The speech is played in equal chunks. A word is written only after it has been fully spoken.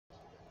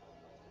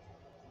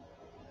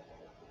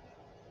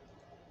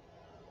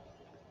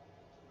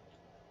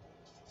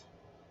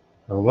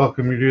I'll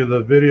welcome you to the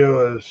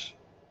video as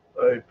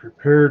I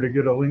prepare to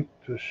get a link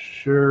to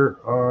share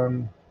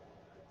on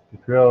the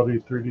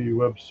TH3D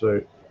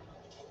website.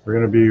 We're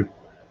going to be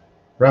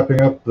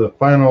wrapping up the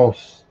final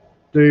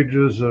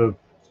stages of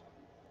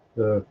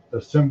the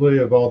assembly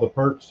of all the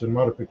parts and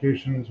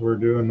modifications we're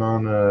doing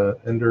on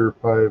Ender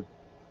 5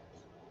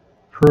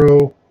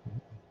 Pro,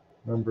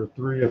 number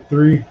 3 of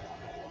 3.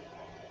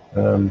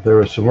 There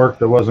was some work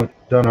that wasn't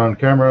done on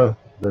camera.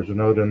 There's a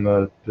note in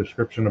the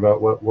description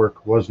about what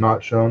work was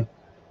not shown.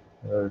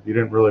 You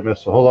didn't really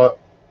miss a whole lot,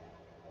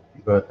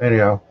 but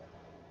anyhow,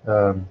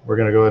 we're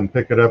going to go ahead and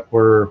pick it up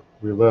where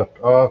we left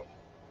off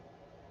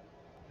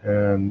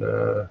and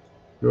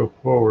go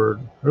forward.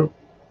 So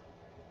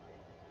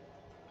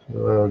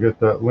I'll get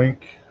that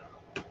link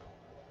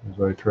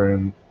as I try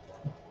and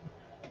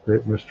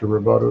create Mr.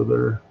 Roboto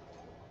there.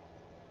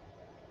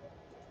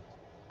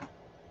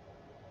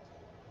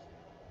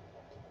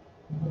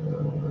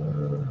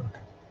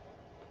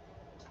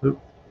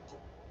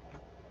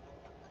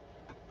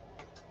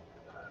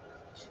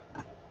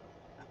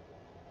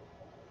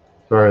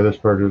 Sorry, this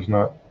part is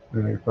not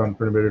any fun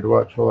for anybody to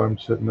watch while I'm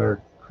sitting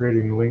there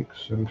creating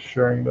links and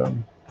sharing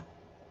them.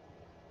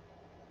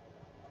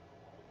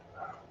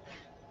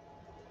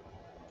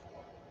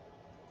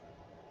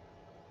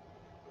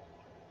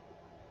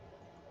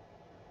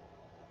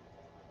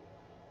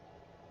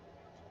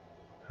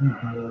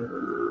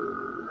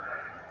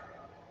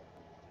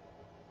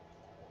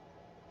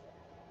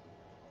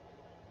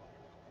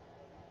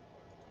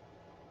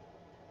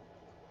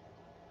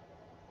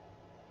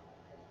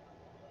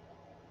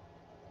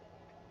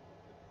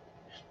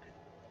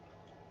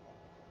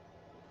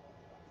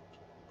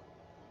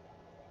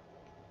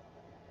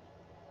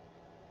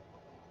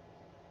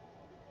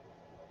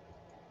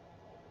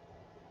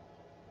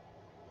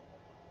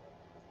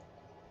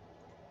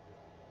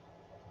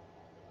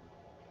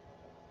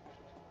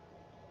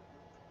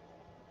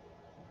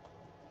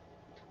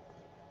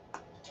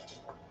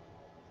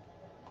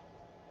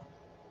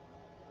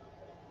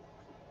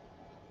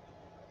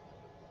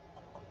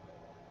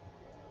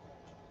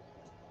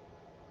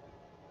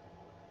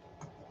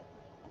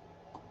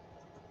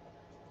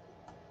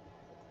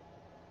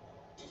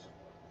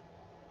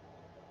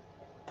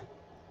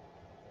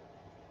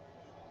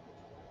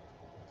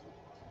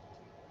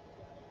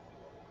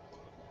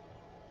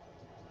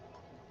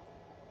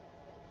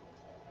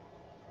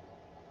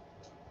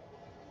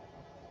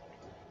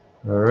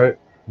 All right,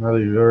 now that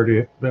you've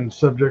already been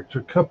subject to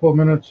a couple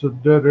minutes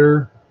of dead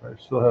air, I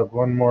still have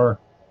one more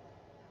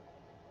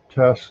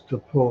task to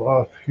pull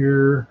off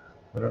here.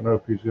 I don't know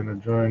if he's going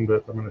to join,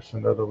 but I'm going to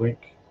send out a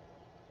link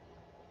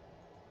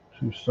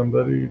to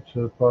somebody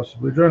to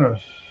possibly join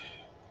us,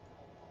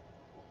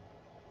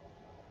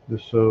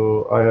 just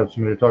so I have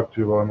somebody to talk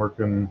to while I'm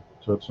working,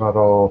 so it's not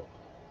all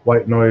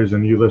white noise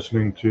and you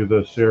listening to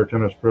the CR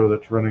Tennis Pro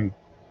that's running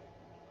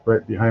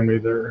right behind me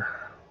there.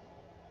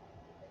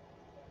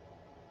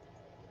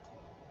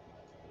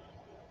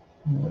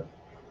 Yeah.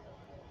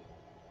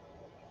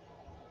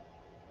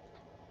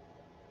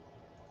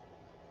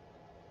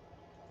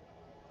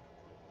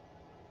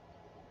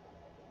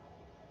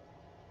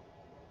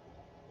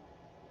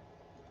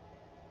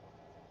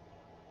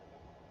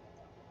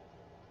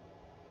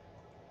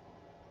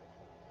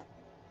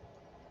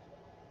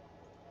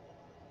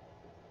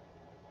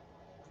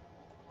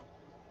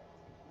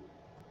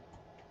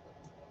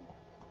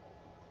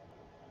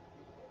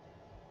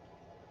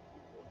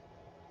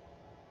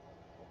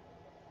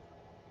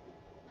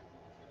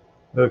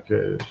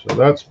 Okay, so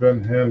that's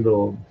been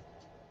handled.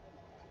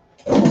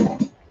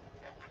 We're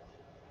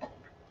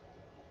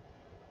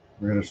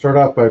going to start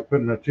off by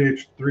putting a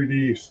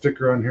TH3D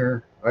sticker on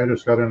here. I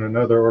just got in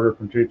another order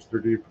from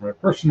TH3D for my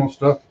personal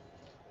stuff,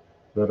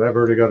 but I've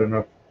already got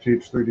enough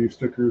TH3D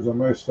stickers on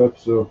my stuff,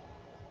 so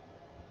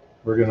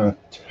we're going to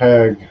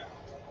tag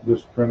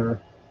this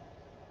printer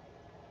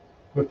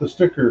with the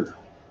sticker.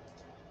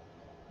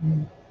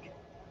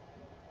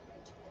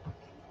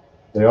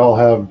 They all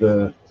have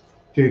the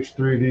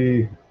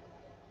TH3D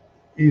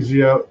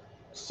easy out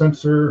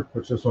sensor,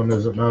 which this one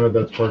isn't mounted.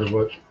 That's part of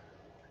what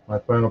my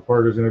final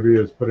part is going to be,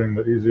 is putting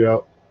the easy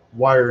out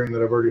wiring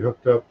that I've already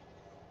hooked up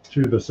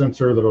to the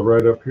sensor that'll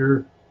right up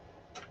here.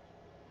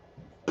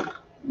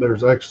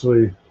 There's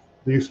actually,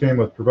 these came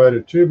with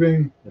provided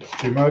tubing. It's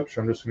too much.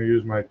 I'm just going to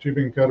use my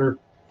tubing cutter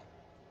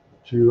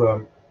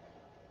to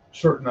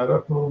shorten that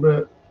up a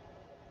little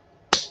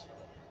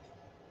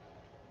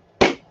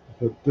bit.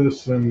 Put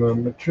this in the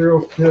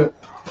material kit.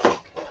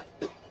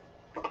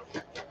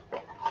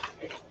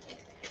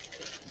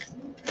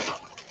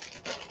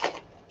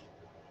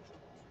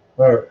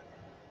 All right,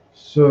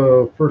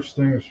 so first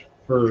things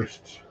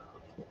first,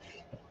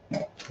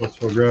 let's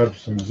go grab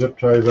some zip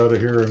ties out of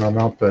here and I'll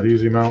mount that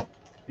easy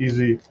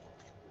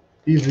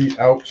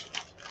out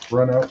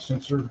run out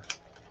sensor.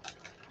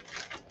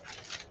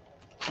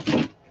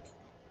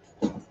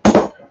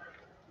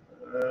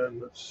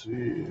 And let's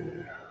see.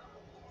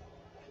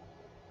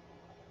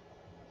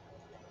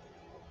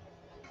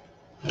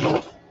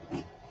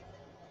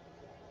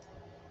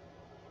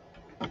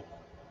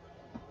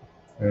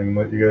 and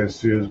let you guys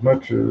see as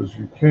much as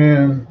you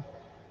can.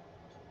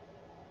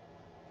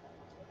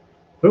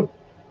 Oh,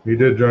 he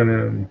did join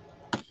in.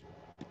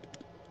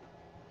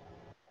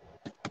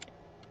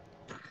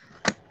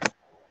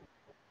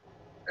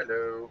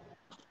 Hello.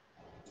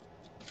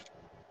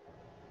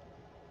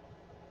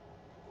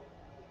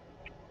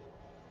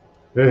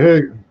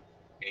 Hey, Can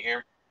you hear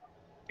me?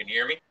 Can you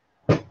hear me?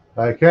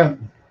 I can't.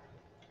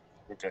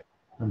 Okay.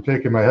 I'm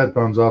taking my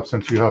headphones off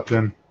since you hopped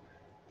in.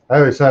 I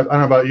always have, I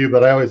don't know about you,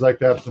 but I always like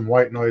to have some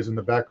white noise in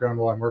the background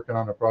while I'm working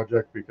on a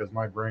project because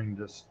my brain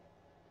just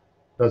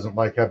doesn't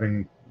like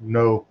having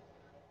no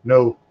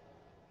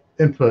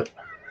input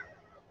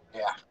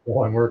Yeah.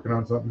 while I'm working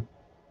on something.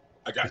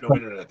 I got no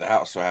internet at the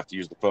house, so I have to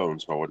use the phone,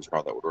 so I wasn't sure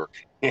how that would work.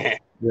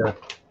 Yeah.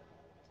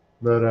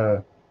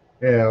 But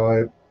yeah,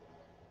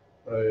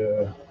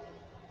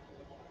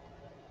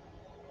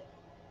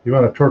 you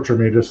want to torture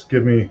me, just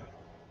give me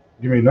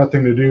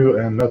nothing to do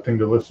and nothing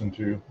to listen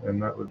to, and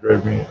that would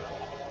drive me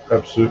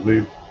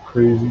absolutely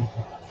crazy.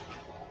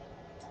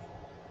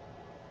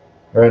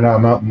 Right now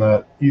I'm out in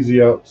that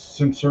easy out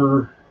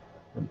sensor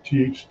from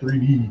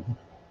TH3D.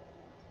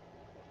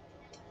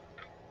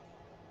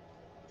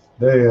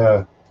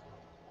 They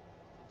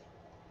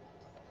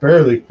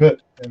barely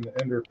fit in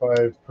the Ender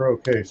 5 Pro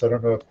case. I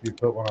don't know if you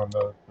put one on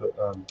the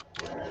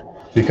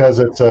because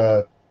it's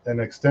an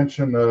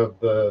extension of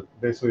the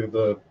basically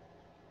the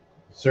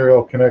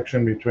serial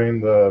connection between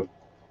the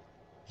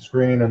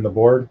screen and the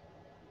board.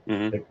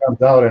 Mm-hmm. It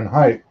comes out in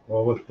height.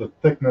 Well, with the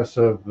thickness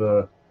of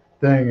the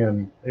thing,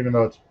 and even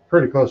though it's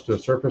pretty close to a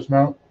surface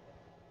mount,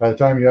 by the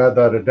time you add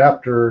that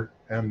adapter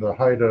and the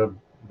height of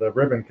the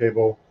ribbon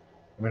cable,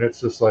 I mean, it's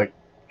just like,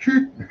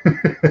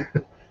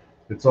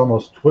 it's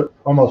almost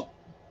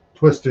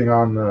twisting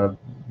on the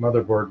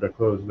motherboard to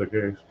close the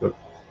case. But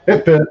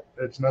it fit.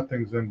 It's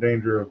nothing's in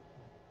danger of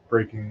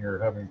breaking or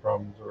having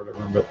problems or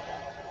whatever. But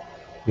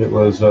it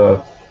was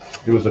a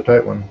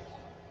tight one.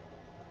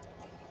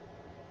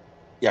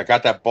 Yeah, I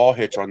got that ball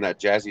hitch on that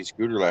Jazzy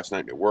scooter last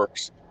night, and it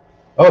works.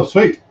 Oh,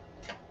 sweet.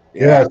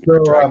 Yeah, Yeah. I can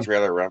So drag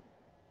trailer around.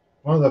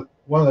 one of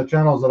the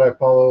channels that I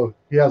follow,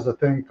 he has a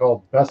thing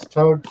called Best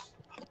Tugs,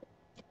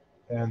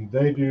 and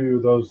they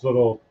do those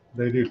little.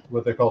 They do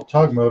what they call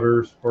tug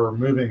motors for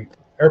moving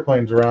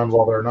airplanes around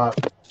while they're not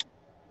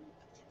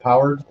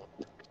powered.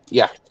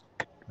 Yeah,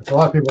 So a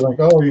lot of people think,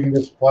 oh, you can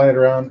just fly it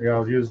around,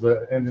 use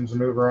the engines to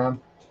move around.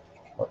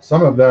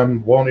 Some of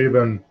them won't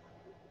even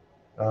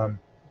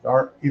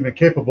aren't even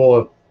capable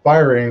of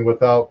firing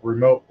without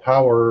remote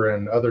power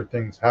and other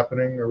things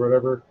happening or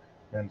whatever.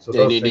 And so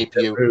yeah, you those need an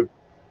things get APU.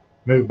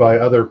 moved by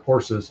other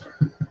forces.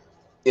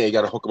 Yeah, you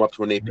got to hook them up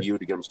to an APU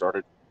to get them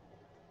started.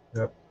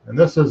 Yep. And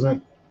this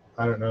isn't,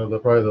 I don't know,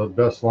 probably the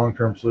best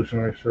long-term solution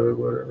I showed,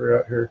 whatever we're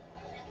at here.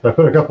 So I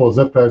put a couple of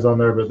zip ties on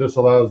there, but this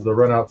allows the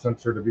runout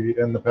sensor to be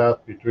in the path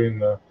between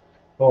the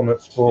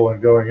filament spool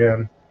and going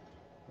in.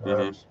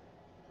 Mm-hmm.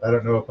 I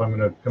don't know if I'm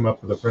going to come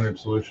up with a printed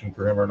solution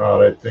for him or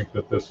not. I think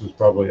that this is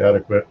probably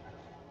adequate.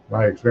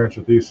 My experience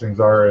with these things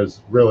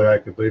is really I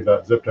could leave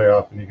that zip tie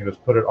off and you can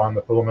just put it on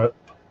the filament.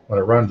 When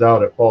it runs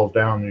out, it falls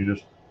down. And you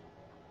just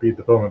feed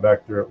the filament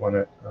back through it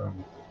when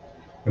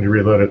you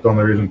reload it. The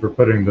only reason for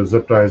putting the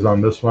zip ties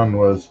on this one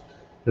was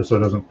just so it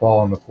doesn't fall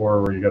on the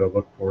floor where you got to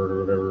look for it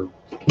or whatever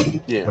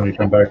Yeah. when you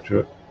come back to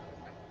it.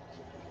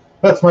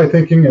 That's my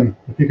thinking, and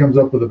if he comes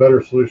up with a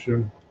better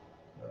solution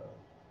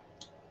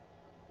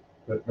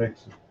that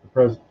makes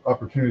the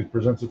opportunity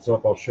presents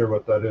itself, I'll share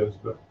what that is.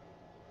 But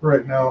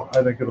right now,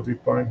 I think it'll be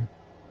fine.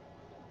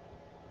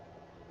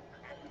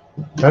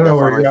 I don't Yeah, I know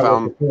where finally you're at with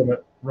found. the filament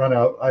run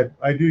out.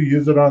 I do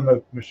use it on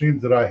the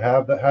machines that I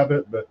have that have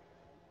it, but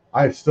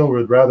I still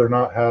would rather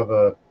not have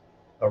a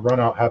run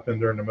out happen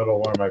during the middle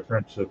of one of my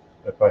prints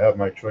if I have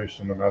my choice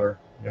in the matter,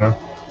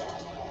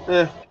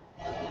 Eh,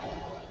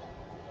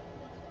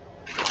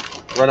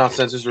 runout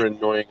sensors are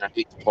annoying. I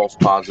hate false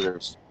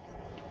positives.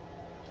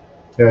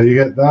 Yeah, you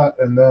get that,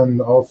 and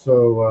then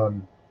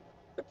also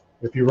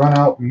if you run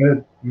out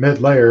mid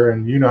layer,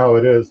 and you know how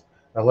it is,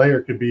 a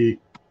layer could be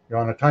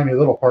on a tiny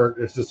little part,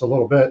 it's just a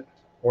little bit,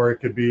 or it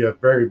could be a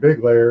very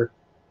big layer,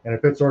 and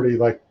if it's already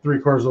like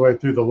 3/4 of the way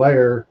through the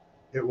layer,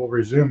 it will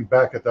resume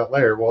back at that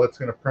layer. Well, it's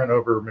going to print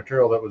over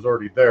material that was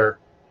already there,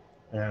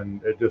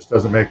 and it just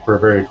doesn't make for a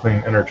very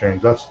clean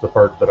interchange. That's the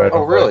part that I Oh,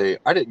 don't like. really?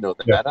 I didn't know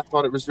Yeah, that. I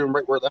thought it was doing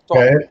right where it left off.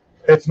 yeah,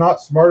 it's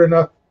not smart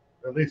enough.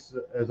 At least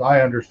as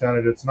I understand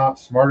it, it's not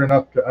smart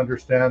enough to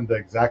understand the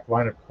exact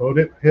line of code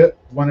it hit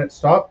when it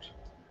stopped.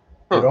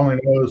 It Huh. only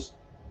knows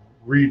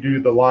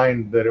redo the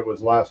line that it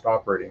was last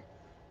operating.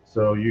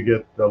 So you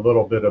get a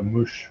little bit of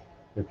mush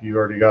if you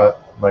already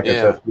got, like I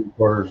Yeah. said,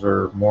 3/4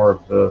 or more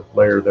of the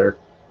layer there.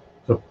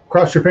 So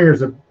cross your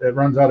fingers it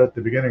runs out at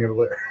the beginning of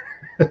the layer.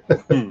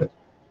 Hmm.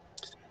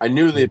 I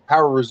knew the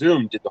power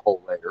resume did the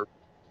whole layer,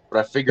 but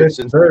I figured It's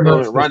since the very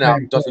much filament the runout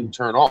same doesn't thing.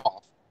 turn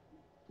off,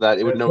 that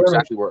it would It's know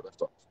exactly where it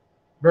left off.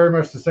 very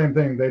much the same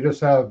thing. They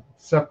just have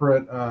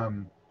separate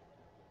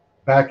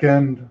back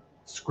end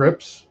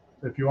scripts,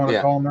 if you want to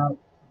Yeah. call them that,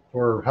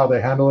 for how they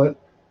handle it.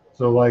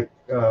 So like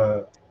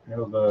the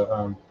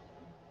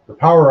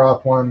power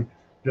off one,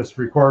 just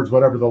records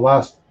whatever the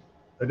last.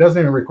 It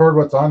doesn't even record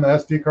what's on the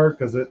SD card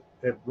because it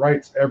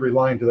writes every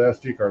line to the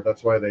SD card.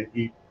 That's why they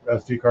eat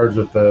SD cards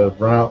with the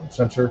runout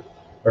sensor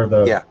or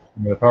the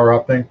power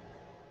op thing.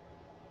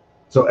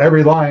 So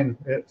every line,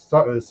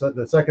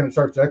 the second it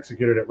starts to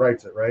execute it, it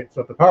writes it, right?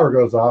 So if the power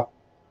goes off,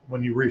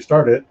 when you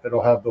restart it,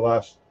 it'll have the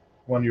last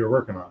one you were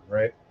working on,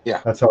 right?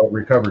 Yeah. That's how it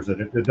recovers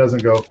it. It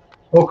doesn't go,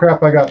 oh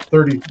crap, I got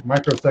 30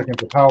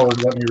 microseconds of power,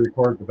 let me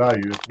record the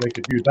value. If they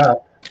could do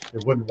that,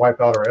 it wouldn't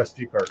wipe out our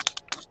SD cards.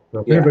 So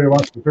if anybody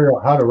wants to figure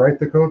out how to write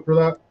the code for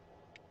that,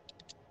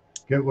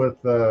 get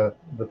with the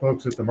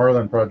folks at the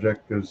Marlin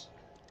project, because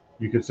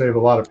you could save a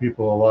lot of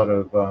people a lot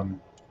of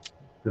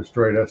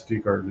destroyed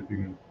SD cards if you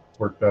can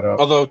work that out.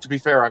 Although, to be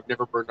fair, I've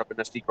never burned up an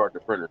SD card in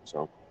a printer,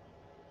 so.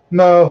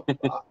 No,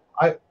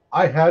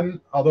 I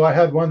hadn't, although I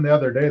had one the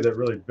other day that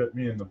really bit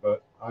me in the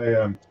butt.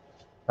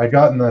 I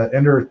got in the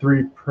Ender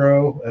 3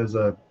 Pro as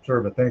a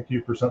sort of a thank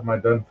you for something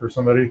I'd done for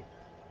somebody.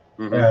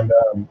 And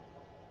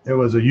it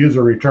was a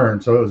user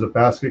return, so it was a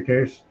basket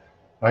case.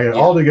 I get it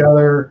all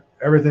together,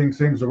 everything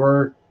seems to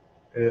work.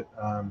 It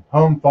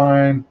home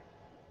fine,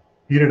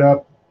 heated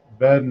up,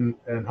 bed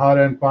and hot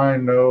end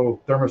fine,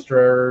 no thermistor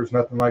errors,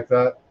 nothing like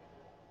that.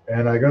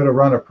 And I go to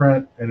run a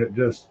print and it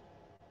just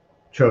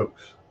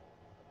chokes.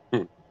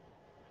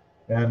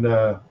 And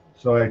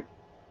so I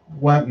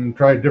went and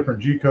tried different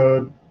G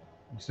code,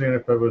 seeing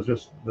if it was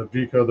just the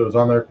G code that was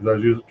on there, because I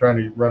was trying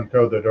to run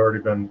code that had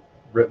already been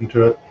written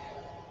to it.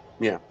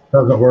 Yeah.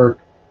 Doesn't work.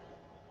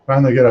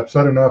 Finally get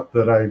upset enough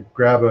that I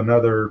grab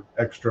another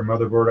extra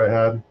motherboard I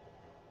had.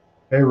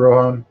 Hey,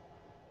 Rohan.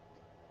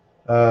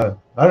 I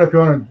don't know if you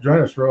want to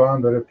join us,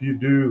 Rohan, but if you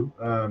do,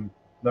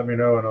 let me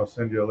know and I'll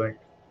send you a link.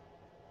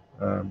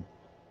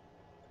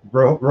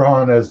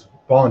 Rohan has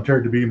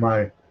volunteered to be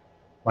my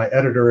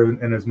editor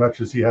in as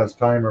much as he has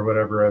time or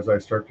whatever, as I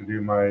start to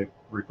do my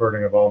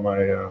recording of all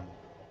my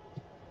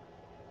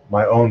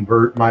my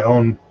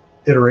own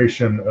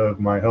iteration of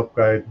my help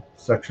guide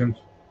sections.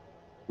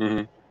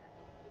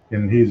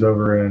 And he's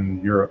over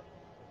in Europe.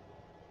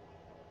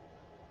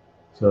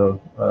 So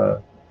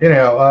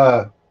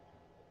anyhow,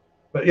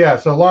 but yeah,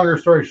 so longer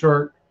story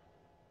short,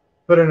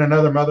 put in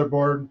another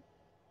motherboard,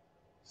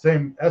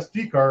 same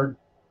SD card,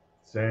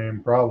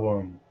 same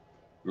problem.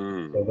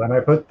 So then I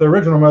put the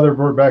original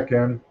motherboard back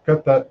in,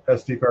 cut that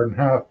SD card in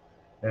half,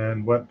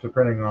 and went to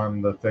printing on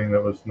the thing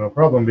that was no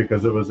problem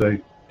because it was a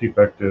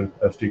defective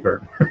SD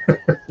card.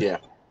 Yeah,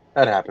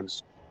 that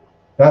happens.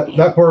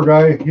 That poor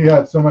guy, he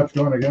had so much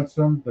going against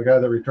him, the guy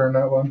that returned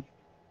that one.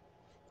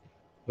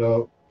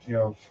 So,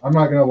 I'm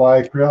not going to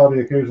lie, Creality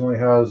occasionally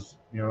has,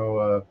 I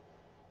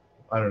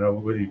don't know,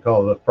 what do you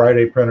call it, a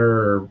Friday printer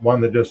or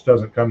one that just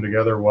doesn't come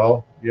together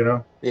well,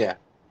 Yeah.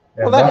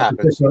 Well, And that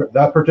happens.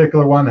 That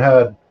particular one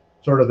had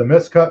sort of the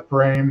miscut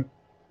frame.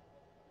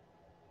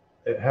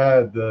 It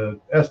had the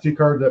SD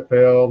card that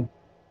failed.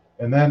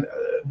 And then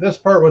this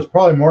part was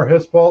probably more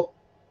his fault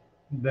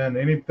than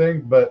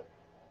anything, but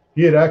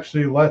he had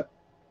actually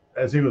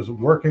as he was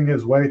working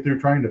his way through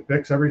trying to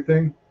fix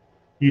everything,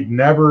 he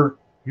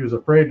was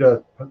afraid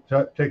to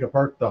take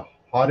apart the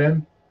hot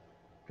end,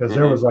 because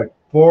there was like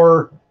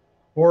four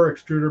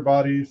extruder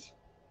bodies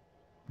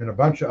and a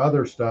bunch of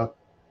other stuff.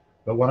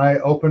 But when I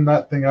opened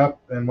that thing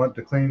up and went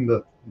to clean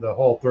the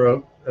whole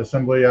throat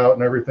assembly out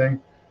and everything,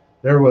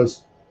 there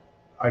was,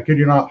 I kid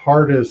you not,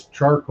 hard as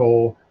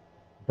charcoal,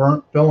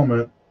 burnt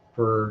filament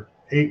for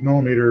 8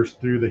 millimeters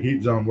through the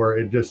heat zone, where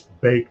it just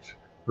baked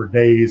for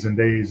days and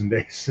days and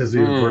days as he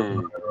was working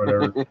on it or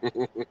whatever.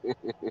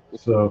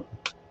 So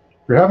if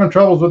you're having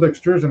troubles with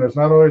extrusion, it's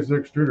not always the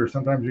extruder.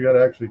 Sometimes you got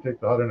to actually take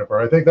the hot end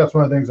apart. I think that's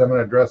one of the things I'm going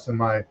to address in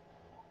my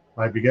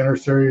beginner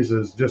series,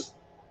 is just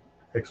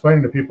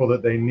explaining to people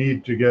that they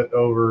need to get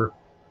over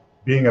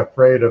being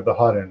afraid of the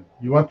hot end.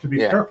 You want to be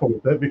careful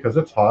with it because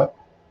it's hot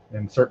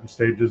in certain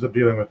stages of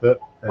dealing with it.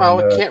 Well,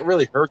 it can't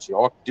really hurt you.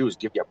 All it can do is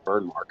give you a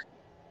burn mark.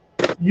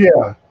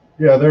 Yeah,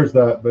 there's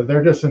that. But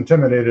they're just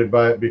intimidated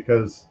by it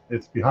because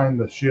it's behind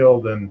the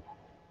shield and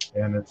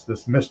it's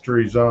this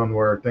mystery zone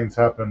where things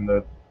happen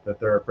that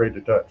they're afraid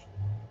to touch.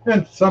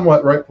 And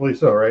somewhat rightfully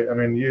so, right? I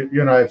mean,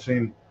 you and I have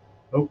seen,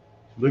 oh,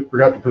 Luke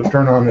forgot to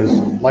turn on his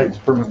lights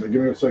permanently.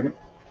 Give me a second.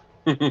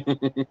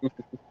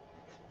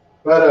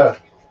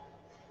 But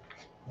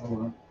hold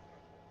on.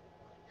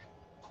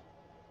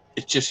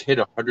 It just hit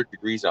 100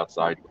 degrees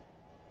outside.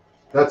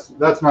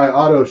 That's my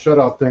auto shut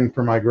off thing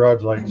for my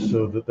garage lights,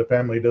 so that the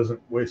family doesn't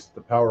waste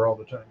the power all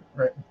the time,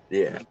 right?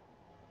 Yeah.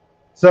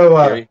 So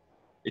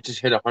it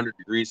just hit 100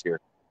 degrees here.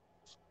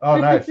 Oh,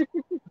 nice.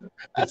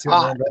 That's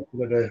hot.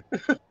 For the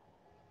day.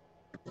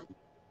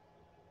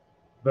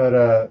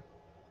 But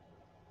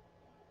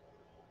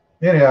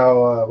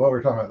anyhow, what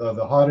we're talking about,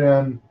 the hot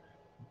end,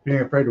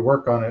 being afraid to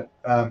work on it.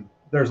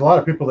 There's a lot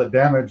of people that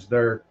damage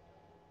their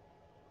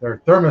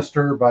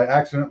thermistor by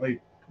accidentally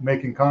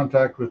making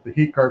contact with the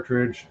heat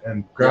cartridge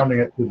and grounding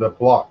it to the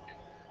block.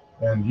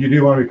 And you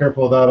do want to be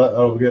careful of that.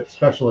 I'll get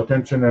special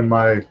attention in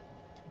my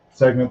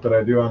segment that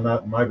I do on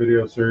that in my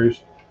video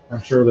series.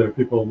 I'm sure that if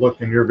people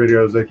look in your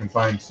videos, they can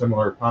find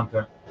similar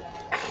content.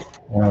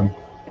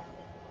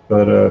 But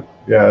But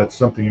yeah, it's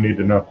something you need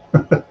to know.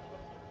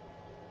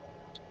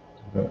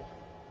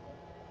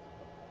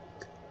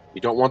 You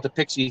don't want the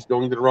pixies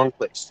going to the wrong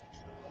place.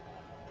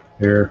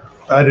 Here,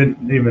 I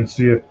didn't even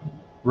see if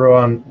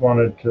Rowan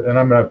wanted to, and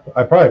I'm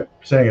probably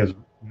saying his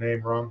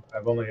name wrong.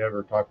 I've only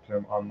ever talked to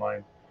him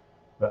online,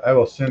 but I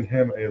will send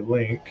him a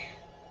link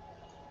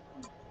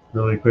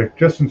really quick,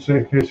 just in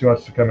case he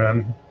wants to come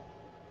in,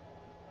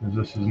 because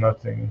this is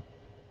nothing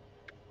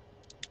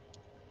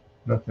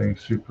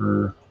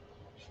super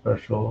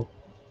special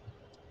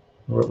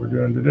for what we're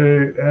doing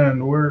today.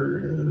 And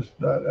where is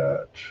that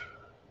at?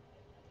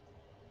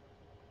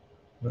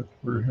 Look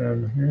for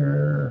him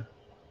here.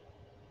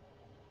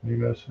 New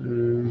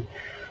message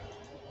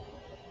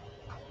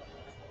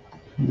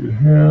to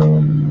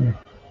him.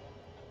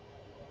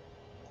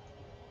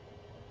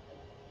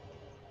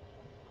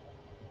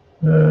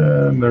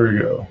 And there we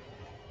go.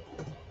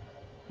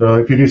 So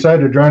if you decide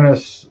to join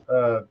us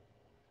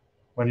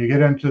when you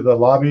get into the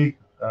lobby,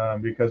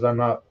 because I'm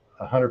not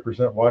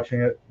 100%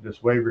 watching it,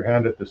 just wave your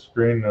hand at the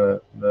screen.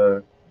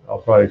 I'll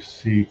probably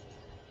see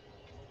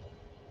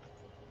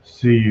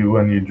you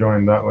when you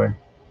join that way.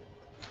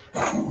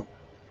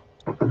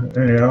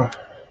 Anyhow,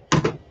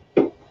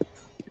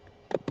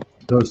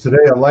 so is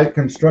today a light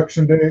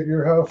construction day at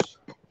your house?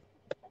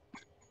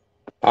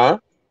 Huh?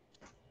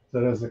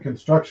 So has the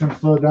construction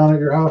slowed down at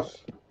your house?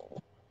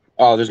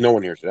 Oh, there's no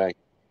one here today.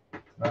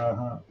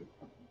 Uh-huh.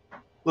 A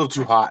little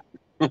too hot.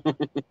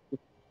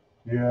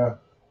 Yeah.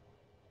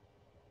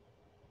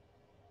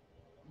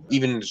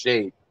 Even in the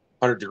shade,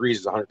 100 degrees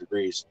is 100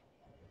 degrees.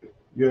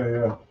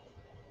 Yeah.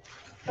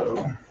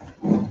 So,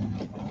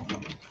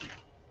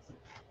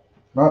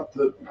 not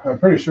that I'm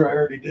pretty sure I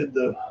already did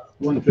the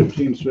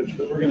 115 switch,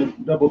 but we're going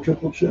to double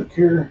triple check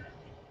here.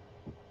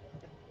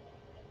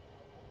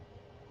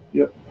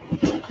 Yep.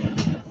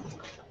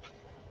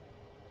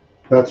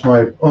 That's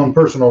my own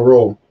personal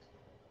rule.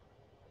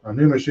 On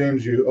new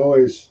machines, you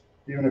always,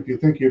 even if you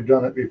think you've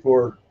done it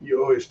before,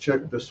 you always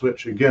check the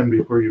switch again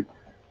before you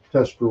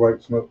test for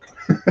white smoke.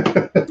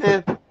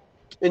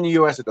 In the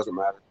US, it doesn't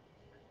matter.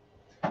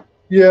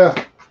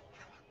 Yeah.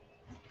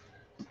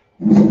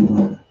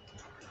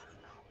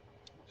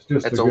 It's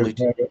just a good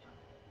habit.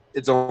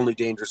 It's only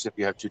dangerous if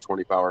you have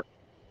 220 power.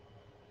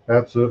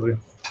 Absolutely.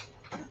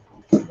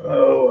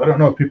 Oh, I don't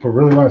know if people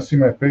really want to see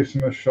my face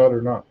in this shot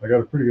or not. I got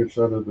a pretty good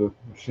shot of the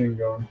machine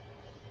going.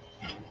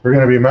 We're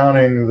going to be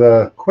mounting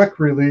the quick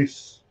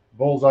release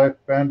bullseye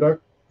fan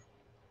duct.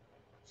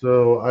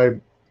 So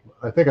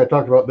I think I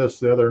talked about this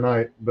the other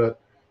night, but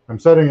I'm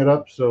setting it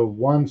up so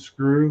one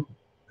screw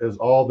is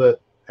all that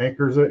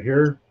anchors it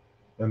here,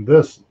 and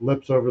this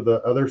lips over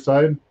the other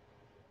side.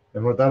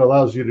 And what that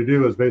allows you to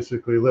do is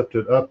basically lift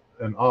it up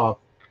and off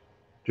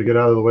to get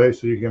out of the way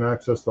so you can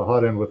access the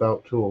hot end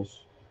without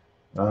tools.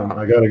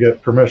 I got to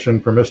get permission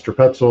from Mr.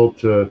 Petzel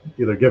to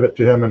either give it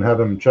to him and have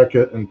him check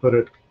it and put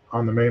it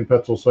on the main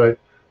Petzel site,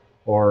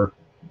 or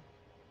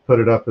put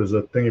it up as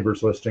a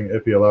Thingiverse listing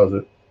if he allows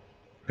it.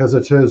 Because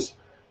it's his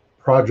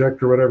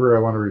project or whatever, I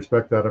want to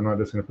respect that. I'm not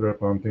just going to put it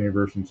up on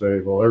Thingiverse and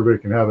say, well,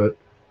 everybody can have it,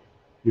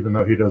 even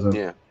though he doesn't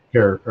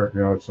care. Or,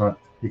 it's not,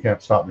 he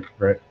can't stop me,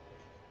 right?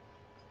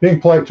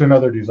 Being polite to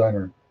another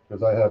designer,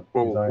 because I have.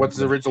 Well, what's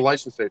the original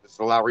license say? Does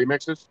it allow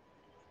remixes?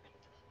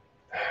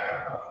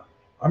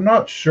 I'm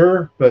not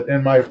sure, but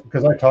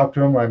because I talked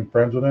to him, I'm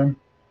friends with him.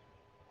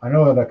 I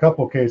know in a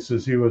couple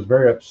cases he was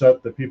very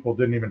upset that people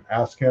didn't even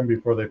ask him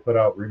before they put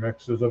out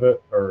remixes of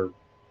it or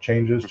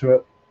changes to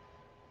it.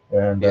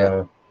 And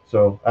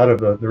so out of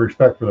the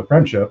respect for the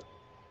friendship,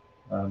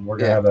 we're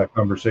going to have that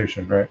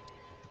conversation, right?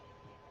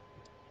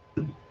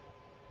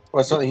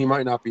 Well, it's something he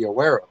might not be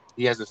aware of.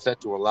 He has it set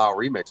to allow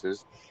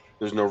remixes.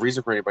 There's no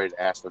reason for anybody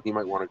to ask him. He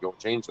might want to go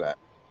change that.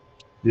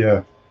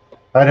 Yeah.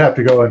 I'd have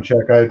to go and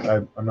check.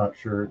 I'm not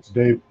sure. It's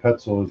Dave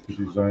Petzel is the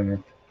designer.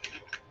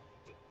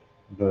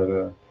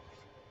 But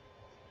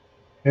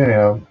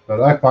anyhow,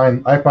 but I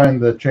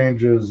find the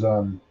changes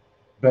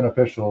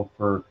beneficial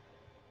for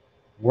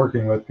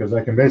working with, because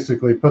I can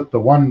basically put the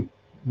one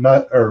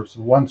nut or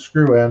one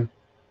screw in,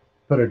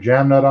 put a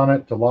jam nut on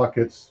it to lock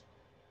its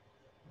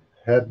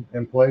head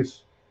in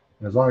place.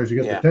 And as long as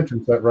you get the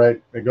tension set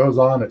right, it goes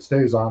on, it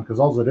stays on, because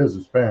all it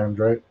is fans,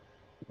 right?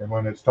 And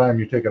when it's time,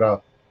 you take it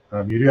off.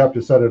 You do have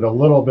to set it a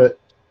little bit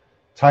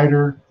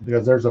tighter,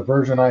 because there's a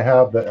version I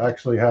have that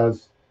actually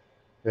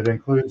it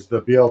includes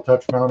the BL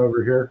touch mount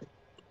over here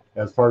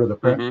as part of the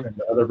print in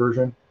the other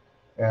version.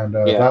 And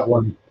that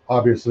one,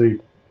 obviously,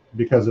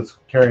 because it's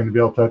carrying the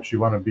BL touch, you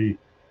want to be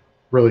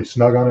really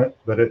snug on it,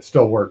 but it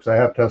still works. I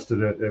have tested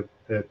it.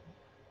 It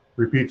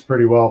repeats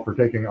pretty well for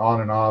taking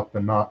on and off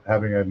and not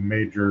having a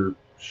major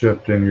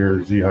shift in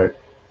your Z height.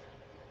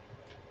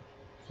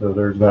 So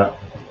there's that.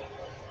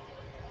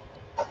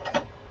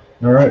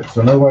 All right,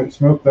 so no white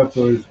smoke. That's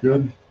always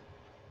good.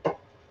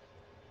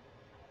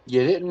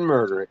 You didn't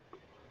murder it.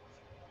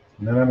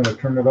 And then I'm going to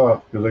turn it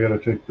off because I got to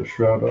take the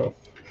shroud off.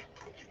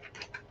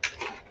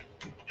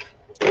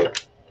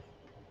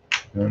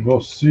 And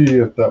we'll see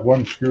if that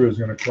one screw is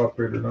going to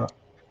cooperate or not.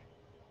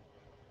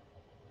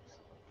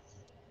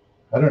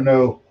 I don't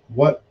know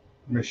what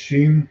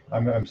machine.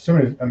 I'm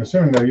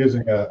assuming they're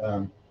using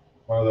a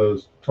one of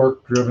those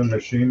torque-driven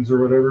machines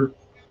or whatever.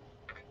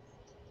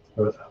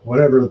 But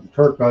whatever the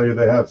torque value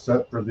they have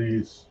set for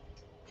these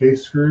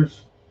case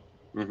screws,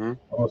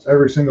 almost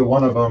every single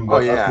one of them. Oh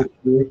yeah,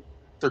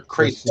 they're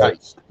crazy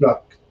tight.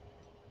 Stuck.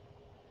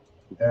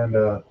 And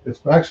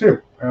it's actually,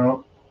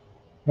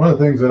 one of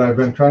the things that I've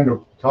been trying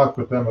to talk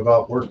with them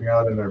about working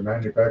out in their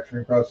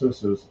manufacturing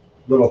process is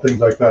little things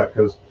like that,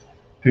 because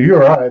to you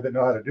or I that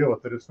know how to deal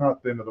with it, it's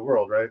not the end of the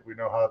world, right? We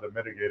know how to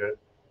mitigate it.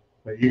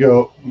 But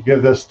you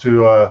give this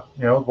to,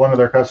 one of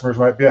their customers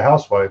might be a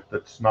housewife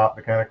that's not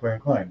mechanically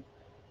inclined.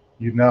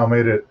 You've now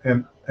made it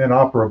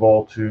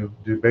inoperable to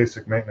do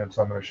basic maintenance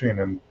on the machine.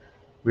 And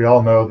we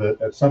all know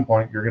that at some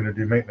point you're going to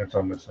do maintenance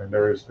on this thing.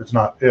 It's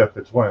not if,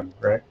 it's when,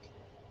 right?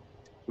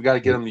 We got to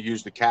get them to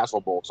use the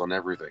castle bolts on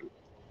everything.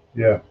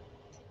 Yeah.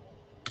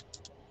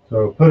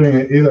 So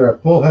putting either a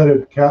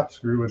full-headed cap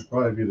screw would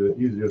probably be the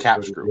easiest.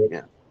 Cap screw,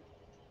 yeah.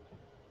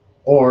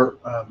 Or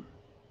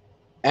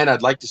and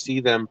I'd like to see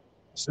them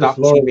stop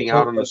cheaping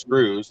out on the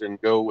screws and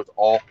go with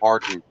all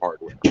hardened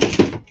hardware.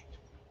 And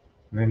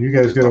then you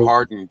guys get the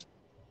hardened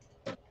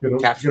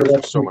cap screws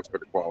are so much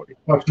better quality.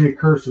 Watch me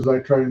curse as I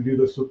try and do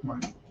this with my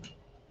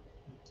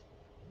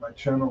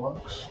channel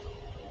locks.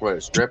 What,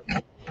 a strip?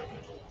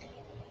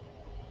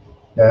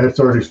 Yeah, it's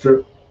already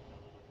stripped.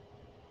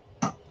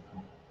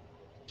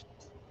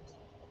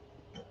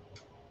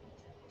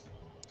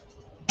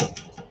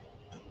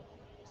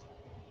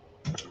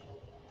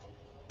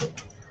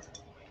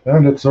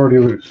 And it's already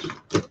loose.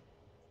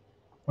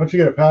 Once you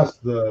get it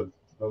past the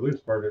loose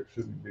part, it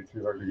shouldn't be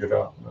too hard to get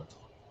out.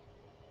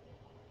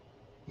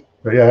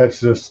 But yeah,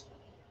 it's just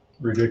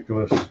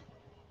ridiculous. And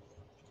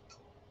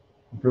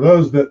for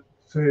those that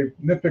say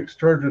Nipix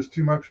charges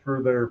too much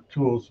for their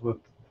tools, with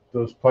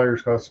those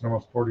pliers costing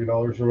almost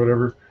 $40 or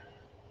whatever,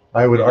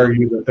 I would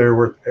argue that they're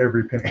worth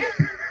every penny.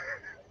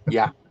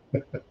 Yeah,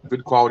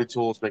 good quality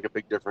tools make a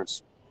big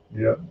difference.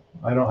 Yeah,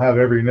 I don't have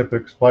every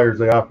Nipix pliers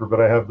they offer, but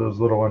I have those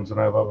little ones and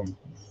I love them.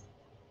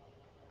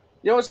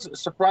 You know, it's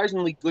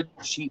surprisingly good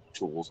cheap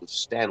tools with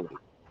Stanley.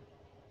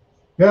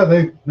 Yeah,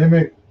 they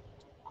make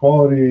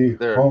quality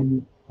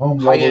home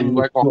high-end,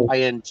 what I call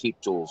high-end cheap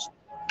tools.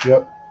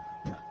 Yep.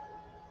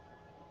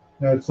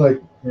 Yeah, it's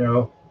like,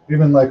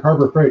 even like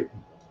Harbor Freight,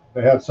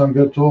 they have some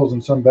good tools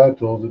and some bad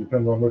tools. It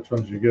depends on which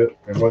ones you get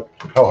and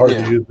how hard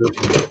you use this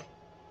and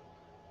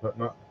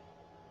whatnot.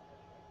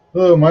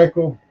 Hello,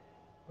 Michael.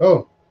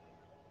 Oh,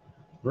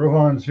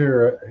 Rohan's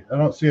here. I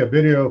don't see a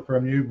video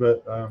from you,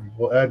 but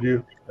we'll add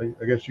you. I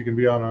guess you can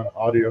be on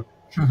audio.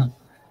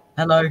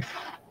 Hello.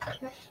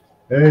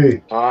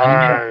 Hey.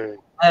 Hi.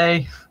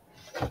 Hey.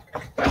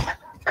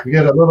 You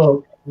get a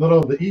little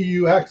of the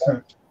EU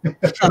accent.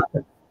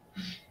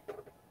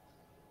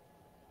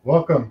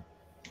 Welcome.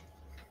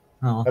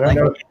 Oh,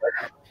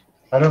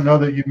 I don't know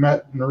that you've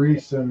met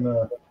Maurice in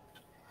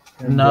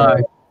no.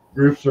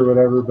 Groups or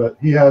whatever, but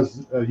he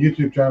has a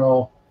YouTube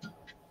channel,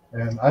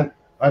 and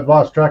I've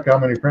lost track of how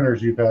many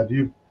printers you've had.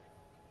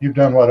 You've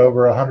done what,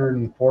 over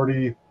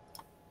 140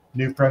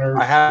 new printers?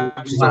 I have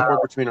somewhere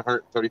between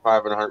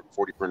 135 and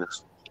 140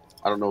 printers.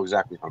 I don't know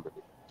exactly how many.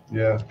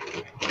 Yeah.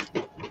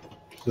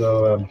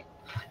 So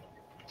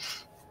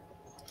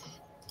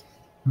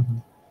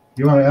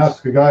you want to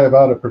ask a guy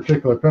about a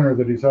particular printer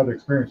that he's had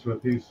experience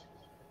with?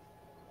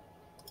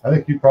 I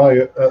think you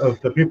probably,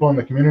 of the people in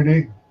the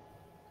community,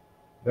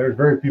 there's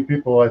very few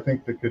people I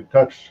think that could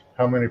touch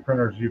how many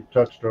printers you've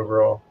touched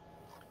overall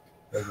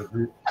as a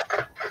group.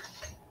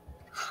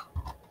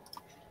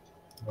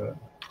 But,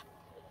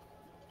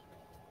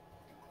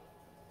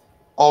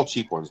 all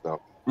cheap ones,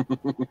 though.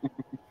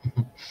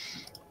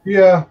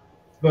 Yeah,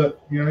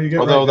 but you get.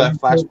 Although that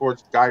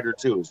Flashboard's Guider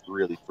too is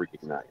really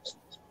freaking nice.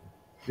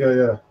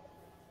 Yeah.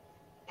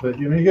 But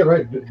you get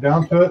right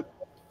down to it.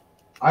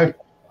 I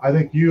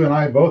think you and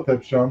I both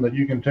have shown that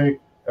you can take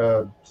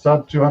a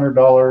sub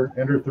 $200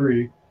 Ender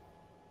 3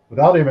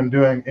 without even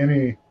doing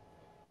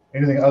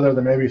anything other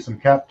than maybe some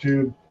cap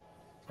tube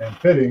and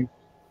fitting,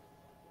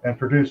 and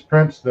produce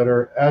prints that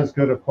are as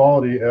good a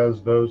quality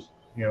as those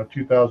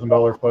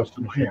 $2,000 plus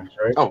machines,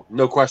 right? Oh,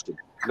 no question.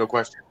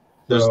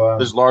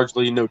 There's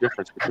largely no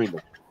difference between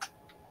them.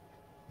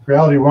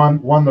 Reality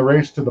won the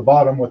race to the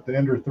bottom with the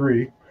Ender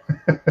 3,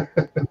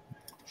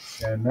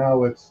 and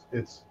now it's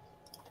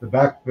the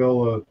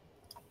backfill of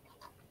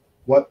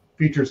what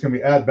features can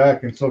we add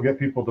back and still get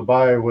people to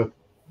buy with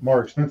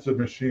more expensive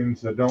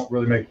machines that don't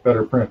really make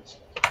better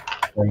prints.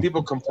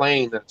 People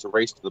complain that it's a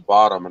race to the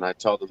bottom, and I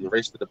tell them the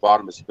race to the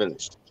bottom is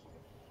finished.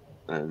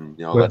 And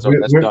that's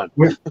done.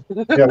 We're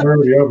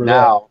already over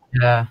now.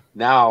 that. Yeah.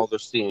 Now they're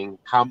seeing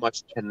how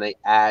much can they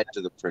add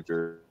to the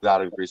printer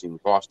without increasing the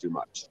cost too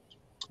much.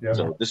 Yeah.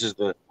 So this is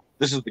the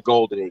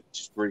golden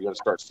age where you're going to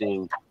start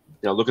seeing.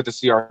 Look at the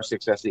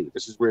CR6 SE.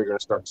 This is where you're going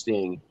to start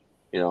seeing,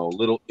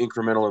 little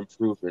incremental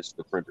improvements to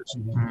the printers.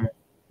 Mm-hmm.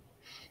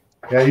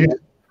 Yeah,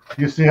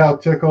 you see how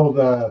tickled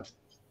 3D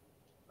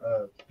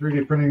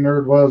Printing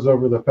Nerd was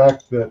over the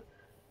fact that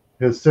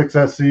his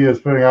 6SE is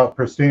putting out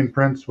pristine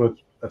prints with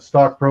a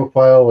stock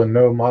profile and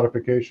no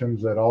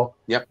modifications at all.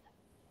 Yep.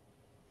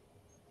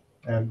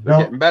 And They're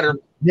getting better.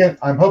 Yeah,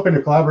 I'm hoping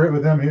to collaborate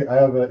with him. I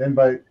have an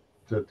invite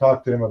to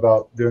talk to him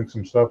about doing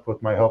some stuff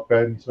with my help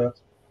guide and stuff.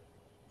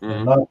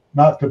 Mm-hmm. And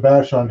not to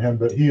bash on him,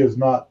 but he is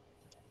not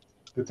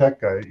the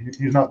tech guy.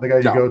 He's not the guy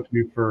you go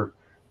to for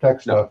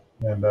tech stuff.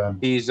 And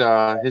he's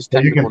his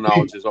technical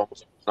knowledge is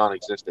almost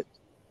non-existent.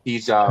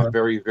 He's a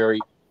very, very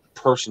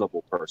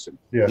personable person.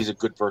 Yeah. He's a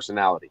good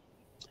personality.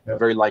 Yeah.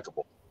 Very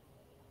likable.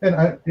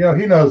 And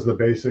he knows the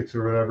basics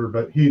or whatever,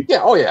 but you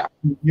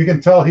can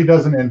tell he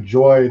doesn't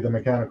enjoy the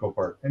mechanical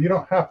part, and you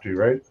don't have to,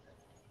 right?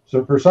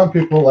 So for some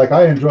people, like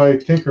I enjoy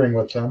tinkering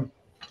with them.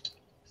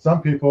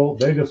 Some people,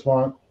 they just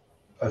want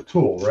a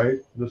tool, right?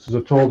 This is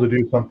a tool to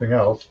do something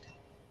else.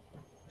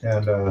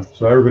 And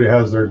so everybody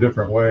has their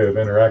different way of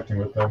interacting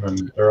with them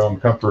and their own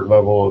comfort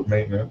level of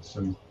maintenance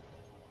and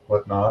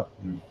whatnot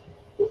and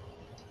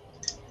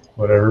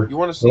whatever. You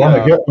want to see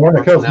a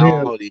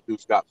personality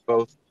who's got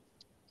both.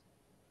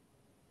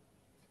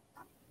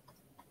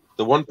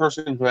 The one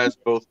person who has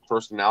both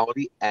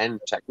personality and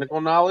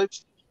technical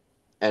knowledge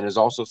and is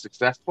also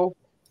successful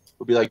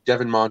would be like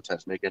Devin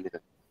Montez, make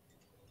anything.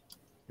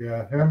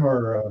 Yeah, him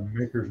or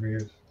Maker's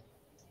Muse.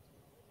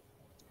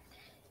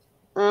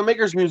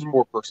 Maker's Muse is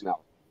more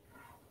personality.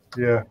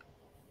 Yeah.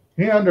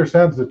 He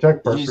understands the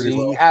tech part pretty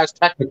well. He has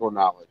technical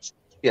knowledge.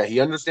 Yeah, he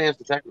understands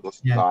the technical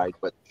side,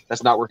 but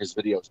that's not where his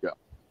videos go.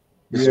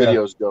 His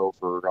videos go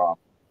for,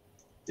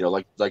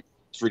 like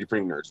 3D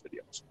printing nerds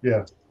videos.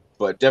 Yeah.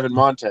 But Devin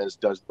Montez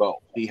does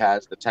both. He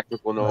has the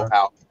technical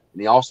know-how,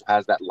 and he also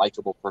has that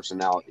likable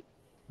personality.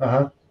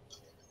 Yeah,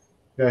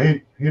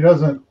 he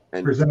doesn't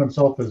present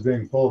himself as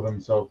being full of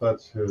himself.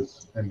 That's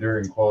his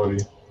endearing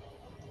quality.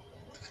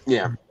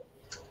 Yeah,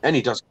 and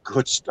he does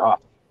good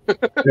stuff.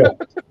 Yeah,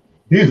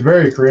 he's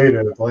very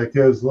creative. Like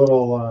his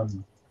little,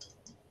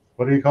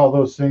 what do you call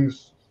those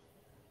things?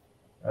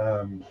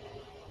 The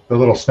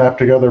little snap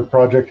together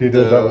project he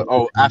did.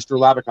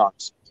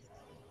 Astrolabicons.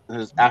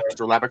 His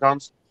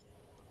Astrolabicons.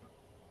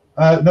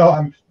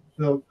 No,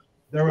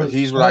 there was.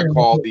 He's what I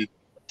call the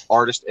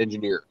artist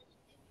engineer.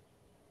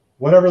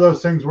 Whatever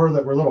those things were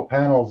that were little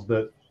panels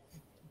that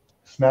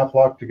snap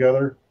lock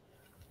together.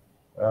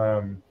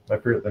 I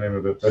forget the name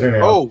of it. But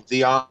anyhow. Oh,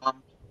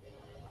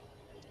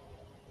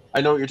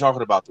 I know what you're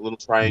talking about. The little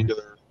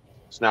triangular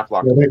snap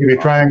lock. Yeah, they can be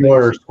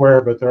triangular or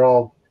square, but they're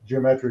all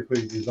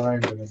geometrically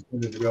designed and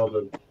intended to be able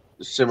to.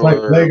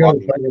 Similar. Like Lego,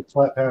 like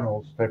flat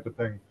panels type of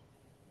thing.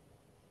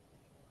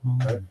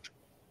 Right?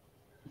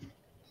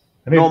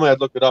 Normally I'd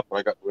look it up, but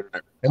I got the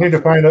internet. I need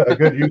to find a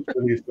good use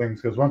for these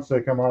things because once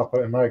they come off,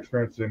 in my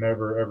experience, they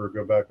never ever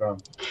go back on.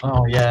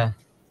 Oh yeah,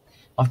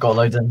 I've got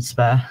loads of them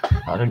spare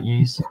I don't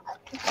use.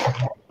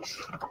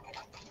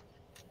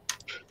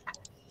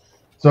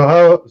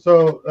 So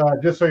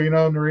just so you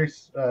know,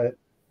 Nerys,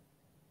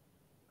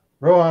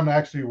 Rohan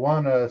actually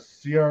won a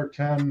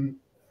CR10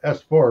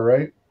 S4,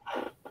 right?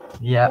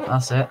 Yeah,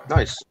 that's it.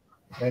 Nice.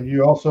 And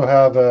you also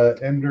have a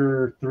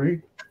Ender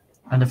 3?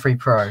 And a 3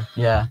 Pro,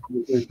 yeah.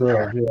 3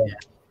 Pro, yeah.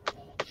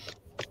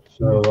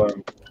 So,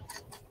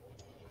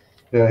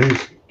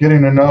 he's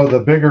getting to know the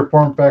bigger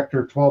form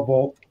factor 12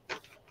 volt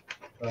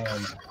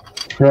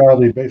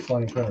Crowley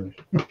baseline finish.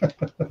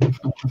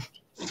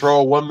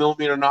 Throw a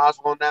 1mm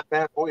nozzle on that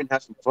bad boy and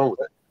have some fun with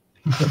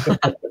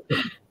it.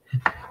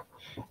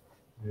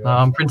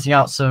 I'm printing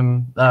out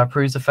some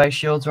Prusa face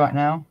shields right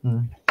now.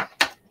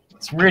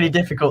 It's really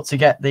difficult to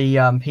get the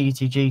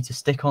PETG to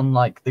stick on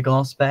like the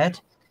glass bed.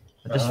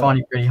 I just find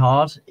it really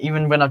hard.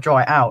 Even when I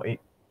dry it out,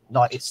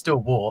 it still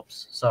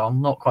warps. So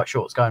I'm not quite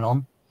sure what's going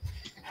on.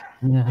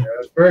 Yeah,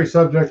 it's very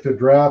subject to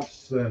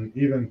drafts and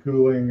even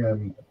cooling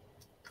and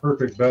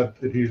perfect bed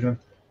adhesion.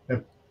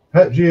 And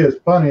PETG is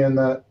funny in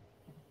that,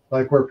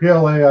 like where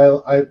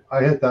PLA,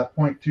 I hit that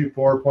 0.24,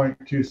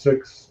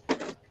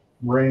 0.26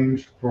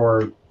 range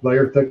for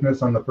layer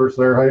thickness on the first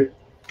layer height.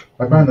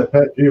 I find that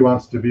PETG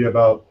wants to be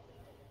about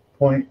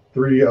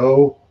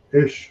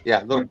 0.30-ish.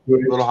 Yeah, a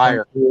little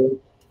higher.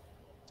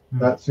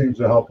 That seems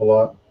to help a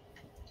lot.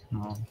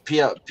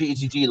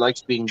 PETG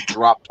likes being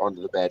dropped onto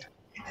the bed.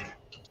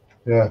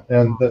 Yeah,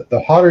 and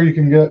the hotter you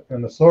can get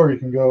and the slower you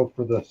can go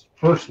for the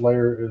first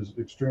layer is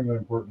extremely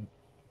important.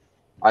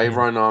 I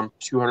run on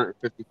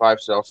 255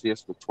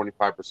 Celsius with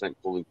 25%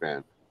 cooling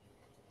fan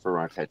for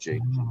my PETG.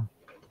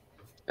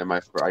 And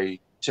I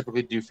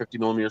typically do 50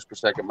 millimeters per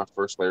second. My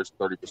first layer is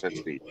 30%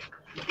 speed.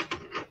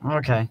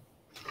 Okay.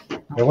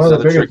 And one of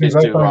the biggest things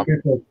I find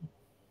people.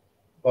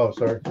 Oh,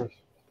 sorry, Chris.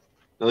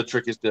 Another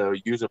trick is to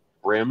use a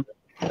brim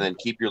and then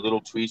keep your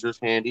little tweezers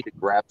handy to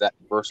grab that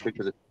first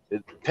because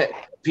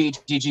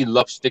PETG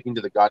loves sticking to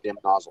the goddamn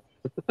nozzle.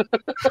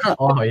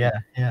 Oh yeah,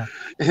 yeah.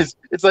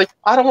 It's like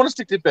I don't want to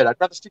stick to the bed. I'd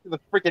rather stick to the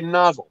freaking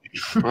nozzle.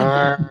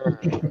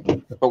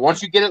 But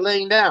once you get it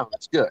laying down,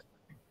 it's good.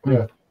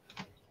 Yeah.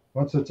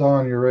 Once it's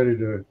on, you're ready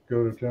to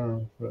go to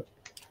town. But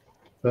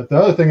the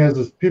other thing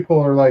is people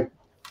are like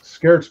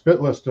scared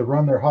spitless to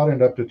run their hot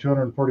end up to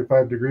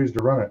 245 degrees to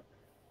run it.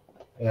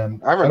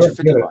 And I run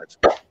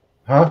 255.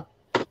 Huh?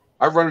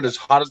 I run it as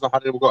hot as the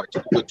hot end will go. I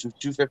typically go to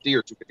 250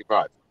 or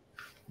 255.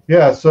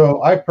 Yeah,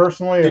 so I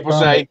personally people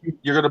say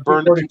you're going to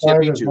burn the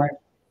PTFE tube.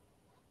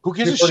 Who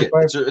gives a shit?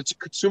 It's a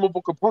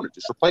consumable component.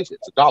 Just replace it.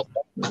 It's $1.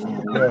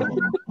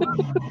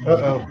 Yeah.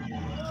 Uh-oh.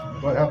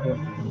 What happened?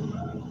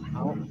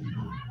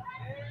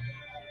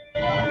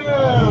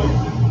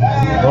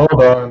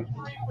 Hold on.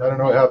 I don't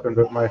know what happened,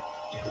 but my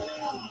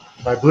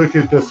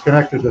Bluetooth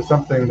disconnected to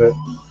something that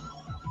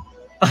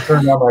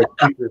turned on my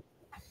speaker.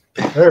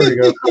 There we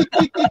go.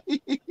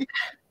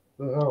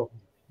 Oh.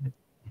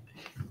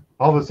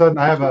 All of a sudden,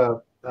 I have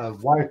a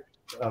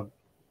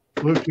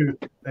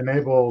Bluetooth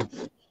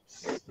enabled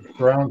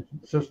surround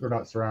system, or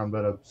not surround,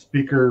 but a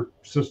speaker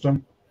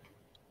system.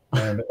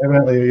 And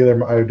evidently,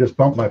 either I just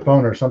bumped my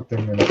phone or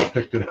something, and it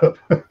picked it up.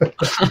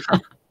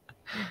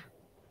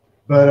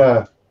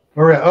 But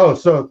all right. Oh,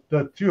 so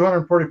the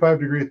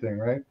 245-degree thing,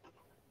 right?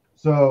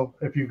 So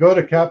if you go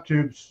to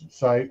CapTube's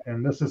site,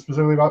 and this is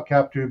specifically about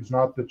CapTubes,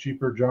 not the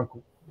cheaper junk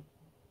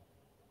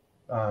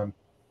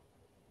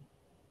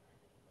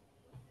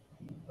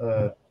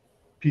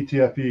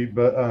PTFE,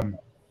 but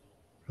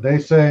they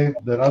say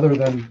that other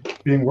than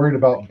being worried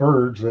about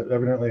birds that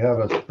evidently have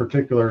a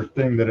particular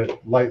thing that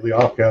it lightly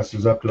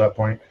offgases up to that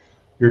point,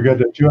 you're good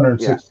to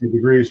 260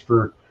 degrees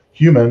for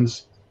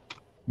humans,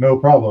 no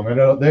problem.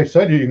 And they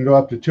said you can go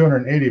up to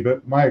 280,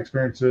 but my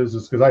experience is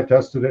because I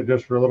tested it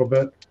just for a little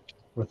bit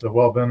with a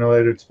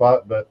well-ventilated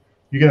spot, but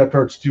you get up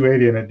towards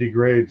 280 and it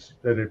degrades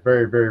at a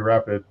very, very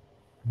rapid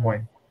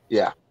point.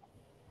 Yeah.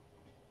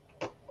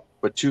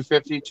 But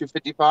 250,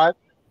 255,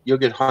 you'll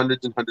get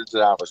hundreds and hundreds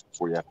of hours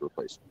before you have to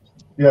replace it.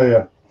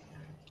 Yeah.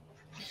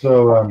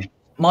 So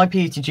my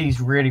PETG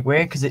is really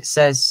weird because it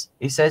says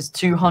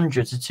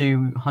 200 to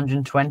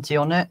 220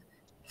 on it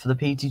for the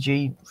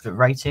PETG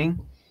rating.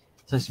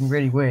 So it's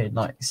really weird.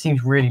 Like, it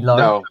seems really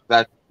low.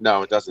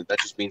 No, it doesn't. That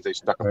just means they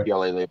stuck a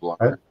PLA label on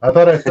there. I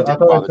thought I sent you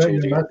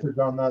a message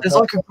on that. There's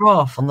like a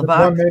graph on the back.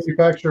 One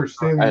manufacturer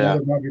stealing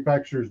another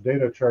manufacturer's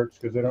data charts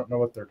because they don't know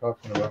what they're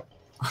talking about.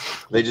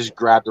 They just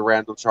grabbed a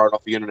random chart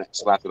off the internet,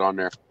 slapped it on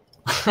there.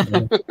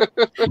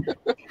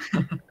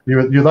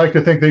 You'd like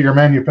to think that your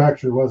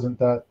manufacturer wasn't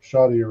that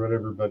shoddy or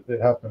whatever, but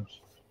it happens.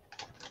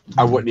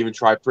 I wouldn't even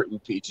try printing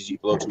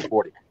PETG below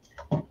 240.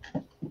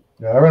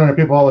 Yeah, I run into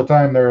people all the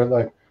time. They're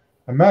like,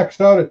 I'm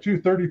maxed out at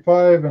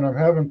 235 and I'm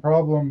having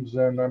problems,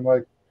 and I'm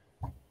like,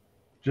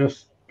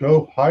 just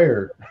go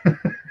higher.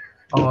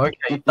 Oh,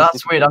 okay,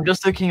 that's weird. I'm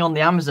just looking on the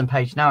Amazon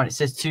page now, and it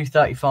says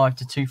 235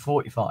 to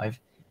 245.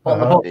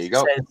 There you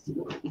go.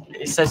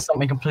 It says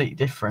something completely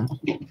different.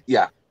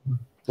 Yeah.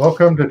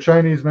 Welcome to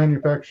Chinese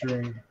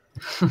manufacturing.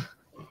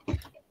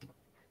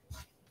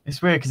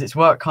 It's weird because it's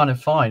worked kind of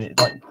fine.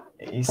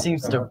 It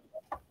seems to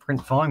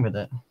print fine with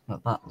it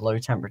at that low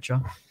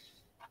temperature.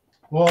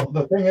 Well,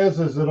 the thing is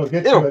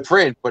it'll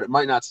print, but it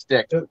might not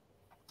stick.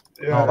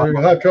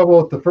 You'll have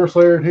trouble with the first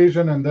layer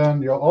adhesion, and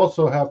then you'll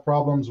also have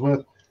problems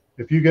with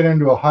if you get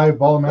into a high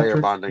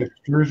volumetric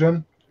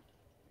extrusion,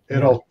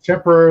 it'll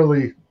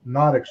temporarily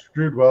not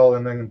extrude well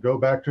and then go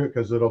back to it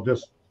because it'll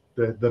just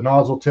the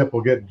nozzle tip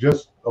will get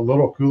just a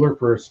little cooler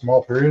for a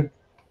small period,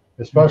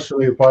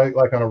 especially if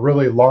like on a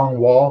really long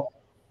wall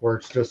where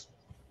it's just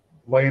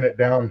laying it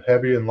down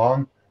heavy and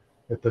long.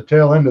 At the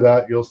tail end of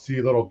that, you'll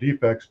see little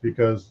defects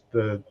because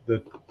the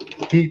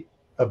heat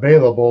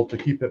available to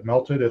keep it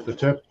melted at the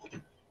tip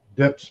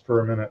dips for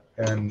a minute,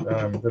 and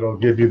it'll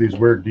give you these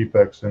weird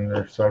defects in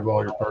your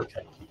sidewall of your part.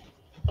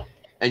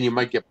 And you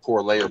might get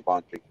poor layer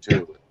bonding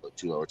too at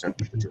too low a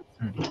temperature.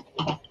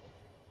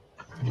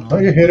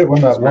 Don't you hate it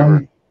when that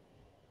one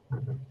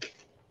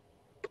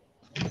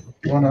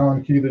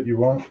Allen key that you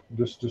want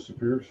just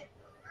disappears?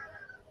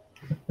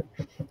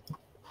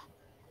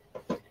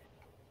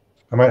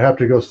 I might have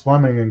to go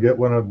slumming and get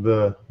one of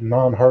the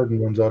non-hardened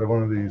ones out of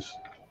one of these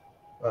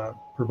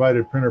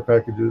provided printer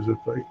packages if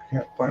I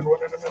can't find one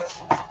in a minute.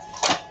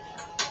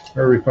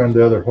 Or we find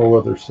the whole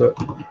other set.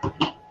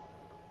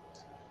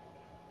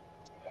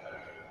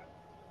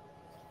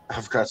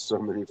 I've got so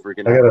many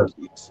freaking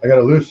I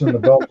gotta loosen the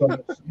belt on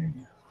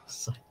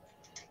this.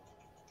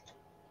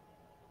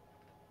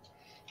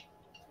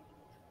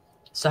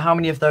 So how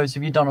many of those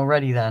have you done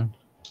already then?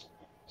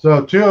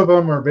 So 2 of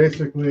them are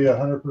basically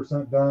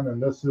 100% done,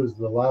 and this is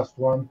the last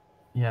one.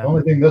 Yeah. The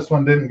only thing this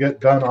one didn't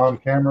get done on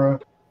camera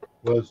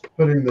was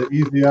putting the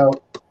easy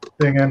out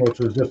thing in, which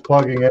was just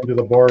plugging into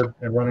the board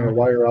and running a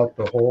wire out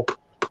the hole.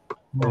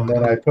 And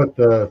then I put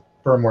the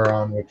firmware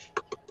on, which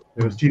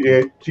it was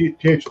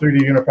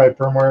TH3D Unified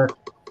firmware.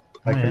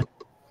 I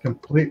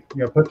could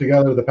put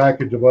together the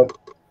package of what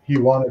he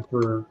wanted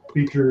for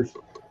features,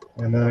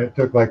 and then it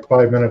took like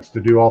 5 minutes to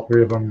do all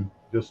 3 of them.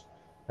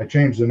 I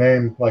changed the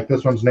name, like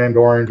this one's named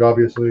Orange,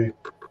 obviously.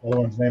 The other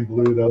one's named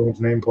Blue, the other one's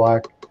named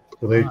Black.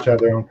 So they each had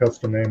their own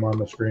custom name on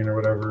the screen or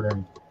whatever,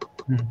 and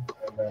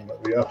then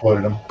we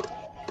uploaded them.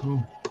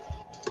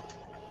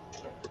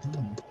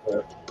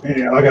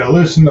 Anyhow, I gotta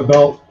loosen the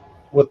belt.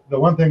 With the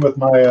one thing with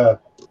my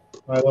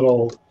my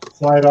little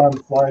slide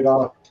on, slide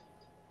off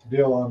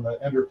deal on the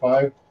Ender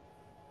 5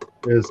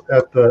 is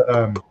at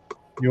the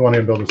you won't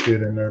even be able to see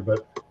it in there,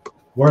 but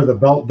where the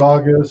belt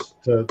dog is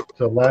to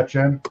latch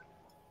in,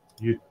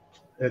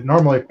 it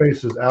normally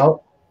faces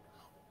out,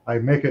 I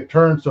make it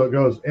turn so it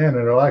goes in, and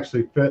it'll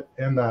actually fit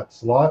in that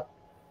slot,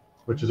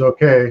 which is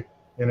okay,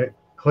 and it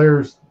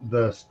clears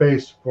the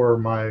space for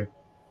my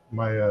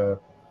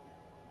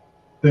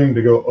thing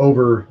to go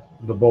over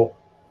the bolt.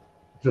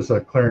 Just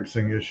a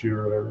clearancing issue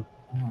or whatever.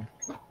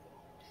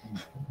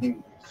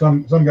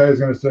 Some guy is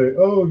going to say,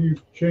 "Oh,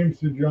 you've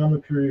changed the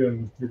geometry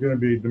and you're going to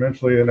be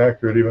dimensionally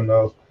inaccurate," even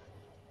though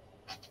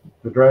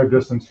the drive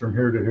distance from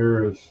here to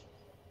here is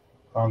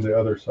on the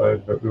other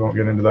side. But we won't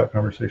get into that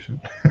conversation.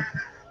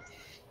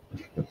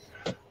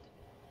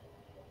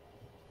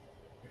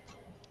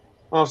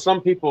 Well, some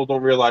people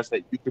don't realize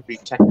that you could be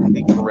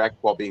technically correct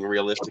while being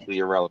realistically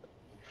irrelevant.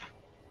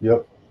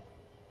 Yep.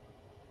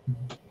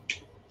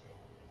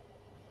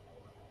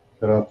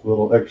 Cut out the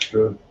little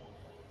extra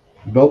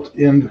belt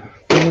end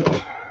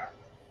filament.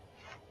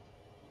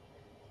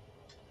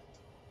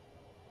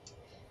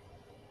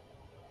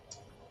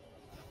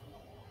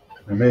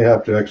 I may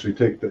have to actually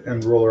take the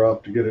end roller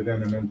off to get it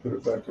in and then put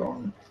it back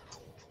on.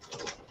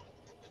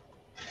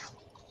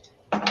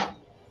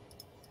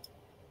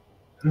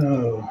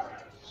 Oh,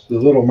 it's the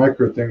little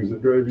micro things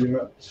that drive you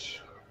nuts.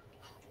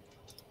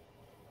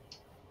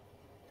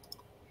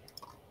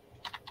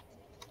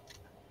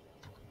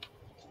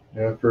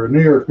 Yeah, for a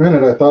New York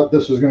Minute, I thought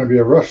this was going to be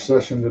a rush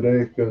session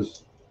today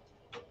because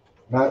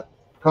Matt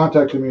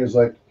contacted me. He's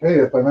like, "Hey,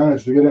 if I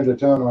manage to get into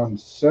town on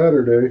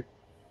Saturday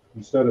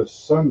instead of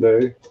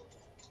Sunday,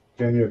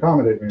 can you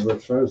accommodate me?"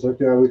 Which I was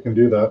like, "Yeah, we can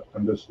do that."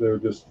 They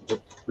would just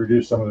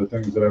reduce some of the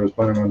things that I was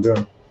planning on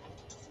doing.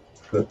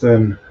 But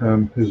then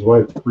his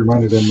wife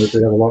reminded him that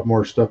they have a lot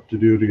more stuff to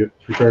do to get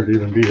prepared to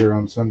even be here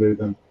on Sunday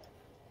than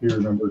he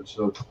remembered.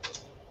 So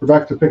we're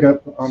back to pick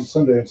up on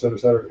Sunday instead of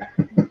Saturday.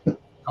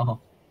 Oh.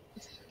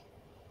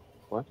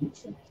 What? Do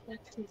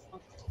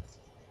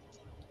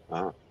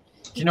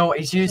you know what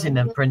he's using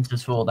them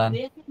printers for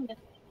then?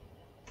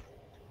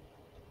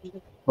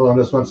 Hold on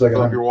just one second.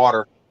 Fill up your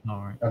water.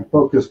 All right. I'm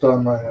focused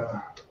on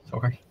my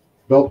Sorry.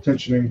 belt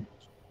tensioning.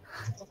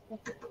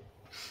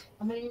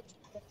 I'm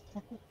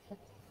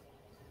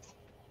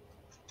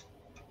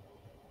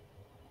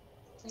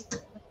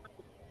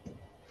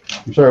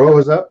sorry, what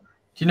was that?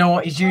 Do you know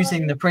what he's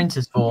using the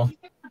printers for?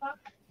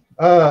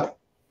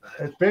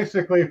 It's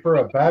basically for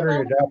a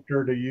battery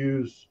adapter to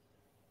use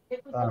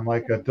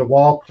like a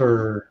DeWalt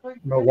or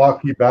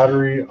Milwaukee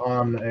battery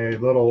on a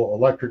little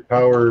electric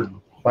powered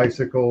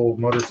bicycle,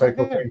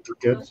 motorcycle thing for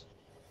kids.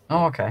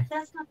 Oh, okay.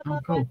 Oh,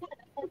 cool.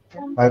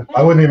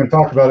 I wouldn't even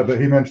talk about it,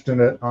 but he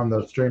mentioned it on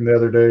the stream the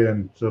other day,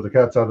 and so the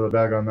cat's out of the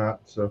bag on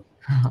that. So,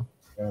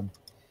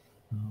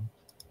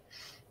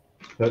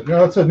 but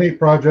it's a neat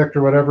project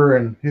or whatever,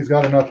 and he's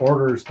got enough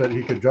orders that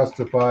he could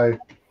justify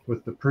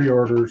with the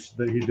pre-orders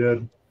that he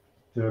did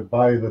to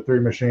buy the 3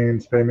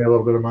 machines, pay me a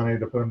little bit of money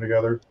to put them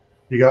together.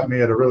 He got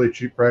me at a really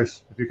cheap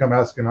price. If you come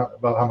asking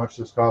about how much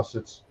this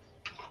costs,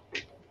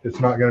 it's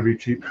not going to be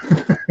cheap.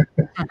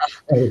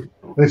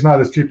 It's not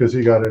as cheap as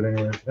he got it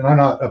anyways. And I'm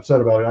not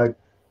upset about it.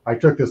 I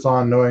took this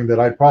on knowing that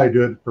I'd probably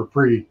do it for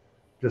free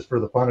just for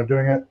the fun of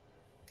doing it.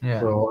 Yeah.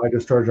 So I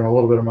just charge him a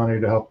little bit of money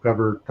to help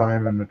cover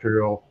time and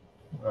material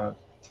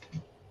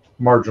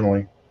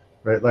marginally.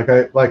 Right? Like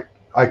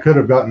I could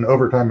have gotten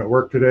overtime at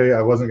work today.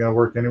 I wasn't going to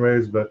work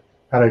anyways, but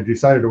had I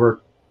decided to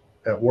work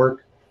at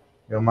work,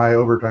 my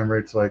overtime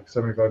rate's like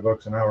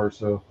 $75 an hour.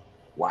 So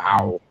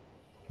wow.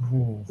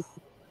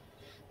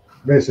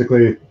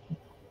 Basically,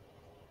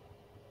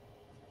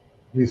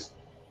 he's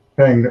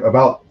paying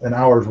about an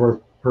hour's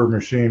worth per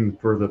machine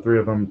for the 3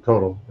 of them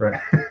total,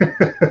 right?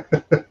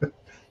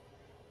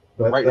 But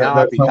right now,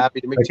 I'd be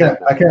happy to make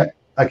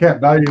I can't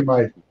value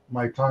my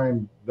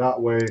time that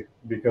way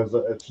because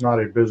it's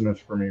not a business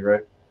for me,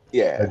 right?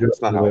 Yeah,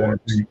 it's not how it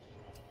works.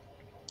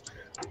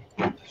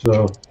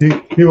 So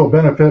he will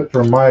benefit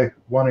from my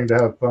wanting to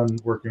have fun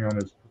working on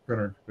his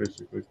printer,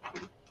 basically.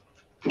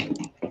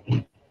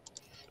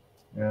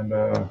 And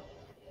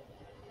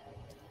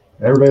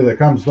everybody that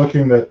comes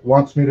looking that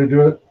wants me to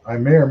do it, I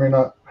may or may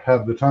not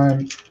have the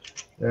time.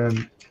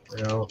 And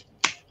you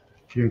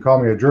can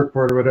call me a jerk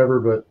for it or whatever,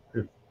 but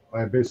if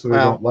I basically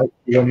don't like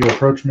you when you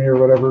approach me or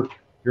whatever,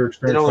 your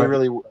experience. It only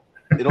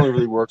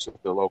really works if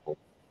they're local.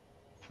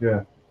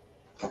 Yeah.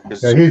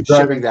 Because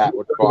shipping that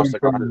would cost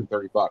like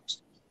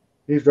 $130.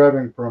 He's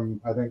driving from,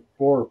 I think,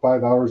 4 or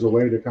 5 hours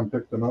away to come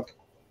pick them up.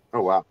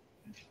 Oh, wow.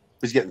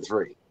 He's getting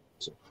 3.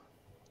 So.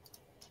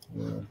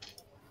 Yeah.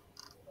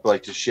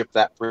 Like to ship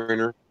that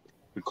printer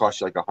would cost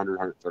you like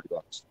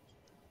 $130.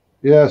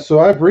 Yeah,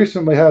 so I've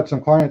recently had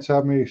some clients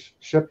have me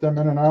ship them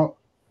in and out.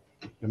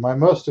 And my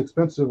most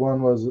expensive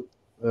one was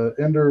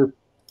Ender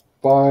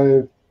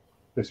 5,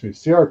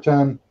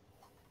 CR10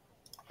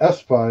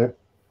 S5.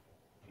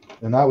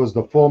 And that was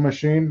the full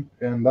machine.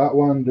 And that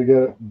one, to get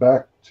it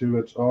back to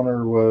its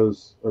owner,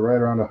 was right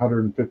around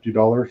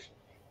 $150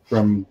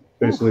 from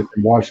basically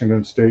from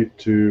Washington State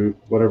to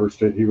whatever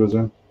state he was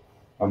in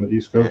on the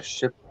East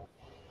Coast. Yeah,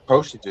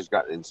 postage has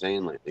gotten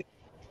insane lately.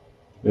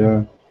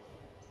 Yeah.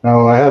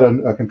 Now I had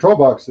a control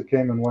box that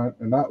came and went,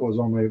 and that was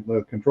only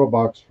the control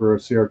box for a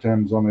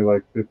CR10 is only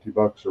like $50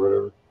 or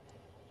whatever.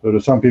 So to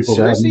some people,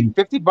 that seriously, means,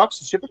 $50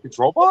 to ship a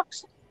control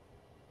box?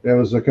 it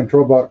was a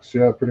control box.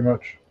 Yeah, pretty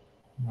much.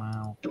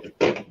 Wow.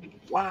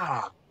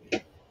 Wow.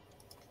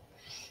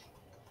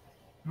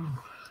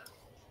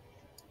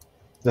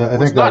 Yeah, I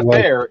What's think that not was.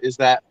 fair is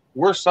that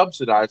we're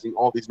subsidizing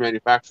all these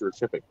manufacturers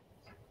shipping.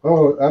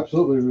 Oh,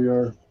 absolutely, we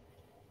are.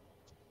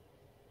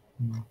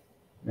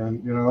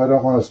 And you know, I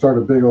don't want to start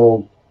a big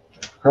old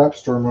crap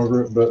storm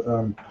over it, but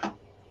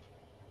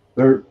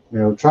they're, you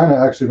know, China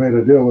actually made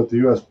a deal with the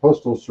U.S.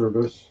 Postal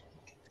Service.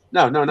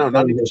 No,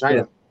 not even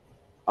China.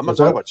 I'm not What's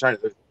talking that? about China.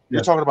 You're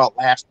Yeah. talking about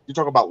last. You're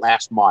talking about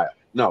last mile.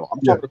 No, I'm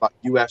Yeah. talking about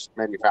U.S.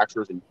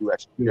 manufacturers and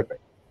U.S. Yeah. shipping.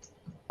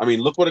 I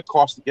mean, look what it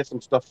costs to get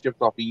some stuff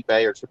shipped off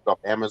eBay or shipped off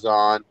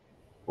Amazon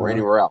or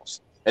anywhere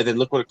else, and then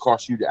look what it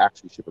costs you to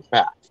actually ship it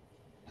back.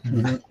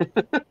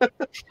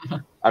 Mm-hmm.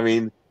 I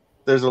mean,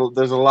 there's a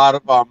lot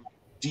of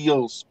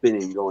deal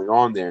spinning going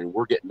on there, and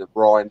we're getting the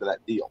raw end of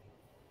that deal.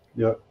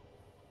 Yep.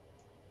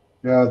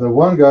 Yeah, the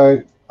one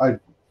guy, I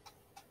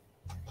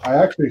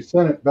actually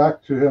sent it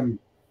back to him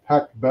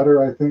packed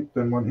better, I think,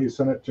 than when he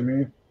sent it to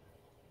me.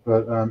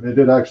 But it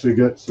did actually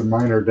get some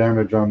minor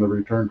damage on the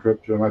return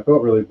trip to him. I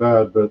felt really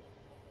bad, but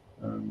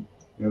you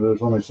know,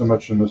 there's only so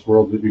much in this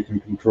world that you can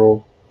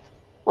control.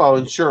 Well,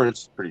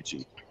 insurance is pretty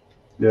cheap.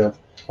 Yeah,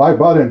 I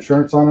bought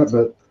insurance on it,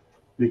 but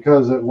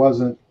because it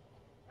wasn't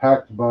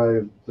packed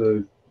by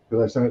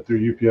because I sent it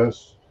through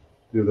UPS,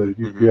 through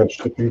the UPS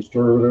shipping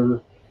store or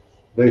whatever,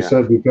 they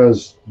said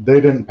because they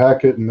didn't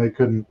pack it and they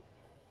couldn't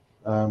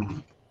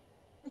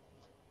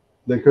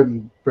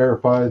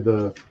verify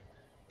the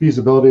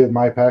feasibility of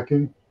my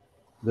packing,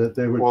 that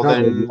they would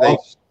cover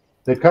loss.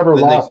 They cover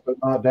loss, but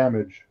not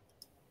damage.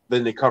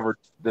 Then they covered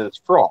that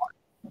it's fraud.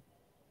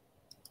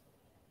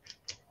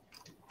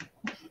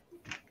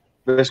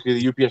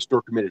 Basically, the UPS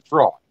store committed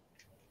fraud.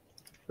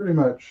 Pretty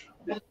much.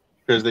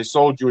 Because they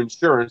sold you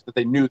insurance that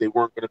they knew they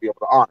weren't going to be able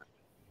to honor.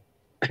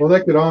 Well,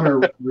 they could honor.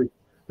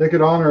 They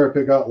could honor if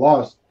it got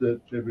lost.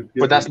 But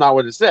that's not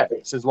what it said.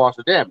 It says loss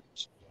or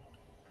damage.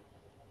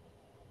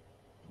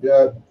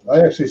 Yeah,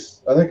 I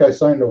think I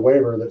signed a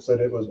waiver that said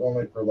it was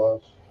only for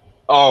loss.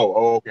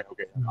 Oh, okay. I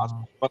was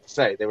about to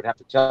say they would have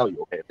to tell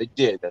you. Okay, if they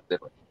did, that's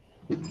different.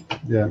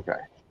 Yeah. Okay.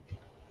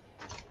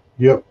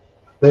 Yep.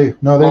 They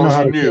know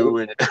how to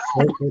knew. They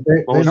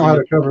know how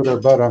to cover their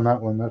butt on that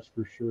one. That's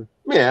for sure.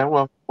 Yeah.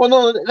 Well,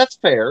 no, that's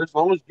fair. As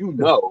long as you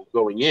know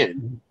going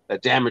in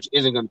that damage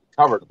isn't going to be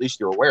covered, at least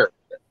you're aware of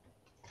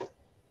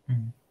it.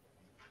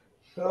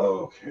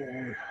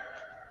 Okay.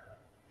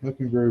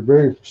 Looking for a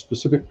very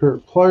specific pair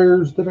of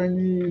pliers that I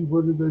need.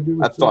 What did I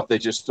do? I thought they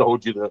just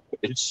sold you the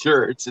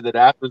insurance and then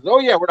afterwards,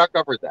 oh yeah, we're not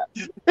covering that.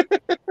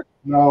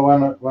 No,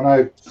 when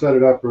I set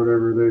it up or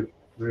whatever, they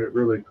made it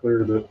really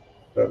clear that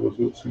was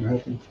what's going to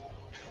happen.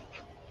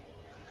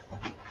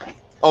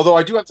 Although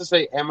I do have to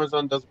say,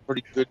 Amazon does a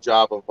pretty good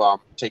job of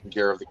taking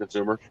care of the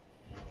consumer.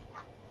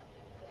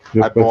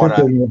 Yep,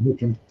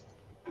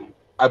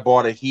 I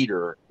bought a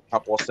heater, a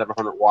couple of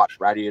 700-watt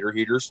radiator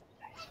heaters.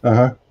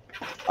 Uh-huh.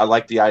 I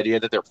like the idea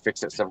that they're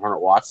fixed at 700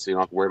 watts, so you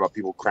don't have to worry about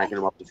people cranking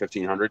them up to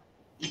 1500.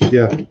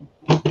 Yeah.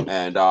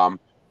 And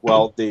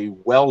well, the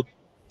weld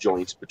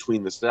joints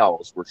between the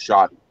cells were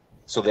shoddy,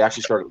 so they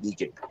actually started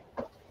leaking.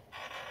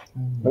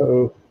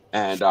 Uh-oh.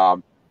 And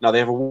now they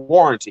have a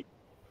warranty.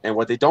 And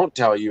what they don't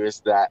tell you is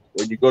that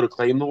when you go to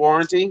claim the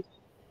warranty,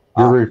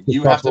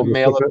 you have to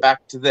mail it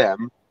back to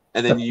them,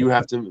 and then you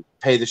have to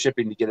pay the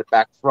shipping to get it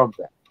back from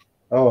them.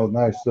 Oh,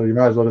 nice. So you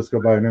might as well just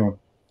go buy a new one.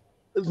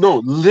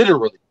 No,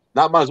 literally.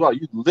 Not might as well.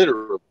 You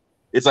literally.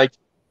 It's like,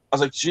 I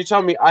was like, she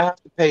told me I have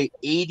to pay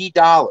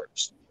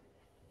 $80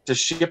 to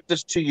ship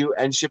this to you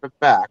and ship it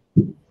back.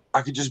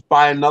 I could just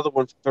buy another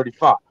one for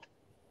 $35.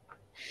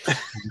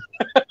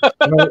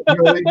 I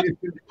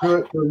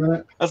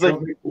was like,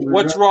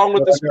 what's wrong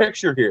with this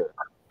picture here?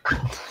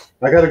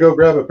 I got to go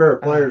grab a pair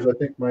of pliers. I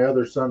think my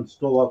other son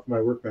stole off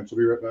my workbench. I'll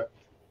be right back.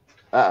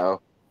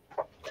 Uh-oh.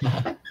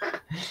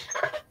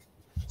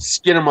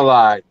 Skin him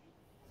alive.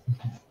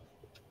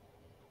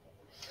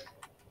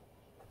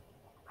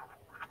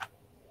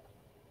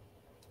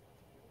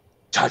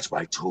 Touch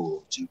my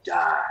tools, you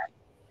die.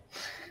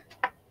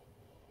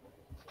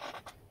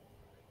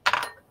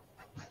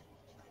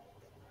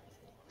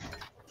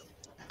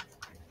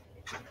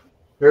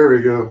 There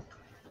we go.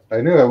 I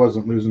knew I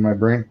wasn't losing my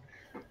brain.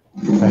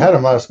 I had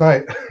them last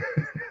night.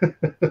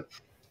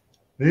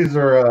 These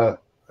are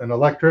an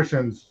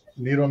electrician's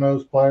needle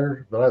nose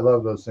pliers, but I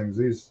love those things.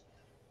 These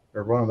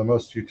are one of the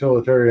most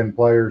utilitarian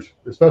pliers,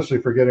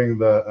 especially for getting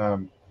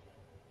the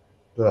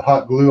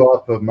hot glue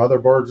off of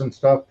motherboards and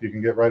stuff. You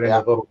can get right into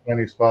little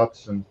tiny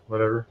spots and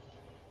whatever.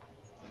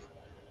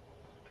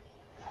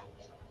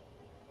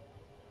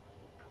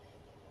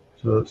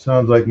 So it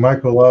sounds like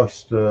Michael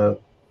lost a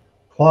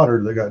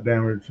plotter that got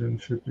damaged in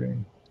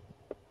shipping.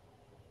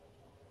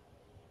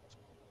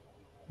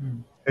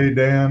 Hey,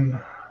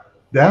 Dan.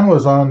 Dan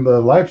was on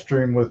the live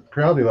stream with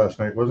Crowdy last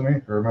night, wasn't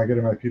he? Or am I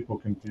getting my people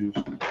confused?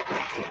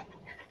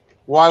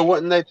 Why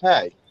wouldn't they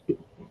pay?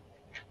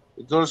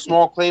 Go to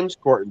small claims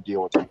court and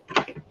deal with them.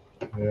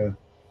 Yeah.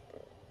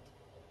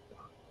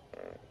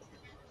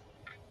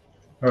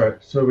 All right,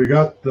 so we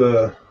got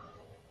those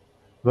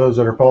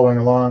that are following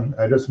along.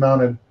 I just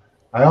mounted.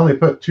 I only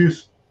put 2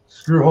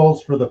 screw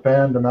holes for the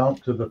fan to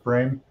mount to the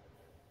frame.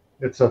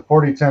 It's a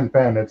 4010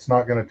 fan. It's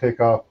not going to take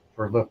off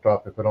or lift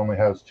off if it only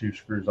has 2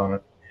 screws on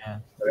it.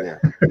 Yeah.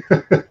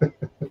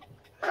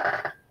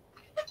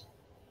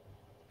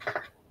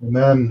 And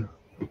then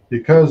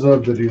because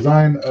of the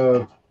design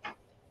of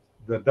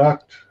the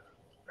duct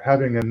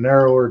having a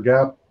narrower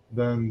gap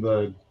than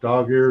the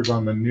dog ears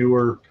on the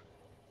newer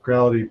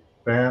Creality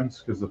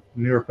fans, because the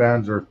newer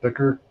fans are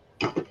thicker,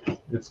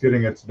 it's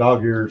getting its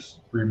dog ears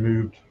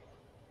removed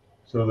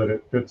so that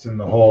it fits in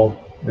the hole.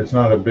 It's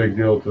not a big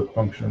deal to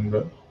function,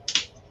 but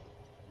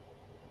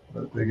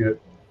they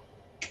get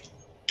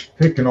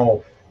taken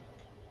off.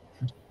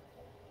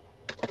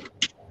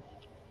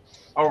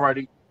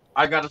 Alrighty,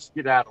 I got to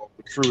skedaddle.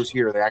 The crew is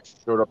here. They actually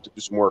showed up to do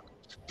some work.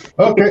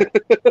 Okay,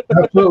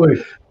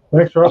 absolutely.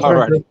 Thanks for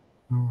Alrighty.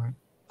 All right.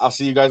 I'll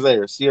see you guys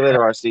later. See you later,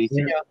 RC.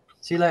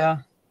 See you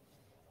later.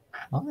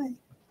 Bye.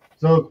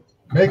 So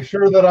make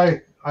sure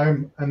that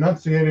I'm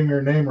enunciating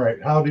your name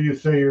right. How do you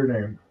say your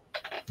name?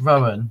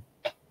 Rowan,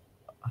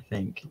 I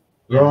think.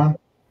 Rowan?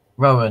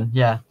 Rowan,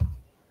 yeah.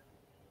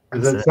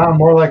 Does it sound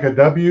more like a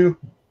W?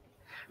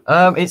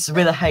 It's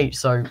with a H,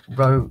 so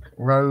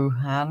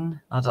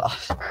Rohan. I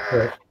don't.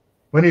 Okay.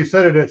 When you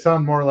said it, it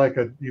sounded more like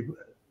you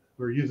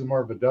were using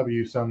more of a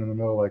W sound in the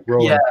middle, like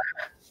Rowan. Yeah.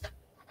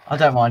 I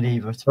don't mind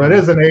either. So it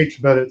is an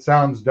H, but it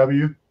sounds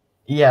W.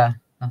 Yeah,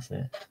 that's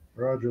it.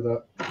 Roger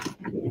that.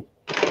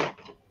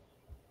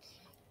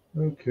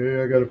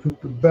 Okay, I got to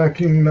put the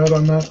backing nut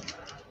on that.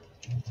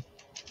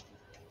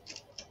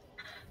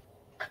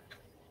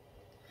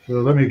 So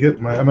let me get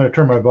I'm going to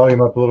turn my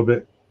volume up a little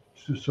bit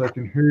just so I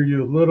can hear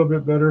you a little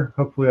bit better.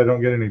 Hopefully I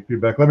don't get any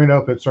feedback. Let me know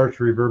if it starts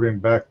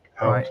reverbing back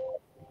out. All right.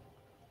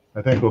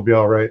 I think we'll be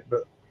all right,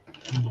 but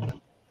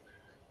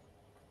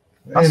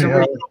That's anyhow,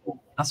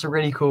 a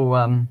really cool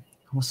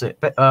what's it?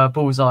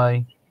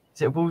 Bullseye.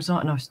 Is it a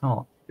bullseye? No, it's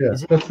not. yeah,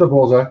 Is it? that's the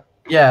bullseye.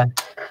 Yeah.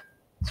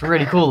 It's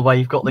really cool the way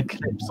you've got the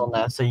clips on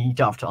there, so you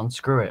don't have to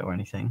unscrew it or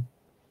anything.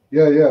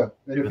 Yeah, yeah.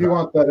 And if you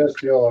want that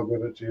STL, I'll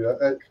give it to you.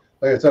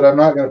 Like I said, I'm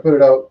not going to put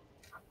it out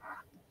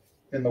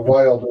in the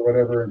wild or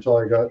whatever until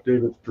I got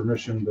David's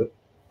permission, but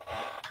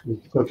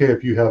it's okay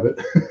if you have it.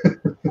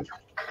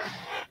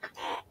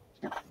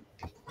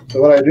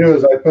 So what I do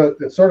is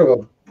it's sort of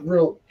a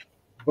real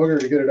booger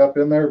to get it up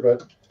in there,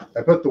 but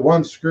I put the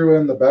 1 screw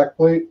in the back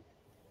plate.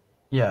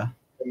 Yeah.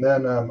 And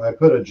then I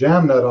put a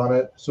jam nut on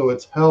it so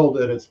it's held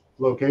at its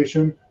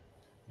location.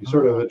 You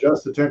sort of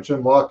adjust the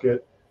tension, lock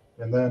it,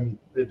 and then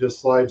it just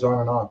slides on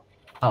and off.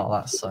 Oh,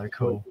 that's so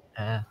cool.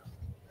 Yeah.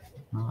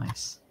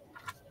 Nice.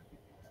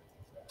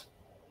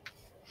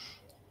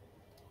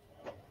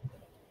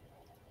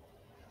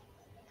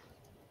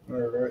 All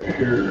right,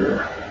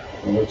 here.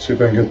 Well, let's see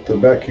if I can get the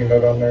backing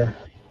nut on there.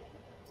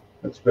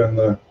 That's been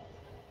the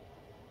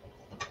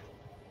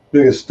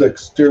biggest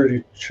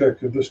dexterity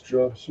check of this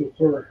job so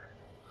far.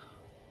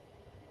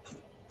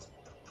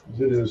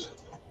 It is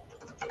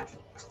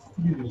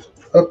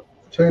up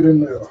tight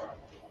in there.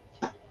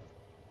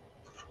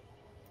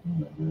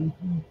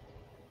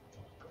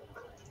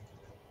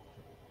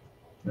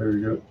 There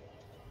you go.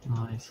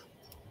 Nice.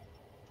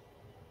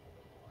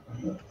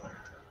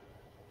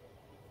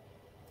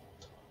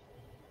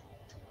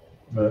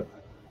 But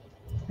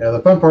yeah,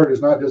 the fun part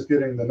is not just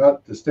getting the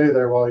nut to stay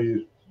there while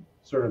you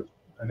sort of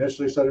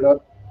initially set it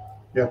up.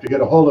 You have to get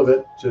a hold of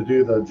it to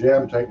do the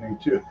jam tightening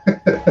too.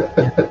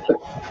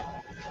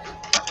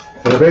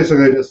 So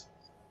basically just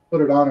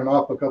put it on and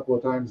off a couple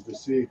of times to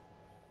see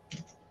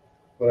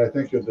what I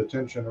think of the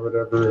tension or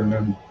whatever,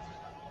 and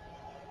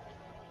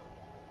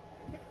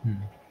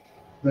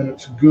then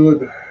it's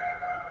good.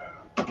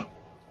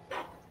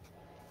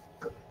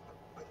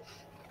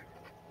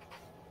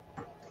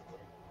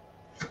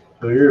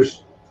 So you're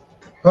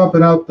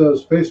pumping out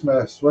those face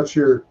masks. What's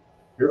your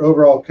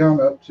overall count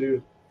up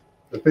to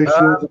the face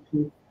shields?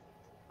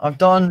 I've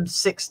done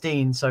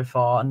 16 so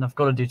far, and I've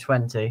got to do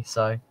 20.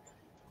 So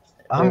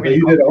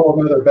You did a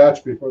whole other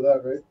batch before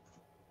that, right?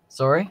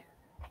 Sorry?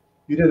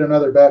 You did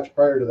another batch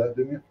prior to that,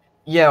 didn't you?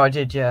 Yeah, I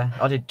did. Yeah,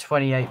 I did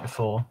 28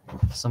 before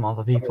some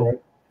other people. Right.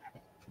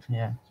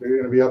 Yeah. So you're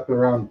going to be up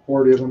around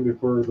 40 of them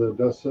before the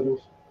dust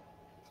settles?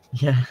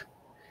 Yeah.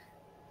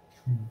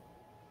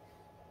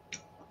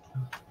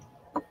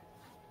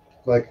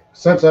 Like,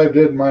 since I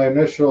did my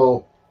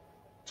initial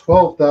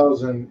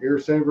 12,000 ear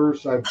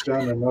savers, I've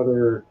done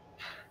another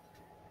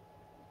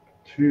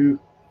two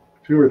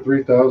or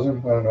 3,000.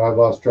 I don't know. I've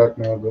lost track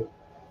now, but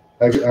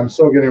I'm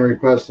still getting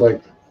requests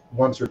like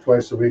once or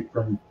twice a week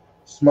from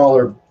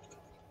smaller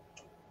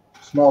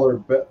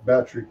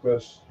batch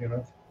requests. You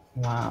know.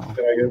 Wow.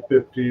 Can I get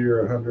 50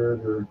 or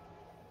 100 or?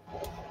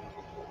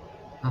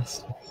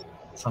 That's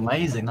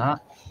amazing.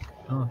 That.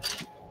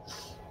 Gosh.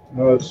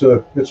 No, it's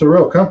a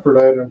real comfort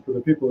item for the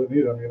people that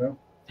need them. You know.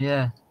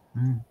 Yeah.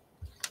 Mm.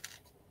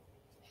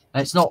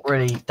 And it's not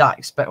really that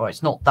expensive. Well,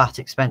 it's not that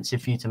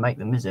expensive for you to make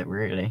them, is it?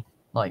 Really?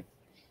 Like.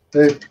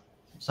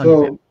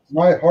 So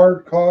my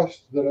hard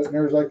cost, that as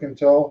near as I can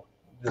tell,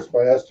 just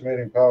by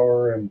estimating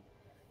power and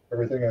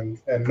everything,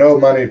 and no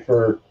money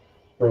for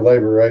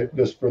labor, right?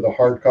 Just for the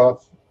hard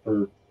cost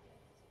for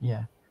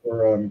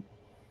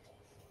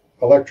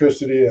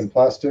electricity and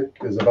plastic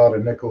is about a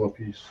nickel a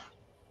piece.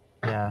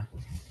 Yeah.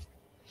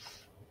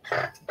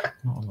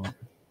 Not a lot.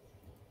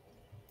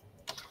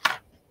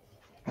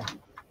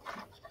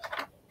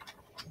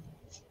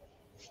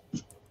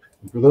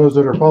 For those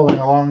that are following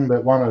along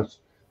that want to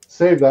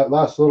save that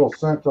last little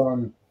cent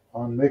on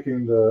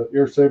making the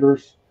ear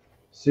savers,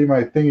 see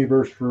my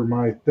Thingiverse for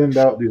my thinned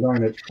out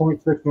design. It's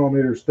 0.6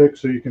 millimeters thick,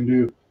 so you can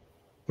do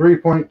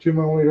 3.2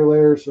 millimeter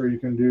layers, or you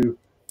can do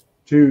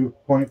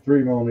 2.3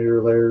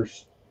 millimeter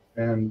layers,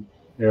 and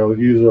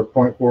use a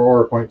 0.4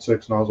 or a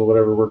 0.6 nozzle,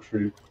 whatever works for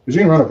you. Because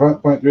you can run a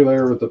 0.3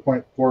 layer with a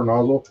 0.4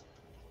 nozzle.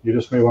 You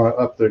just may want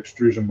to up the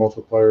extrusion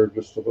multiplier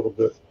just a little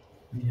bit.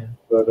 Yeah.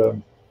 But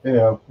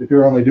if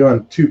you're only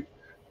doing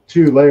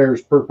two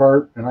layers per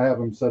part, and I have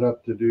them set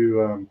up to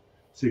do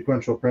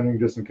sequential printing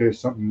just in case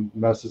something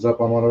messes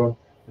up on one of them,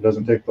 it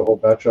doesn't take the whole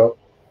batch out.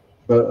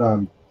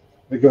 But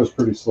it goes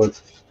pretty slick.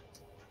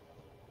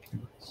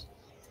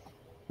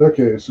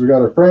 Okay, so we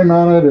got our frame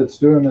mounted. It's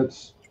doing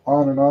its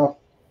on and off.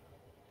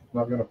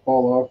 Not going to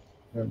fall off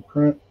and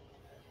print.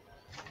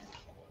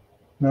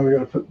 Now we got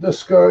to put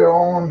this guy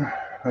on.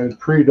 I had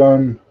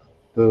pre-done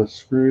the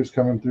screws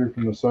coming through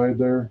from the side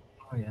there.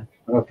 Oh yeah.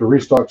 I have to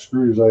restock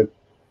screws.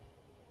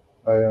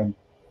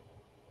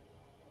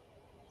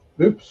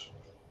 Oops.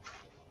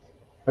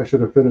 I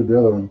should have fitted the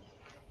other one.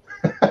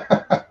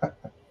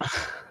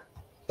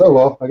 Oh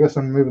well, I guess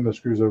I'm moving the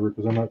screws over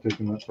because I'm not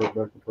taking that part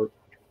back and forth.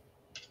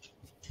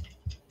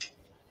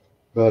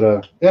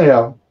 But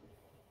anyhow,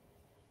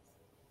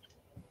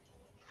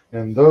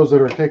 and those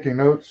that are taking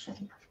notes,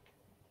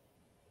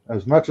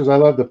 as much as I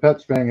love the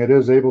PET spang, it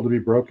is able to be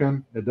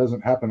broken. It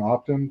doesn't happen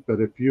often, but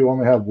if you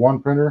only have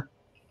one printer,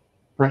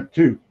 print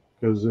two,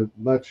 because it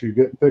lets you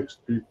get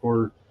fixed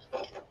before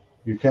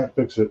you can't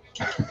fix it.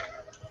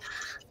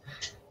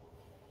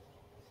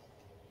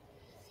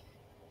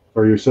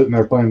 Or you're sitting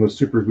there playing with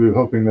super glue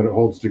hoping that it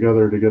holds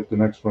together to get the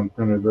next one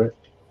printed, right?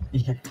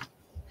 Yeah.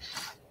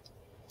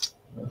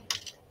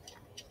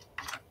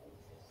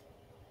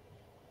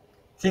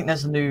 I think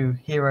there's a new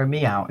Hero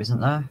Me out, isn't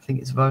there? I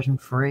think it's version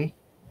 3.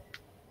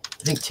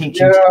 I think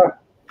teaching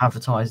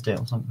advertised it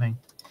or something.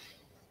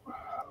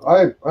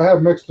 I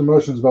have mixed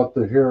emotions about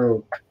the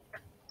Hero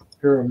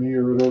Me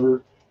or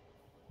whatever.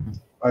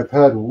 I've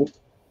had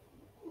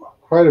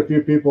quite a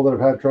few people that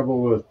have had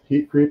trouble with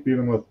heat creep,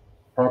 even with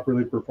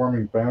properly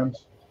performing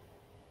fans,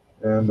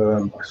 and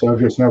so I've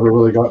just never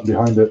really gotten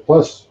behind it.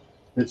 Plus,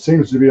 it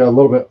seems to be a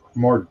little bit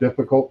more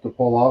difficult to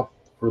pull off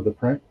for the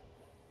print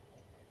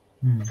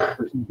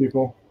for some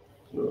people.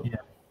 So yeah,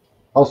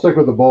 I'll stick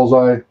with the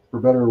bullseye for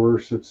better or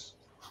worse. It's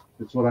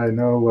what I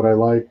know, what I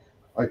like.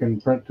 I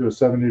can print to a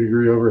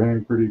 70-degree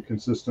overhang pretty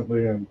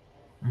consistently, and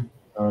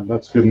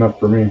that's good enough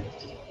for me.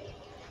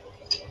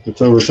 If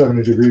it's over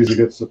 70 degrees, it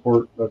gets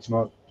support. That's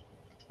not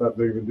that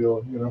big of a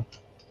deal, you know.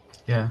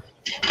 Yeah.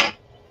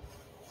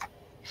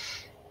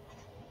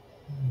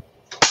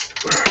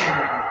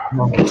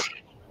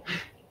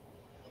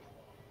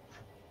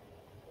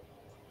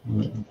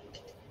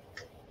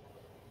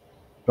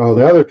 Oh,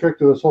 the other trick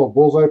to this whole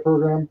bullseye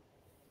program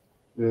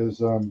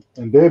is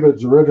in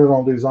David's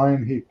original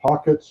design, he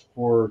pockets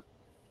for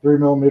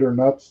 3mm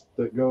nuts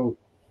that go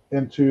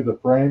into the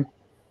frame.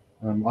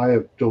 I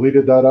have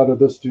deleted that out of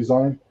this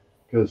design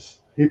because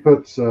he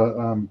puts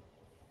an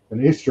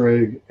Easter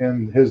egg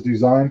in his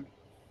design.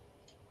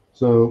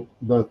 So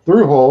the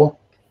through hole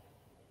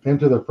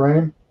into the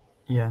frame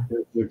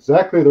is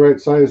exactly the right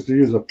size to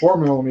use a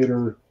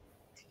 4mm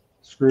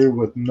screw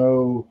with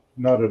no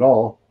nut at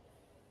all.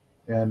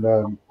 And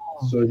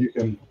so you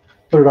can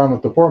put it on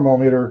with the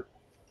 4mm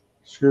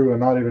screw and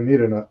not even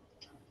need a nut.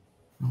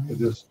 It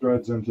just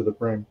threads into the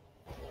frame.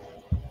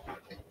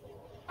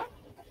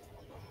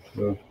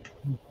 So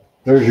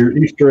there's your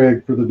Easter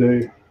egg for the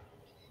day.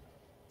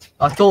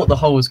 I thought the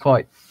hole was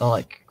quite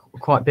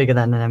bigger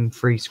than an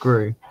M3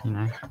 screw, you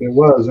know. It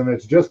was, and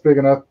it's just big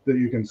enough that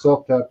you can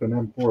self-tap an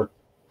M4.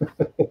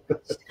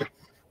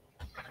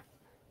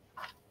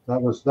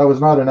 That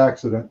was not an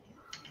accident,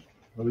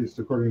 at least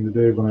according to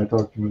Dave when I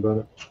talked to him about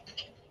it.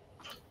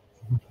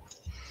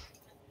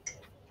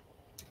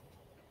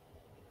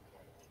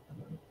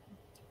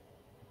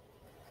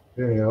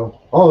 Anyhow,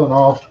 all in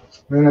all,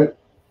 I mean,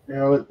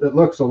 it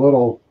looks a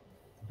little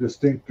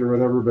distinct or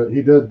whatever, but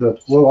he did the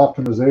flow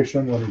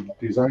optimization when he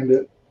designed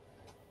it,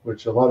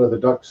 which a lot of the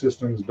duct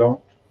systems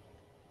don't.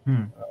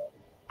 And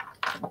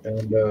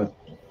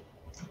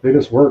they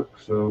just work.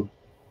 So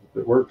if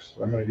it works,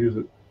 I'm going to use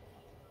it.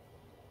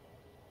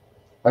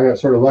 I got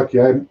sort of lucky.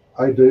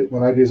 I did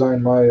when I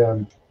designed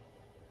my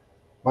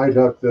my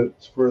duct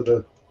that's for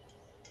the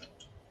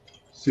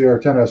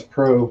CR10S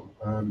Pro.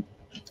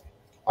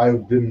 I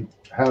didn't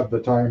have the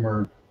time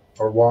or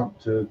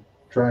want to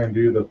try and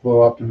do the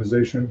flow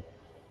optimization,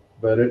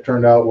 but it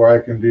turned out where I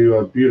can do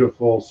a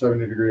beautiful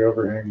 70-degree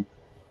overhang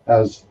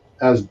as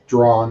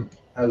drawn,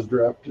 as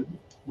drafted,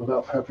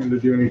 without having to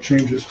do any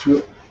changes to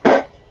it.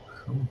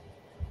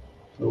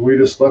 So we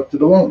just left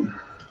it alone.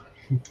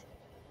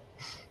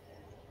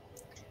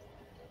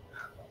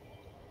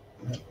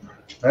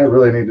 I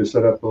really need to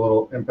set up a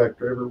little impact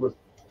driver with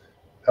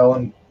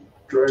Allen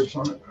drives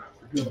on it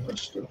for doing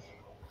this stuff.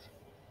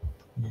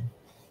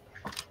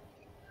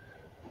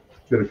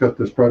 Got to cut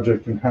this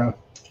project in half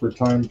for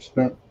time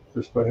spent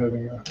just by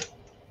having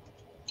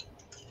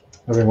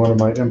one of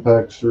my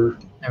impacts or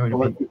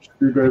electric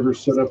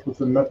screwdrivers set up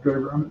with a nut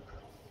driver on it.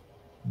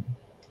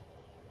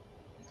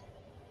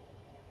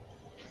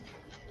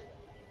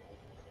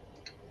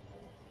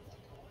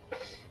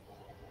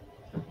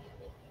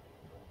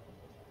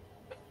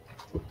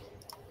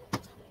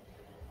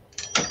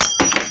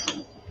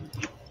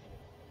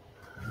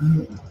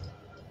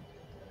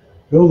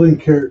 Building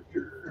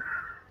character.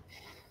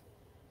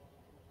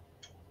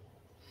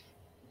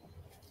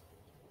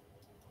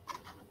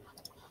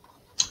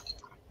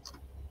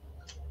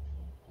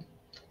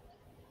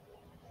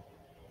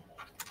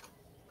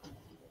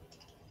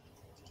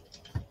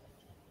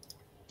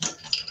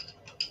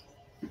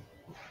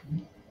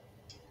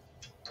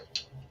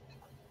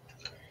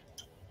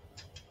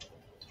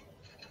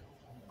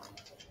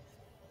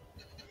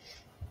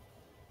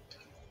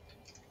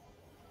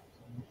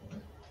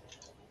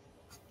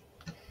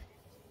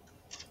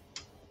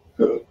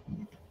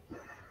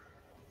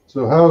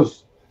 So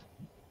how's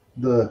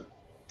the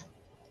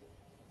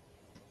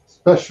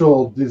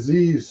special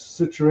disease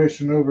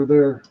situation over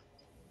there?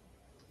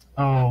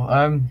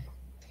 Oh,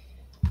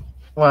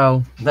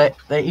 well, they're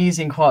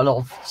easing quite a lot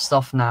of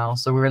stuff now,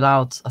 so we're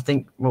allowed. I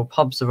think, well,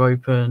 pubs are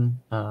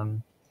open. So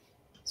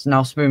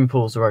now swimming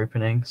pools are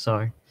opening,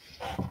 so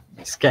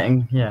it's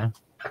getting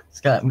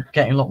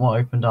getting a lot more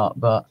opened up.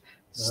 But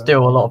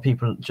still, a lot of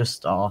people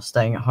just are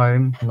staying at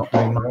home, not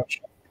doing much.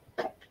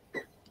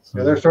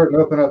 Yeah, they're starting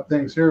to open up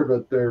things here,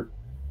 but they're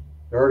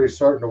already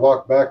starting to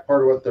walk back.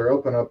 Part of what their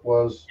open up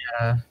was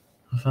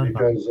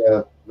because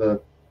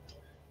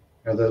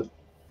the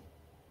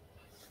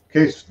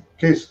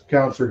case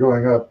counts are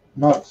going up,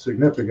 not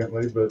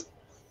significantly, but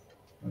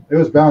it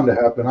was bound to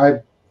happen. I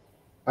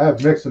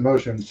have mixed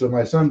emotions. So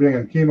my son being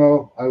in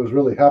chemo, I was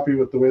really happy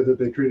with the way that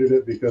they treated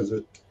it because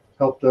it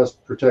helped us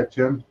protect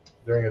him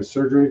during his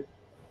surgery.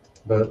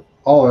 But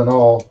all in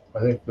all,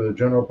 I think for the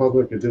general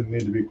public, it didn't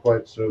need to be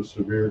quite so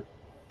severe.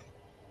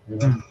 You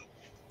know?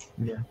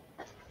 Yeah.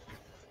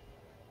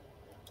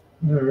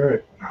 All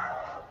right.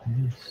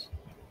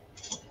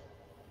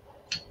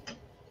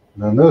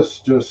 Now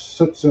this just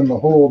sits in the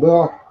hole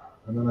there,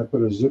 and then I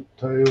put a zip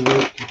tie over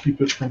it to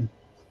keep it from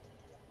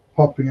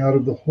popping out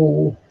of the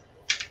hole.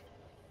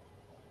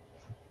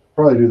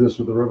 Probably do this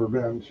with a rubber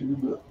band too,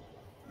 but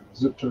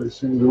zip ties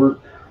seem to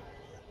work.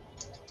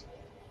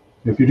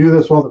 If you do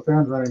this while the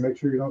fan's running, make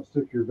sure you don't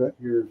stick your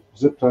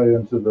zip tie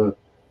into the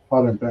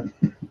hot end fan.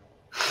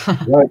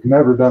 I've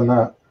never done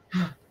that.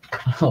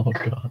 Oh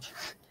God.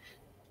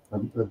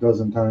 A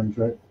dozen times,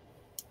 right?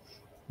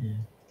 Yeah.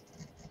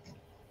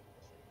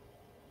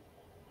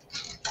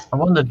 I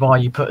wondered why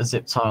you put a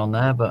zip tie on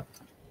there, but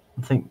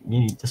I think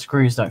the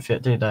screws don't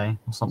fit, do they,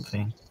 or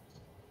something?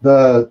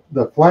 The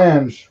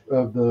flange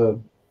of the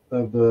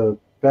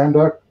fan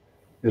duct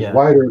is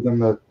wider than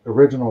the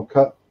original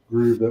cut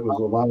groove that was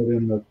allowed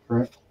in the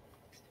print.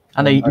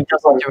 And I could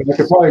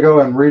probably go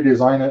and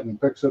redesign it and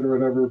fix it or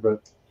whatever,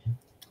 but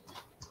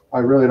I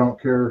really don't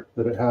care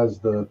that it has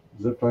the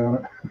zip tie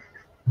on it.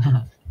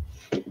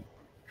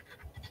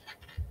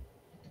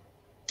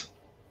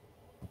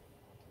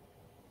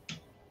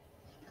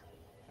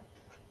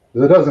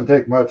 It doesn't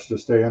take much to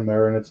stay in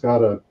there, and it's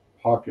got a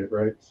pocket,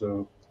 right?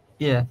 So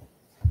yeah,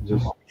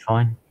 just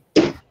fine.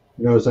 You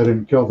notice I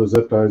didn't kill the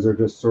zip ties; they're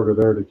just sort of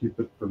there to keep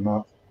it from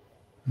not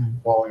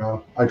falling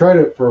off. I tried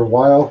it for a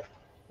while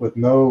with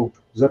no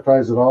zip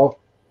ties at all,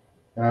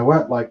 and I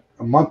went like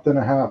a month and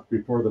a half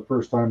before the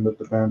first time that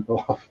the fan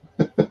fell off.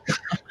 But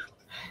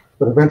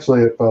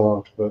eventually it fell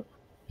off. But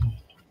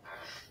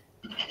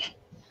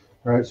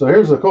all right, so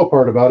here's the cool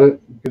part about it,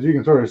 because you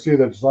can sort of see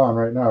that it's on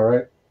right now,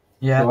 right?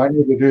 Yeah. So I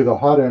need to do the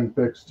hot end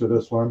fix to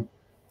this one.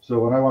 So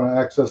when I want to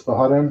access the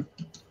hot end,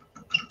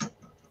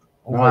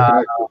 now I can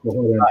access the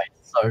hot end. Nice.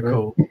 So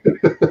cool.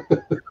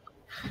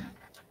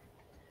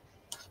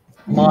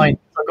 Mine,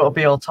 I've got a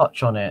BL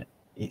touch on it.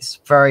 It's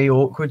very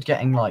awkward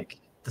getting like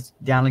the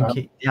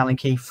Allen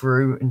key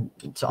through and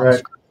to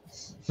unscrew.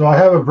 So I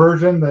have a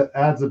version that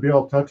adds a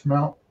BL touch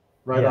mount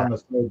right on the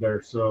side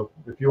there. So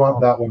if you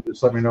want that one,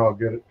 just let me know. I'll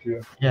get it to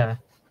you. Yeah,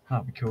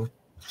 that'd be cool.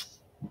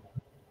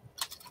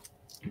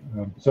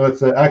 So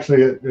it's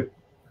actually,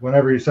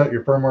 whenever you set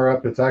your firmware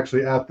up, it's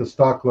actually at the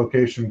stock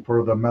location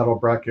for the metal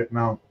bracket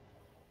mount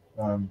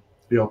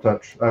BL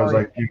touch. I was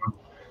like, if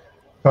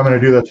I'm going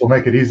to do this, we'll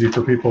make it easy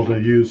for people to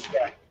use.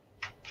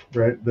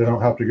 Right? They don't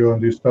have to go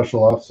and do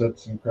special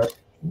offsets and crap.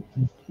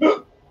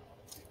 So,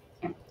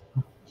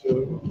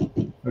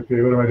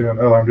 okay, what am I doing?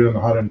 Oh, I'm doing the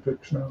hot end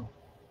fix now.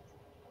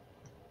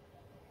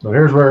 So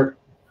here's where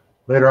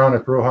later on,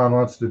 if Rohan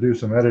wants to do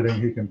some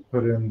editing, he can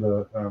put in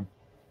the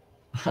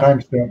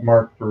timestamp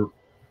mark for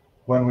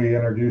when we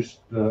introduced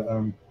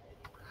the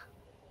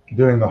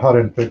doing the hot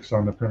end fix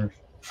on the printers.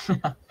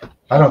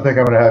 I don't think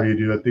I'm going to have you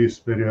do it. These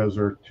videos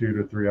are 2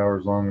 to 3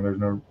 hours long, and there's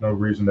no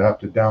reason to have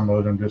to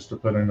download them just to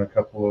put in a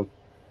couple of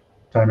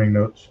timing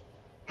notes.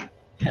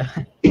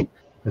 I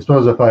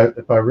suppose if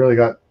I really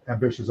got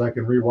ambitious, I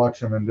can rewatch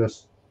them and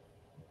just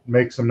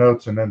make some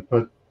notes and then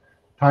put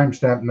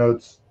timestamp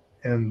notes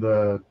in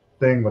the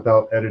thing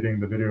without editing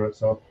the video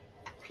itself.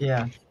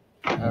 Yeah.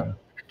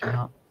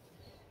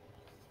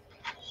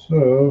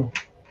 So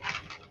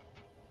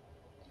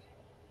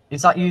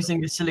is that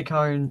using a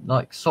silicone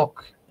like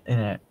sock in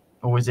it,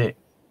 or is it?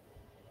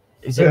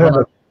 Is They it?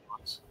 have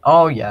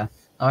Oh yeah.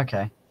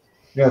 Okay.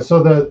 yeah,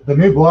 so the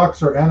new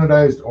blocks are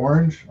anodized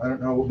orange. I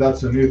don't know,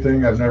 that's a new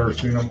thing. I've never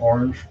seen them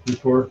orange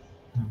before.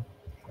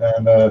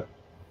 And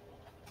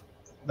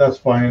that's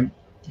fine.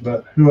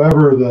 But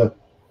whoever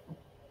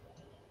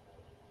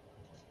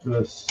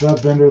the sub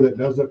vendor that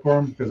does it for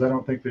them, because I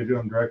don't think they do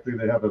them directly,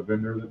 they have a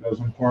vendor that does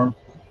them for them.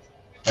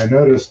 I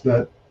noticed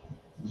that,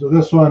 so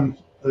this one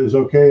is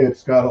okay.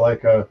 It's got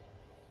like a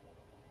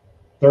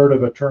third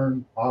of a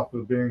turn off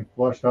of being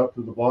flushed out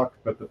to the block.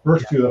 But the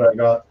first two that I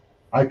got,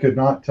 I could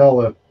not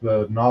tell if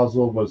the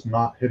nozzle was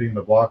not hitting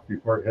the block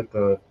before it hit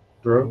the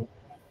throat.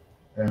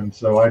 And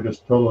so I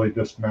just totally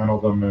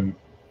dismantled them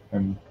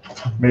and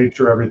made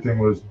sure everything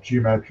was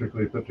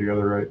geometrically put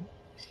together right.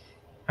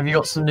 Have you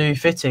got some new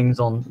fittings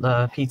on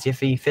the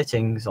PTFE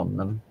fittings on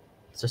them?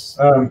 It's just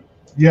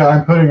yeah,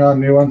 I'm putting on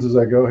new ones as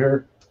I go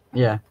here.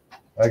 yeah.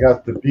 I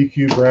got the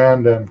BQ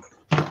brand, and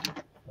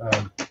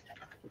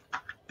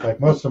like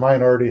most of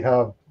mine already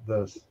have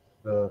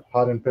the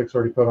hot end fix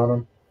already put on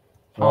them.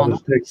 So I'll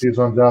just take these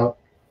ones out,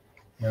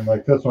 and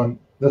like this one's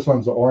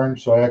the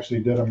orange, so I actually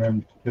did them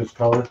in his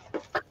color.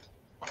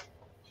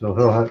 So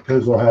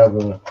his will have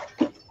a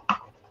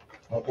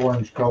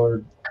orange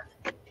colored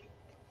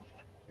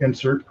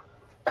insert.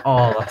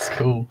 Oh, that's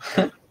cool.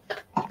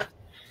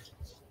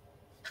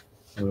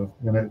 So,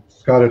 and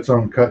it's got its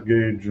own cut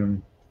gauge,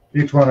 and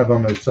each one of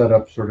them is set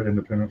up sort of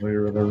independently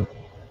or whatever.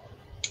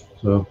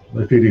 So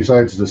if he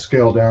decides to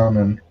scale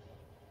down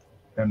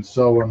and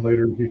sell one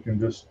later, he can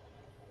just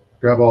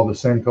grab all the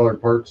same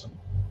colored parts and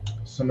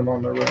send them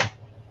on their way.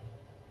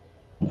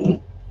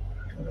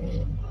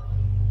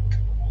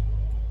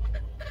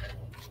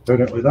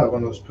 Evidently that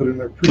one was put in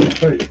there pretty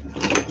tight.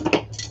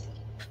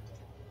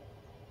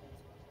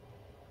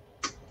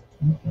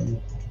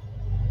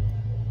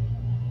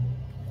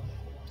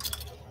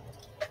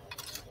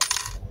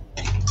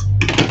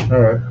 All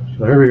right,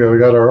 so here we go. We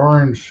got our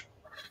orange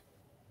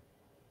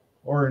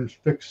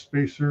fixed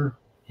spacer.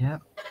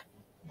 Yep.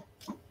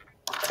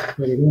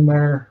 Put it in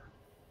there.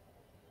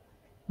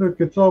 Look,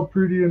 it's all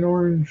pretty and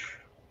orange.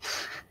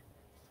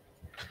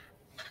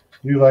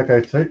 Like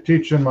I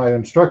teach in my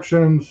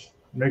instructions,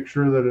 make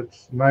sure that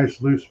it's nice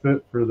loose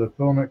fit for the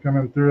filament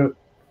coming through it.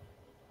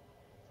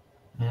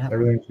 Yep.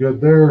 Everything's good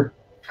there.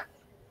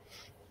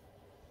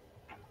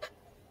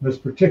 This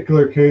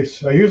particular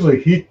case, I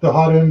usually heat the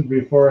hot end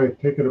before I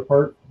take it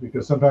apart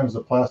because sometimes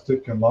the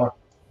plastic can lock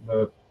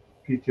the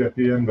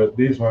PTFE in, but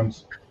these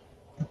ones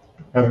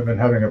haven't been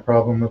having a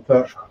problem with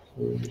that. So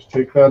we'll just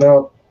take that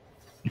out.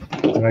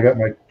 And I got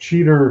my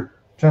cheater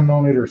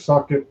 10mm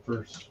socket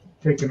for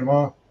taking them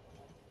off.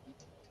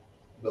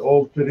 The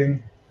old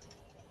fitting.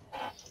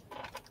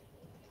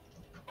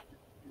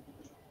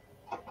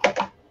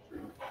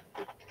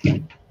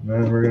 And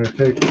then we're going to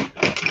take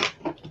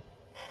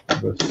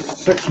the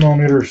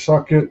 6mm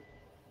socket,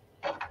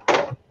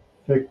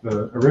 take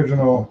the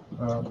original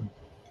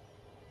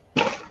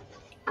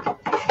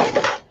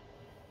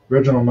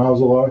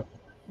nozzle off.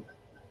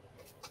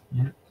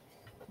 Yeah.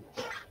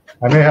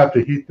 I may have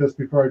to heat this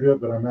before I do it,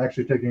 but I'm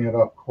actually taking it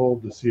off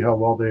cold to see how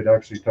well they'd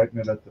actually tighten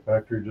it at the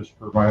factory, just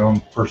for my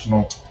own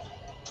personal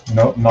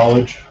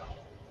knowledge.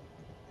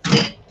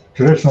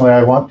 Traditionally,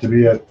 I want to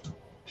be at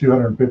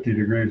 250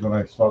 degrees when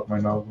I swap my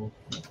nozzles.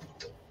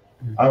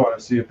 I want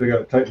to see if they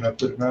got it tight enough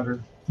that it matters.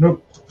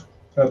 Nope,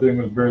 that thing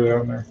was barely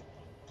on there.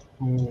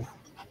 Ooh.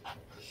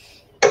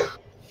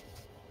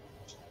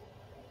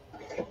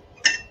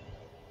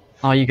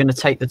 Are you going to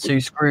take the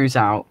two screws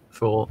out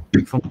from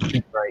the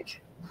heat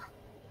break?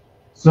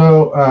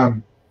 So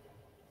I'm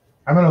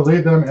going to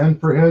leave them in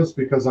for his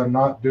because I'm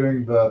not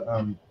doing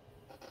the.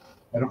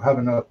 I don't have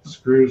enough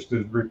screws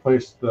to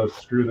replace the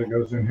screw that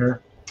goes in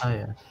here. Oh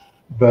yeah.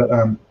 But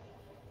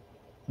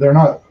they're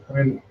not. I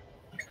mean,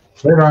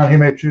 later on he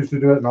may choose to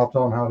do it, and I'll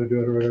tell him how to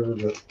do it or whatever.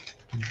 But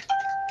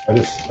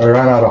I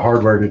ran out of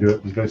hardware to do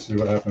it. Is basically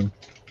what happened.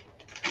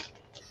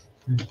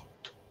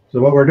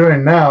 So what we're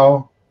doing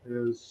now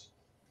is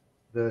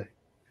the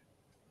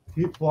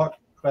heat block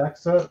back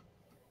set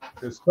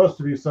is supposed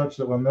to be such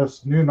that when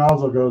this new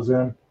nozzle goes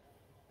in,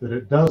 that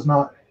it does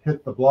not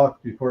hit the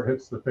block before it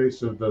hits the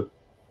face of the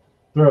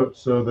throat,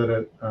 so that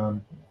it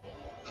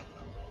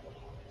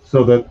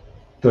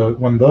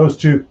when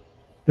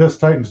this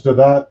tightens to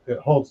that, it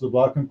holds the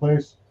block in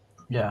place.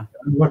 Yeah.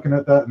 I'm looking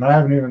at that, and I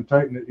haven't even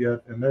tightened it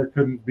yet, and there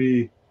couldn't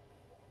be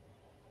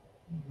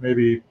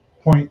maybe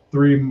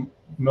 0.3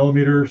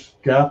 millimeters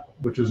gap,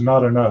 which is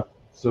not enough.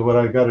 So what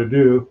I got to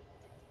do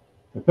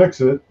to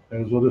fix it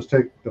is we'll just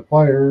take the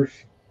pliers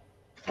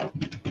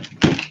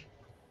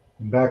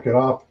and back it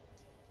off,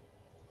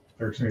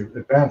 or excuse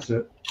me, advance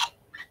it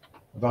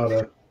about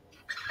a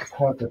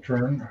half a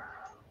turn.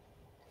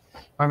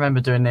 I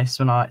remember doing this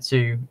when I had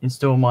to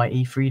install my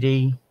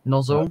E3D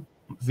nozzle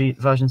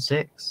version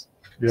 6.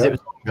 Yeah. It was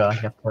longer.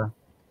 You have to,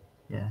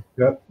 yeah.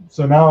 Yep.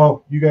 So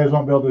now you guys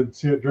won't be able to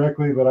see it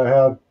directly, but I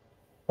have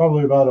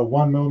probably about a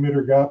 1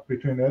 millimeter gap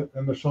between it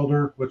and the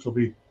shoulder, which will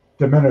be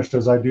diminished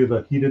as I do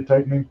the heated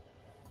tightening.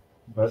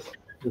 But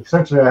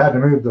essentially, I had to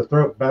move the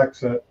throat back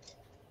set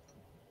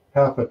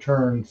half a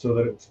turn so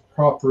that it's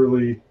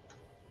properly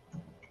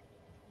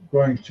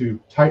going to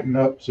tighten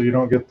up so you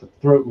don't get the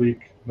throat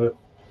leak that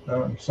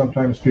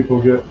sometimes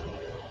people get.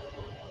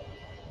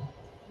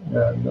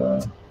 And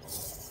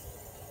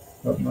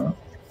whatnot.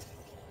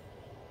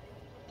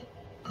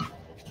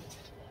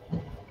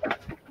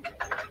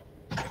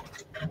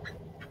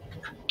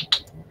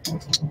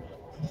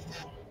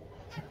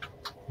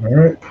 All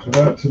right, so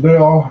that's the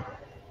deal.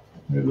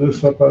 Get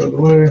this up out of the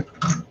way.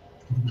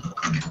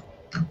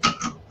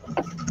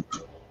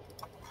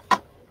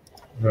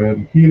 Go ahead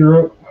and heat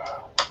her up.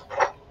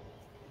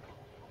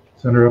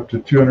 Send her up to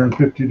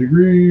 250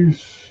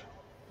 degrees.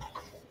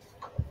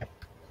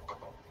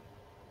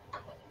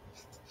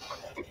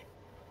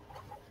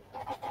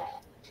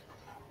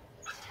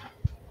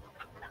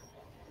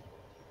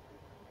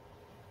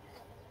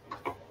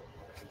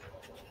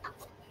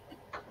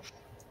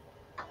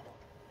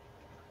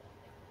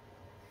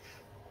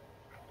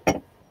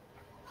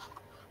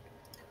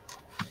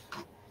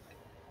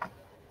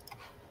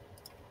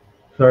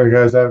 Sorry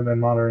guys, I haven't been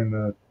monitoring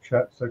the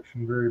chat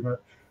section very much.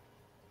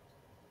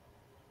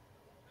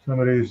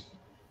 Somebody's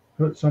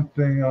put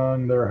something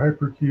on their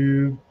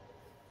hypercube.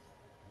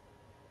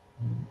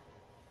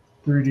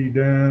 3D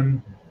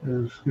Dan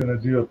is going to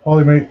do a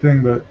polymate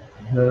thing, but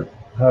they'll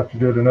have to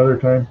do it another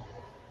time.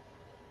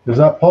 Is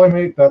that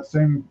polymate that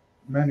same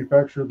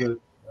manufacturer that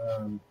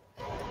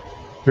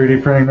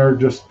 3D Printing Nerd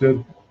just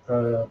did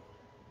a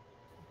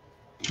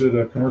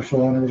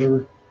commercial on or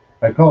whatever?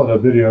 I call it a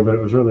video, but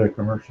it was really a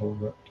commercial.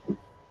 But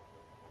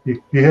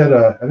he had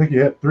I think he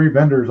had 3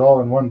 vendors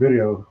all in one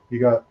video. He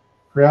got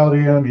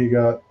Creality in, he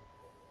got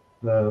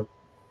the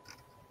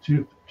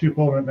two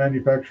polymate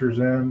manufacturers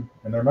in,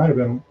 and there might have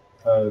been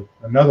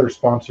another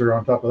sponsor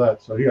on top of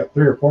that. So he got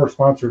 3 or 4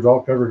 sponsors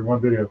all covered in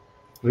one video.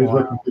 So he's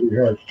working pretty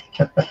hard.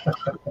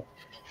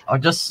 I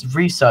just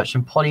researched,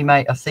 and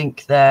Polymate, I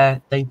think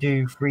they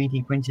do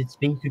 3D printed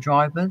speaker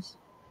drivers.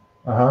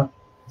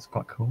 That's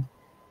quite cool.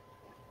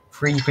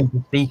 3D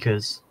printed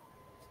speakers.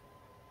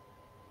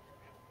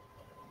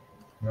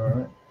 All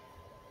right.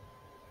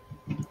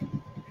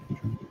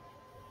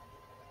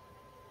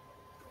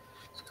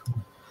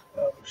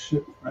 Oh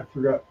shit! I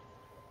forgot.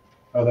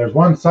 Oh, there's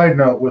one side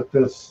note with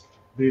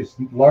these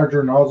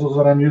larger nozzles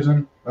that I'm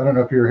using. I don't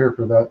know if you were here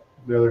for that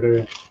the other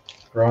day,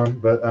 Ron,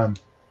 but I'm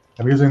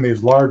using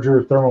these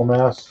larger thermal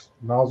mass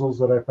nozzles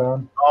that I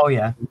found. Oh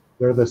yeah.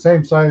 They're the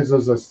same size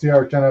as a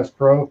CR10S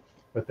Pro,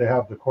 but they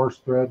have the coarse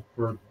thread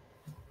for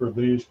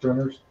these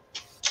printers.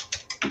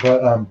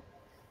 But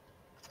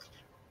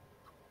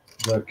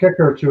the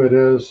kicker to it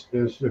is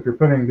if you're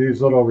putting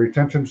these little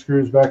retention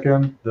screws back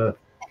in,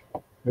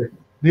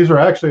 these are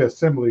actually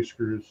assembly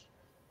screws.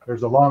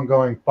 There's a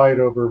long-going fight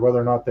over whether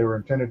or not they were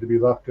intended to be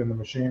left in the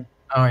machine.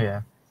 Oh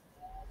yeah.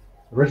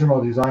 The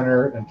original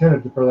designer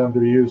intended for them to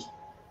be used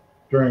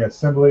during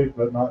assembly,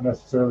 but not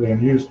necessarily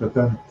in use. But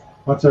then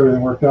once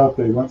everything worked out,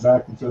 they went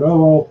back and said, oh,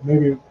 well,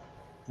 maybe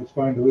it's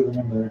fine to leave them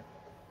in there.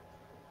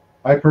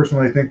 I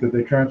personally think that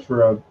they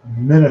transfer a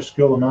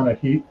minuscule amount of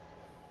heat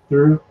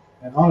through.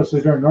 And honestly,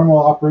 during normal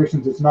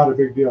operations, it's not a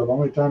big deal. The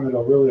only time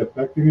it'll really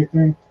affect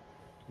anything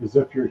is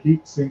if your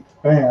heat sink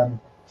fan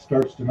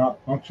starts to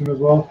not function as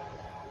well.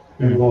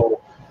 It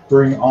will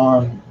bring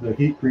on the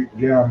heat creep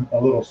jam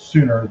a little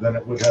sooner than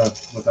it would have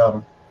without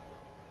them.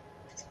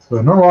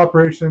 So normal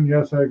operation,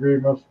 yes, I agree.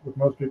 With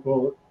most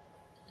people,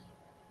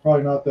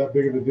 probably not that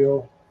big of a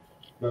deal.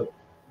 But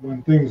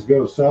when things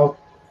go south,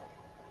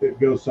 it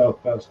goes south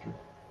faster.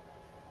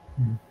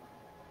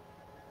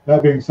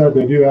 That being said,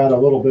 they do add a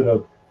little bit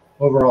of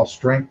overall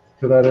strength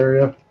to that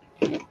area.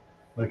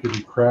 Like if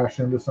you crash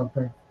into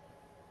something.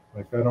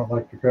 Like I don't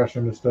like to crash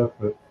into stuff,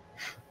 but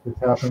it's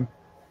happened.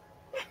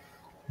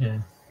 Yeah.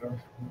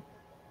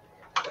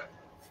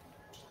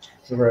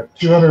 So we're at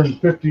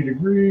 250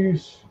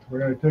 degrees. We're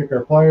going to take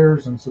our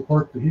pliers and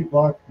support the heat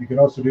block. You can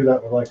also do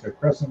that with like a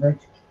crescent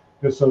wrench,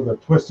 just so the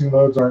twisting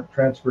loads aren't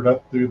transferred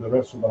up through the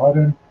rest of the hot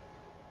end.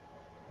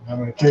 I'm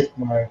going to take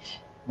my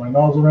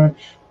nozzle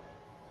wrench.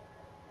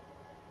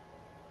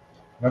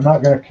 I'm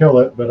not going to kill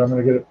it, but I'm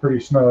going to get it pretty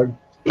snug.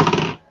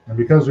 And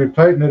because we've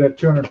tightened it at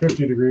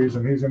 250 degrees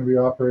and he's going to be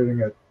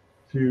operating at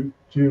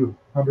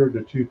 200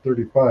 to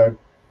 235,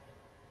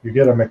 you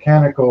get a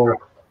mechanical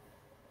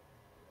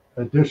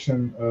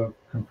addition of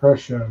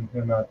compression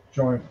in that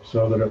joint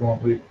so that it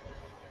won't leak.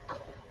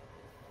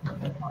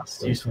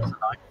 That's useful.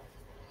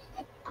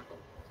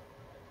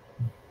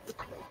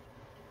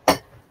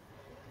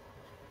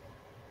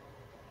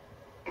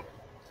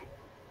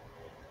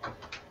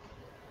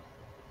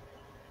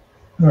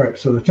 All right,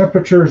 so the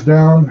temperature is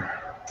down.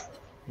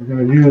 We're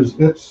going to use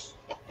its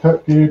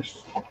cut gauge.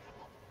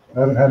 I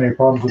haven't had any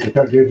problems with the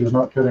cut gauges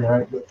not fitting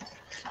right, but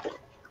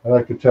I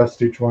like to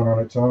test each one on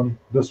its own.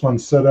 This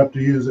one's set up to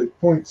use a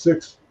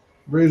 0.6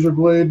 razor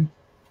blade,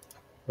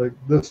 like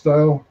this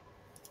style,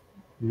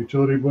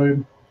 utility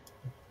blade.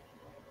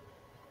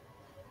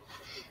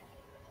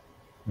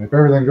 And if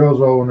everything goes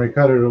well when we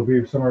cut it, it'll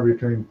be somewhere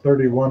between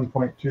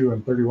 31.2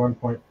 and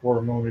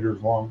 31.4 millimeters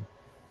long.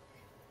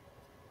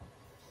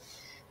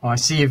 Oh, I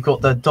see you've got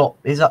the dot.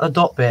 Is that the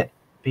dot bit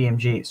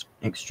BMG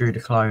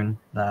extruder clone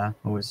there?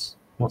 Or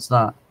what's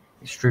that?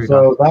 Extruder.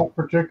 So that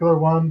particular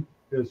one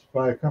is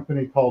by a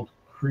company called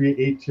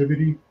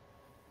Creativity.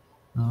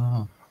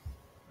 Oh.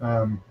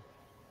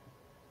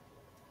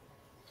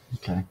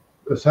 Okay.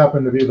 This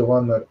happened to be the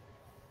one that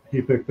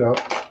he picked up.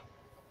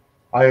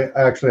 I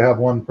actually have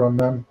one from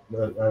them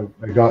that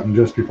I gotten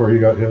just before he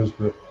got his,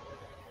 but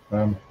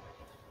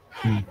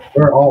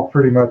they're all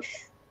pretty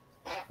much.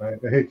 I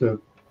hate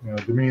to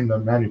demean the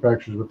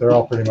manufacturers, but they're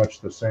all pretty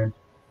much the same.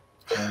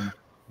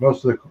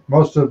 Most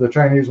of the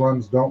Chinese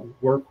ones don't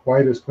work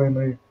quite as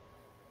cleanly.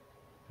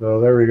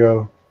 So there we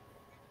go.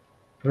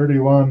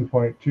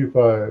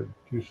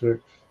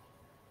 31.2526.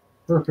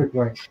 Perfect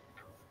length.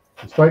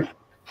 Despite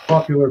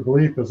popular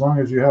belief, as long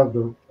as you have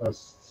a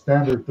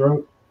standard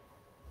throat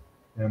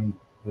and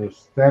the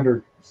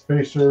standard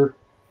spacer,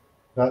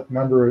 that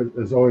number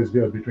is always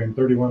good, between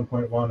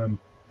 31.1 and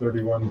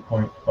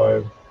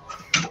 31.5.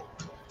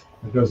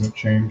 It doesn't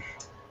change.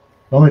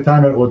 The only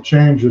time it will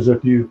change is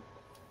if you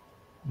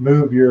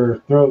move your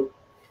throat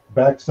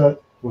back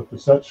set with the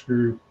set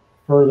screw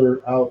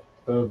further out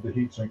of the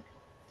heatsink.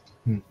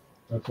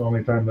 That's the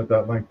only time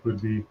that length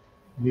would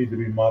need to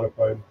be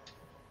modified.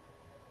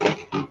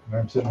 And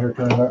I'm sitting here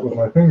trying that with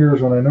my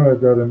fingers when I know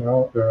I've got an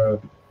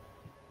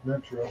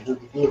venture on here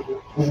to do it.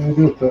 What do I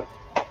do with that?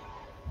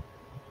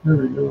 There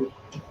we go.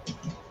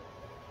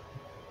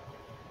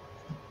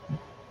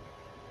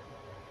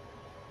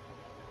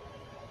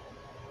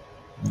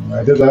 And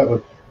I did that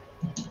with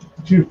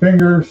 2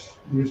 fingers.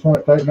 You just want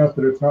to tighten up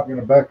that it's not going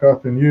to back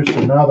off in use.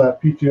 So now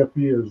that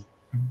PTFE is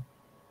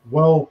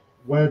well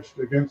wedged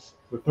against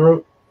the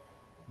throat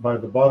by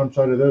the bottom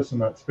side of this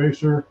and that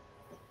spacer,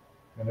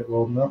 and it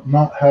will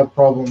not have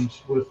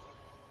problems with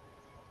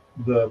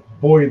the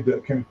void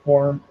that can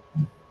form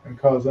and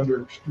cause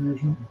under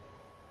extrusion.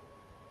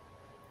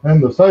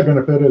 And the side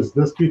benefit is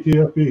this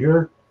PTFE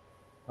here,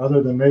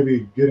 other than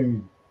maybe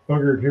getting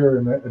buggered here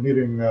and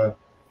needing a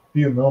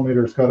few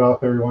millimeters cut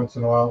off every once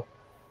in a while,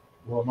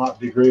 will not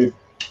degrade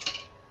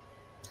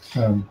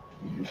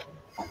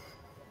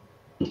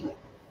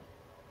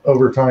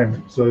over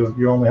time. So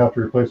you only have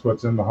to replace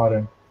what's in the hot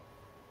end.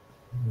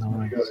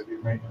 Nice. You gotta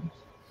do maintenance.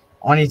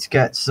 I need to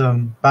get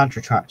some badge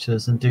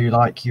retractors and do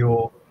like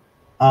your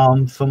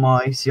arm for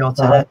my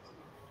CR10.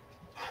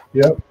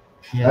 Yep.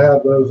 Yeah. I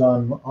have those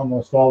on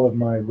almost all of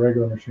my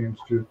regular machines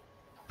too.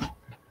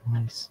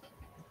 Nice.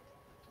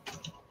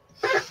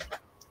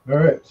 All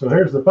right, so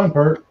here's the fun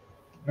part.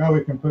 Now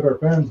we can put our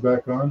fans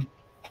back on.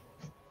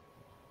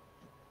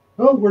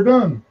 Oh, we're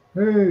done.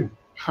 Hey.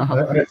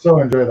 I so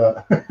enjoy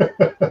that.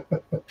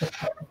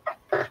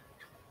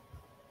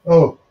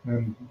 Oh,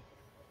 and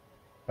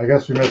I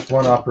guess we missed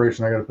one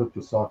operation. I got to put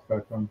the socks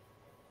back on.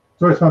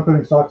 It's always fun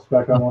putting socks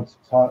back on once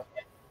it's hot.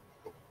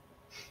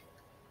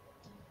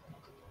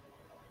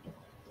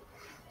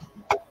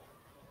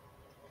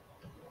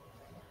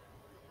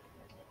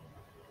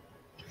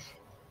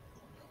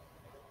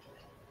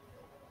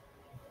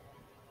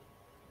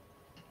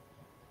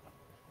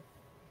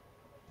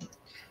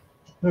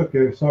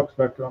 Okay, socks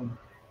back on.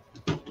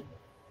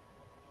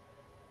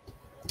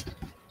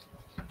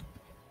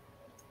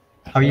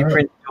 Have you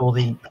printed all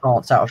the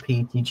parts out of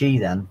PETG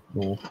then,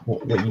 or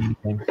what are you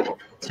using?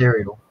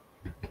 Material?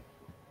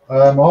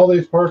 All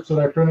these parts that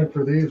I printed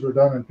for these were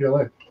done in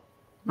PLA.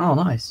 Oh,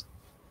 nice.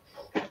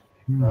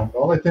 The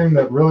only thing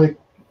that really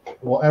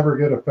will ever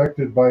get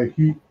affected by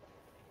heat,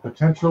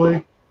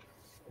 potentially,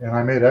 and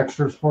I made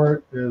extras for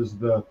it, is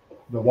the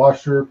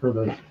washer for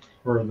the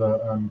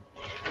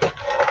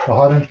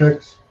hot end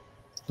picks.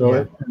 So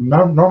Yeah. in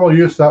normal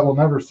use, that will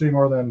never see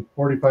more than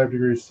 45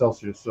 degrees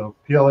Celsius. So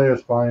PLA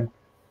is fine.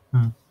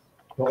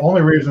 The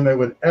only reason it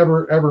would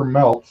ever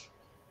melt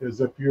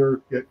is if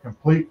you get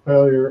complete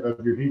failure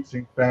of your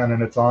heatsink fan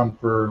and it's on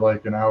for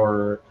like an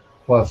hour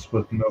plus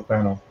with no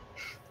fan on.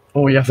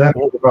 Oh, yeah. Then it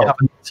will melt.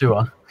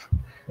 Tour.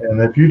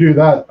 And if you do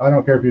that, I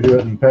don't care if you do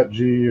it in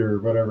PETG or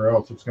whatever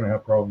else, it's going to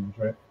have problems,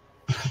 right?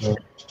 So,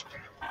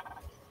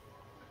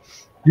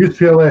 use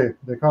PLA.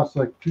 They cost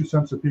like 2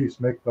 cents a piece.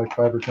 Make like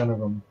 5 or 10 of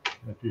them.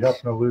 If you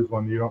happen to lose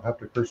one, you don't have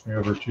to curse me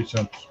over 2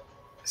 cents.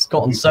 It's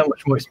gotten so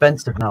much more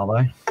expensive now,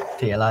 though.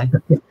 PLA.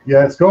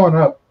 Yeah, it's going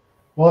up.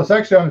 Well, it's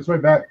actually on its way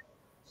back.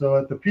 So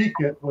at the peak,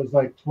 it was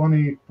like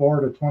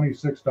 $24 to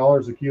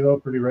 $26 a kilo,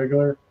 pretty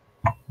regular.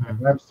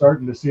 And I'm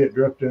starting to see it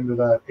drift into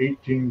that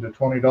 $18 to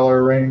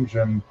 $20 range,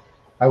 and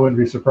I wouldn't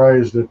be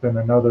surprised if in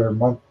another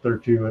month or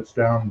two it's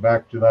down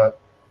back to that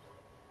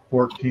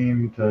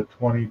 $14 to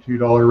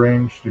 $22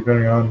 range,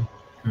 depending on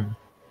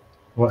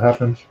what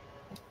happens.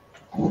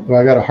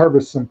 Well, I got to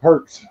harvest some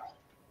parts.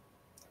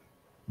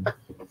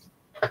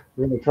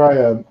 We're going to try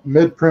a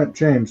mid-print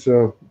change.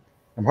 So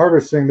I'm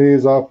harvesting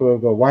these off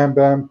of a Wham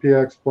Bam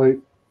PX plate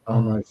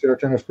on my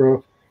CR10S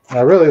Pro. And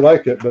I really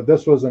like it, but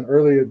this was an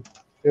early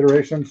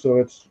iteration, so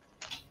it's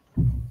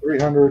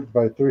 300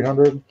 by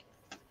 300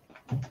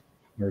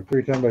 or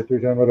 310 by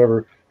 310,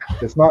 whatever.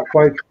 It's not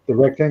quite the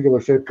rectangular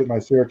shape that my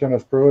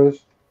CR10S Pro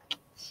is,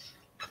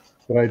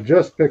 but I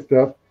just picked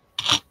up,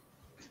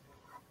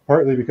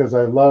 partly because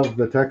I love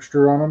the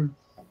texture on them,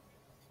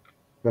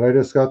 but I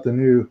just got the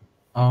new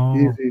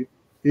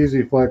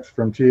Easy Flex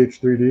from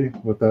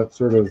TH3D with that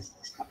sort of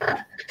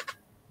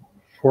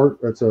port.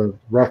 That's a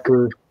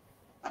rougher,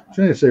 I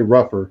shouldn't say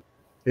rougher,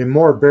 a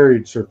more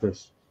buried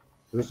surface.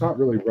 It's not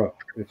really rough,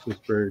 it's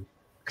just buried.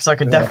 Because I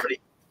could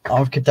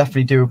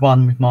definitely do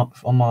one with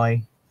on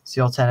my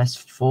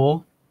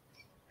CR10S4,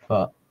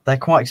 but they're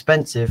quite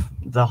expensive.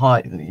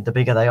 The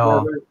bigger they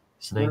are.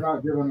 They're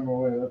not giving them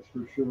away, that's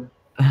for sure.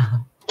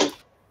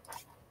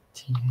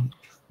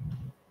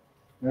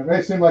 It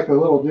may seem like a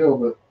little deal,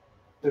 but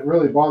it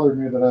really bothered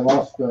me that I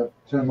lost that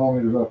 10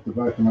 millimeters off the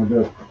back of my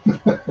bed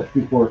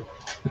before.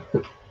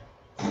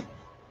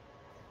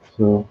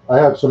 So I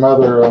have some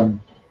other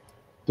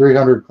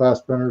 300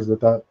 class printers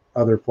that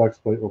other flex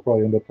plate will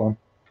probably end up on.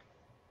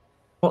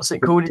 What's it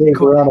called?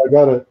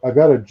 I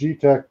got a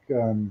G-Tech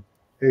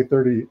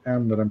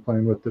A30M that I'm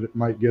playing with that it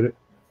might get it.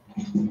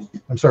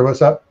 I'm sorry, what's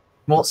that?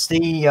 What's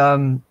the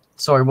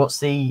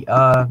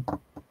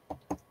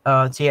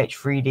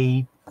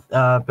TH3D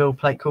build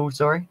plate called?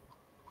 Sorry.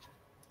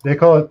 They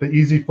call it the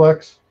Easy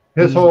Flex.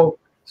 So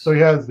he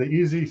has the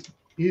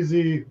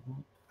easy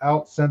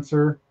out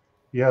sensor.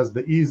 He has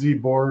the easy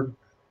board.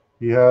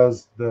 He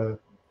has the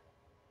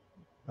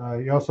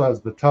he also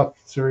has the tough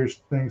series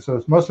thing.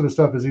 So most of the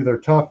stuff is either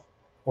tough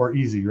or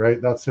easy,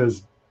 right? That's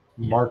his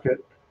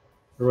market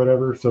or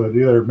whatever. So it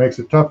either makes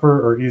it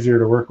tougher or easier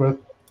to work with.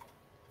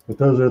 But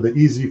those are the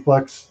Easy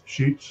Flex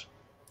sheets.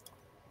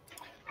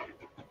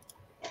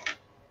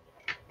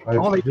 They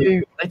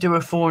do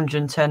a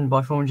 410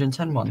 by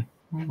 410 one.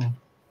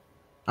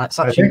 That's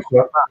actually I think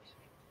so.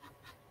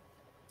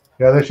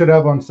 Yeah, they should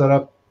have one set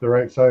up the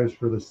right size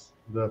for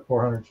the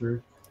 400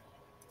 series.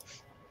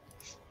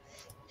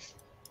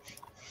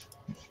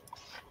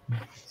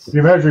 If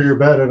you measure your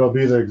bed, it'll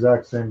be the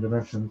exact same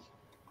dimensions.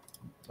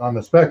 On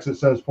the specs, it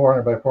says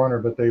 400 by 400,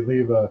 but they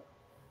leave a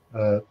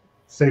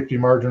safety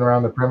margin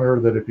around the perimeter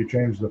that if you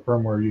change the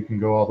firmware, you can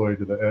go all the way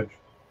to the edge.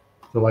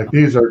 So like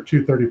these are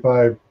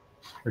 220,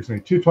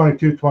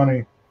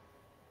 220,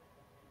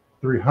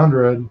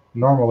 300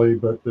 normally,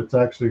 but it's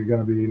actually going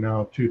to be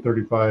now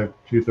 235,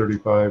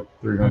 235,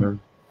 300.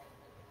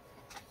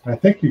 I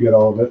think you get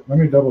all of it. Let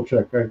me double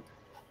check.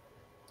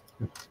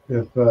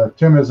 If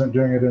Tim isn't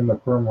doing it in the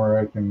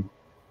firmware, I can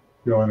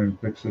go in and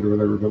fix it or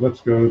whatever. But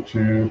let's go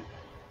to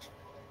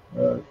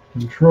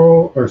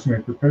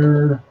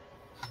prepare,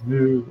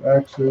 new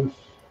axis.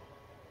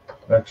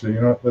 Actually,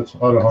 you know what? That's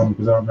auto home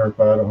because I don't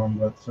verify auto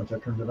home since I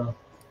turned it on.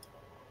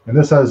 And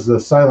this has the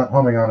silent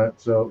homing on it,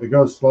 so it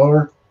goes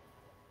slower,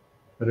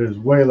 but it is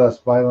way less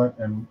violent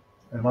and,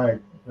 in my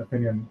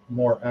opinion,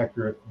 more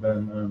accurate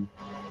than.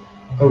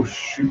 Oh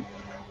shoot!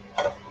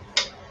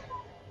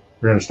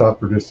 We're gonna stop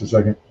for just a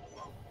second.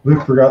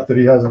 Luke forgot that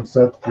he hasn't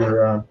set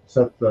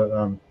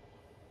the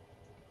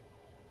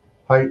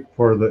height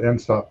for the end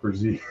stop for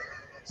Z,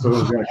 so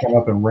it's gonna come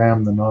up and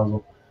ram the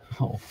nozzle.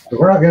 So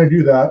we're not gonna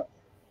do that.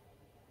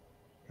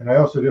 And I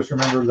also just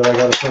remembered that I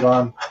got to put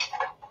on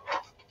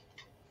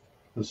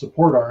the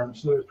support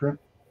arms that I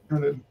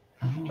printed.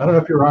 I don't know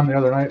if you were on the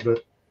other night,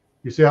 but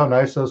you see how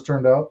nice those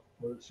turned out?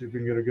 Let's see if we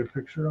can get a good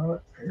picture on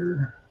it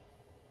here.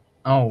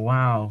 Oh,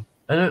 wow.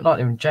 They look like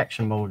they're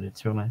injection molded,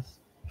 to be honest.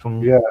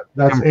 Yeah,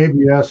 that's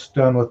ABS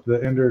done with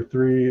the Ender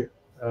 3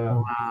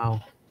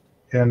 wow.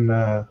 in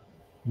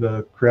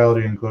the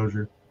Creality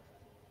enclosure.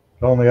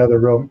 The only other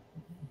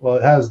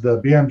it has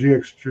the BMG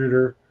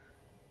extruder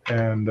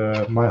and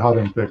my hot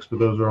and fix, but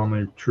those are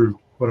only true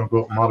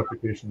quote-unquote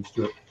modifications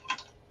to it.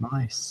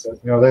 Nice.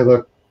 But, you know,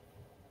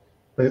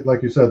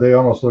 like you said, they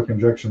almost look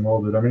injection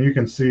molded. I mean, you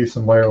can see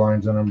some layer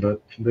lines in them,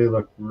 but they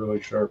look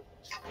really sharp.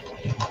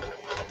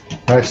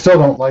 I still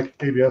don't like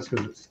ABS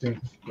because it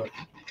stinks, but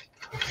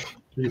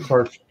these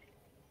parts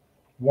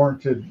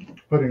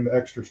warranted putting the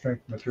extra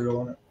strength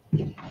material on it.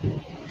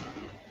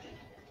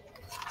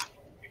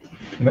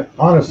 And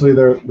honestly,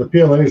 the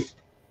PLA is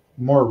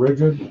more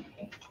rigid,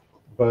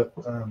 but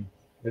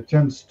it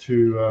tends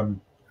to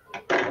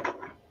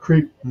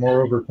creep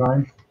more over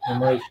time in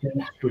my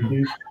experience with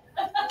these.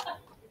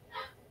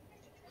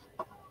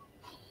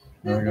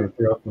 Now I got to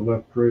figure out the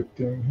left-right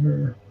thing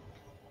here.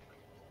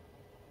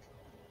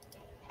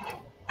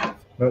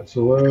 That's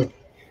the left.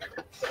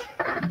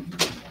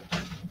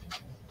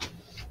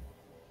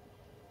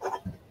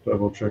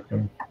 Double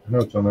checking. I know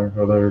it's on there.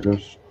 Oh, there it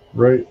is.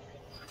 Right.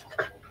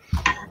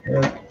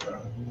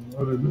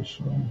 What is this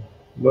one?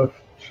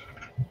 Left.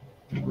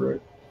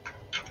 Right.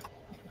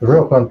 The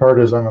real fun part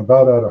is I'm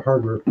about out of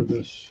hardware for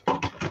this.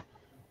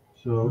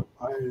 So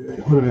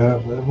what do I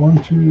have?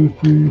 1, 2,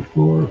 3,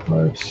 4,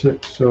 5,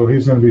 6. So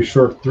he's going to be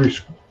short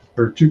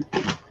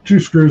two 2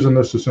 screws in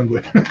this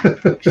assembly.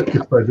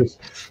 If I just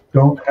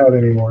don't have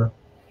any more.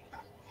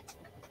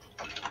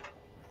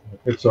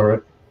 It's all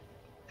right.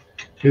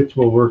 It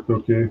will work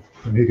okay,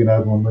 and he can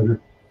add one later.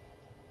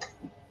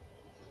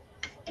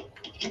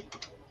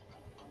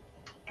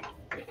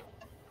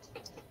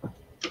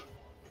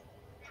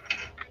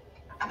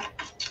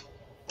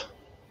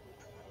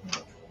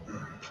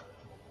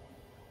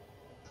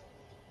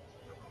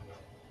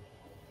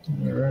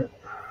 All right.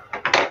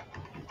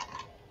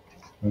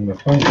 And the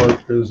fun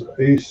part is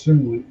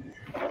assembly.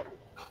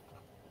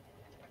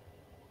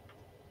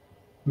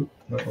 Oop,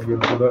 that one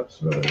goes to that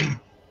side.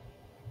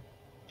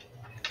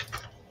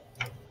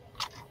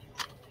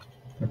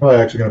 I'm probably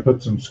actually going to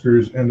put some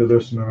screws into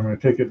this, and then I'm going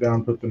to take it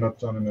down, put the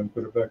nuts on, and then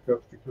put it back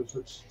up, because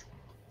it's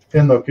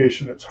in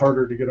location. It's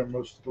harder to get them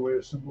most of the way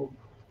assembled.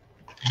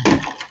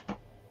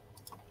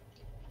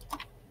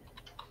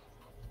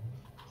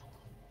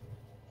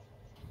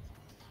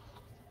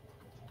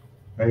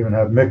 I even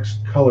have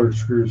mixed colored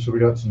screws, so we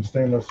got some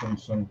stainless and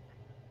some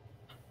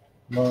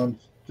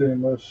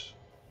non-stainless.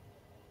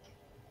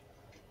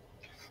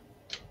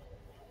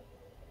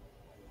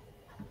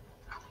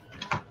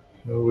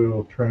 So we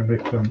will try and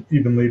make them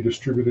evenly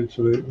distributed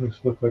so they at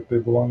least look like they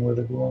belong where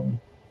they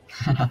belong.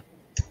 Gonna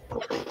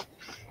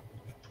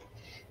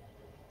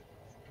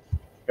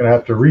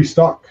have to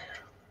restock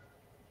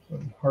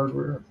some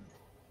hardware.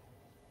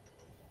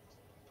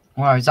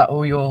 Wow, is that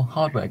all your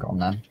hardware gone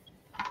then?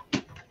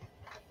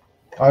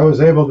 I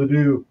was able to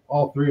do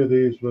all 3 of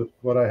these with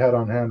what I had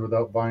on hand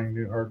without buying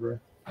new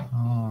hardware.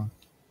 Oh.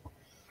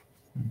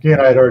 Again,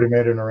 I had already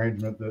made an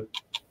arrangement that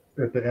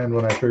at the end,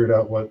 when I figured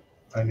out what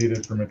I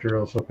needed for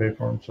materials, I'll pay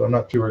for them. So I'm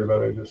not too worried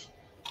about it.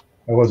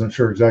 I wasn't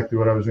sure exactly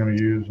what I was going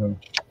to use. And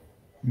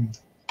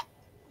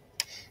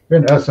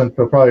in essence,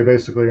 I'll probably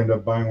basically end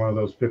up buying one of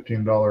those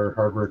 $15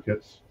 hardware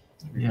kits.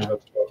 Because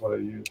that's about what I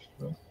used.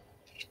 So.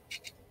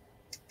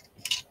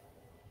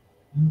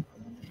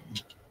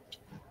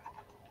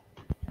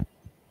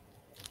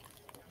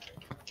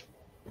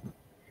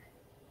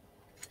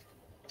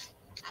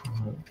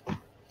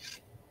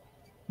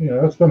 Yeah,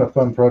 that's been a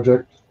fun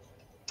project.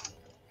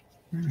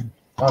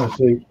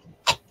 Honestly,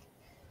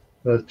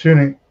 the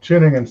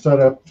tuning and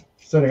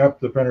setting up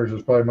the printers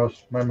is probably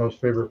my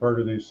most favorite part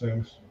of these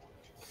things.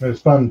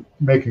 It's fun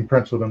making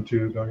prints with them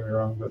too. Don't get me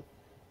wrong,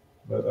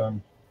 but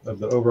of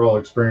the overall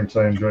experience,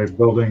 I enjoy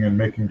building and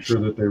making sure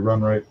that they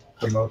run right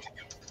the most.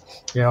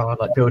 Yeah, I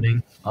like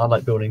building. I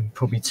like building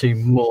probably 2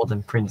 more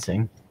than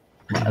printing,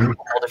 and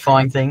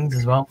modifying things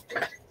as well.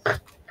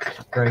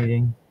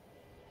 Upgrading.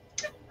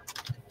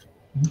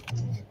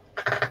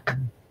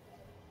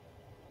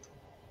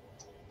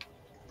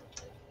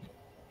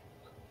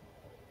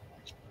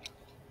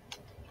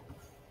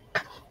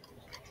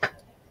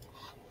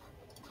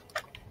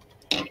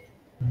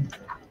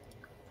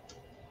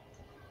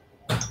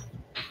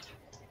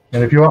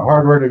 And if you want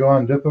hardware to go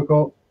on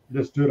difficult,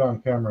 just do it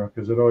on camera,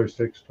 because it always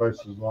takes twice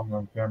as long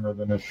on camera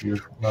than if you're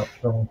not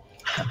filming.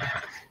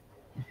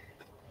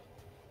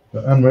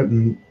 The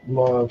unwritten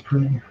law of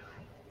printing.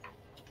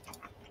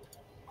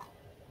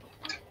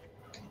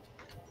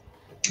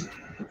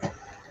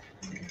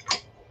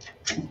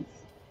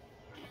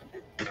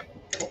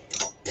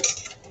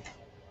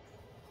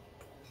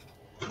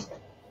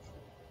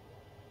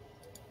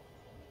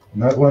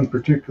 And that one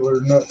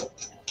particular nut,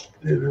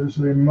 it is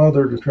a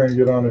mother to try and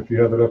get on if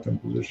you have it up in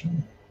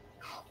position.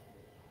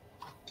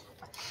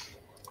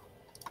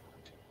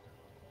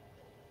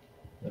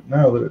 But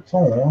now that it's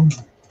on,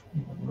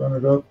 run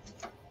it up.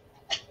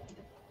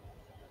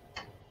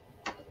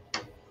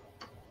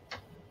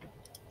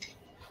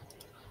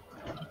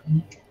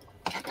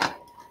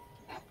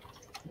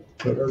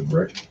 Put our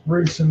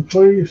brace in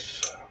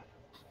place.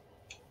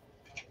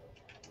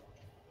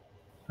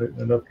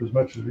 Tighten it up as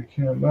much as we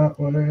can that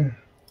way.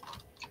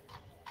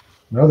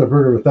 Another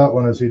booger with that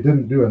one is he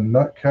didn't do a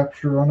nut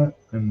capture on it,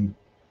 and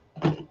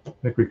I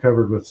think we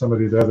covered with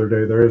somebody the other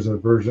day. There is a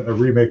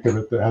remake of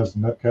it that has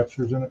nut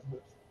captures in it.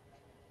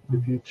 But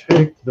if you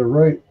take the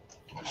right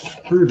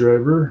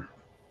screwdriver,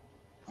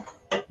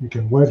 you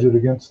can wedge it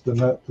against the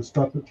nut to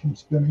stop it from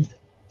spinning.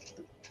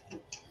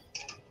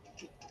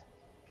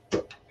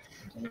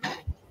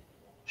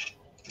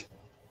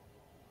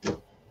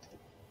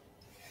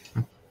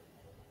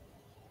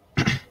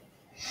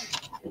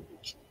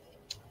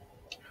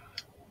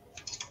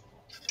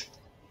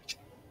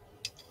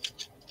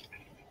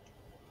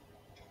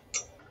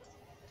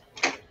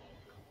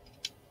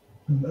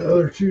 And the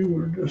other 2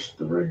 are just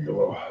the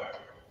regular.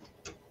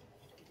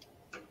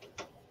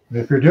 And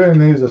if you're doing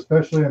these,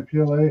 especially in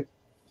PLA,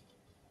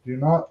 do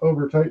not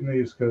over tighten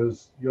these,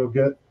 because you'll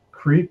get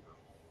creep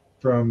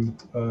from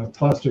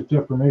plastic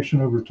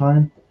deformation over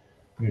time.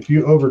 And if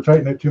you over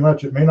tighten it too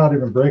much, it may not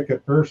even break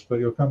at first, but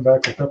you'll come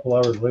back a couple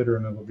hours later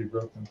and it'll be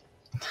broken.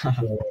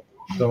 So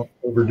don't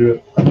overdo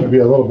it. I'm going to be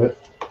a little bit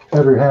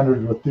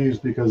heavy-handed with these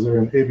because they're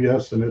in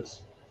ABS and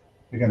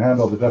you can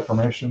handle the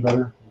deformation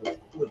better.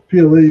 With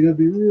PLA, you gotta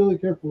be really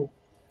careful.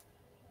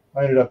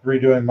 I ended up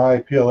redoing my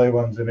PLA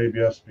ones in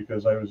ABS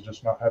because I was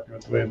just not happy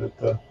with the way that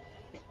the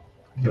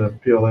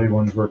PLA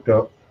ones worked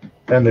out.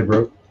 And they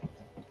broke.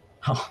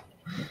 Oh,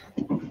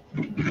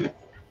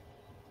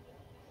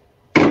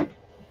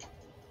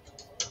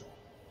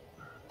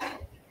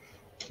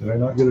 Did I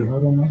not get it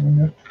hot on that one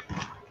yet?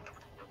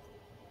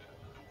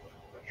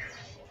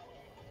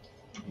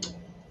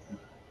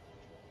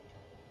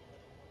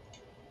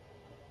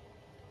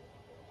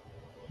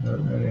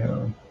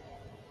 Anyhow,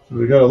 so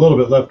we got a little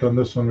bit left on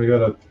this one. We got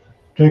to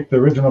take the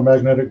original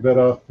magnetic bed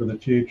off for the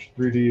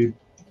TH3D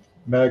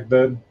mag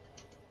bed.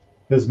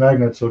 His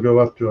magnets will go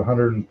up to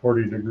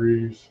 140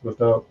 degrees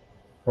without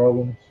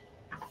problems,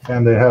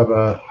 and they have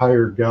a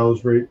higher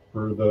gauge rate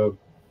for the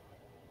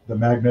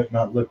magnet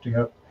not lifting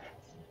up.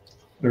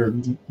 They're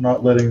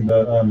not letting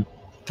the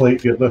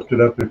plate get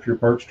lifted up if your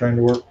part's trying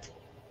to work.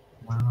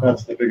 wow.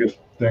 That's the biggest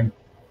thing.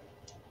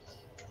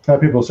 Now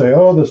people say,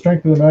 "Oh, the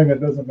strength of the magnet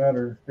doesn't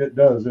matter." It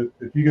does.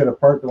 If you get a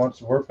part that wants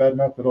to work bad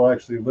enough, it'll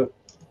actually lift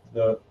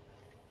the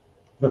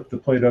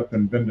plate up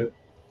and bend it.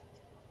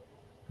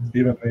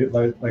 Even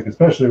like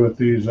especially with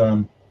these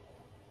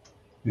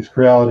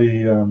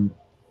Creality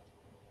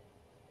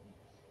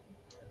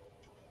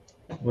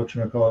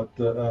whatchamacallit,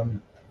 the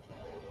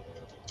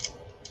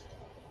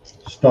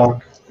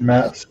stock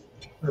mats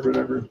or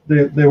whatever.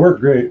 They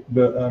work great,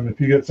 but if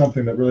you get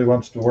something that really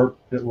wants to work,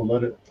 it will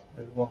let it.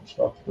 It won't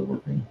stop the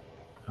working.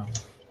 Oh.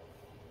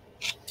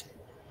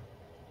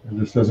 It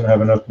just doesn't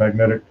have enough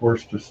magnetic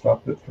force to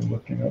stop it from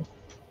lifting up.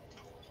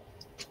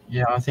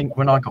 Yeah, I think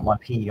when I got my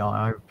PEI,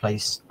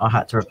 I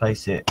had to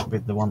replace it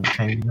with the one that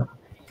came with it.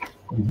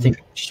 I think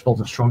it just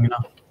wasn't strong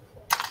enough.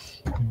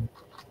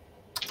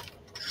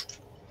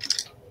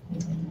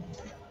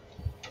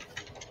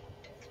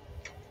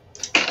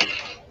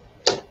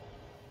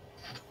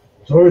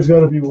 It's always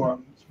got to be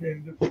one. It's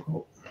being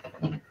difficult.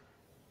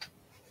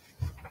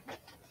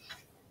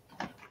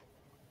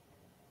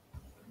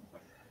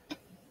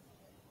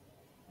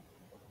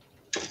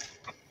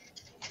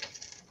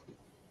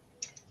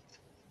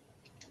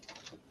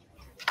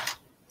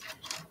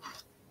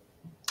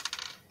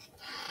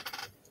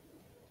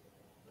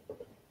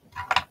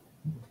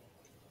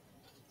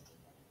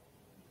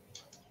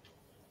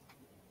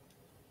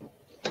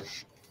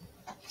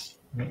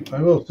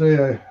 I will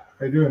say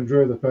I do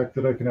enjoy the fact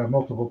that I can have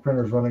multiple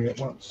printers running at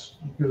once,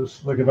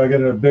 because like if I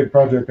get a big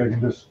project, I can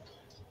just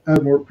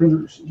add more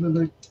printers and then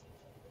they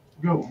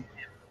go.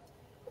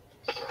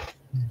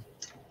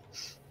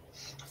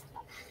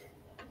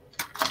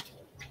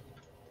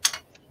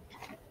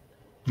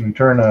 You can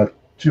turn a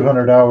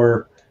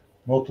 200-hour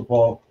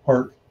multiple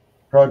part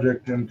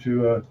project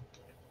into a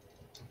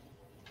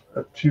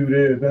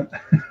 2-day event.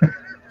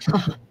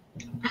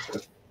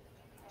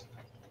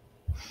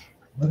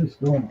 What is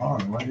going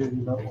on? Why did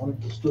you not want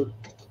it to start?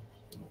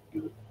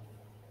 Get it.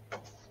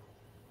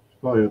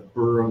 Probably a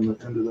burr on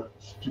the end of that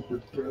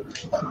stupid thread or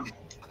something.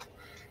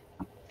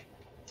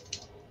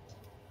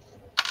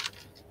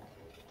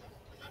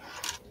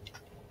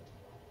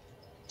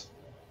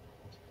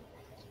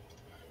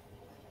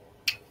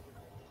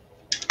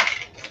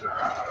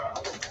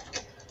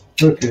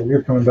 Okay,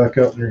 you're coming back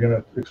out and you're going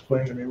to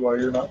explain to me why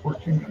you're not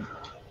working.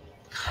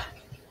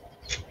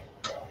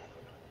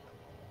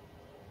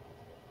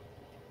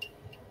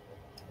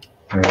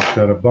 And it's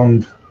got a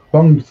bunged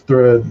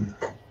thread.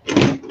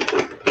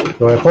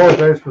 So I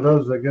apologize for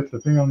those that get the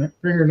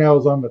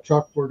fingernails on the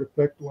chalkboard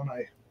effect when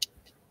I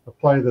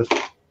apply this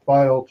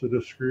file to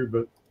the screw,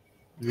 but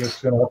you're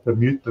just going to have to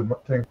mute the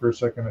thing for a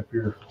second if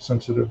you're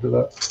sensitive to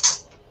that.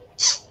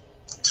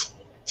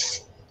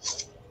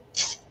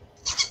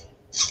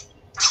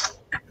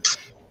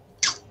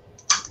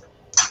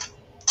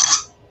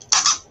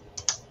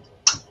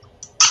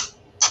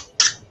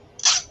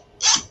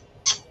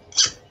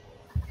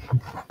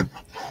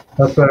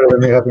 That's better than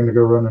me having to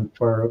go run and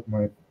fire up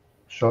my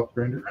shop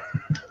grinder.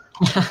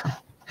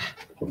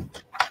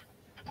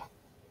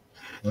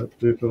 Let's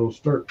see if it'll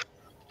start.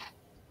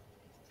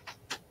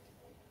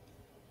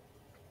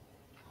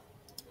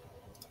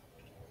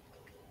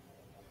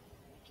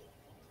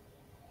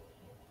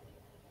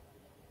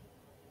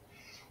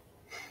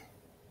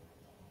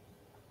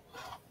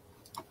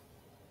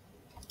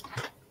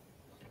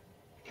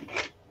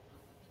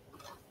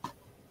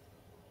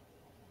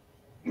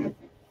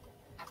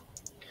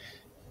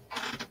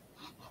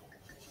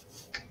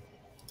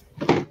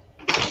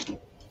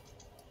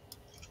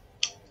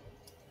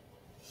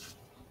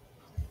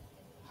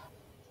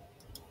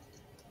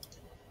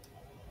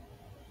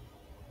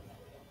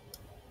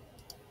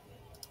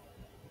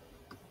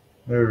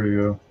 There we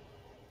go.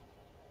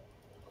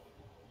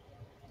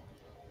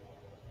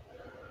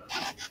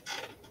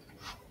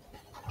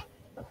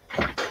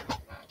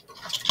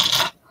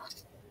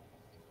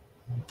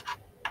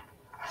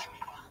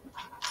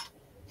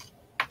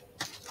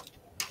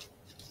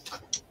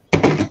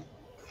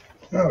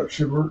 Now it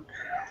should work.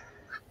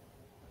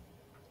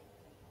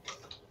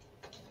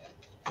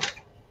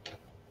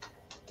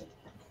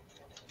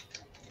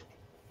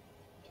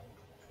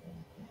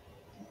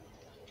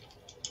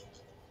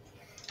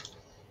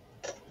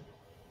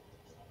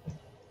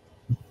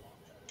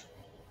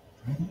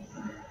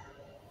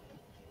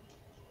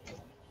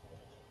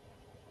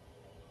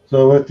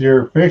 So with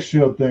your face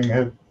shield thing,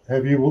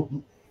 have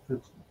you?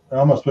 I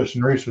almost wish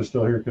Narish was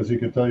still here because he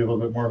could tell you a little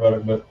bit more about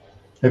it. But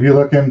have you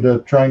looked into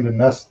trying to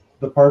nest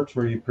the parts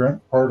where you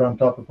print part on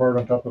top of part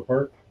on top of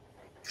part?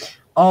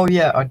 Oh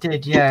yeah, I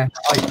did. Yeah,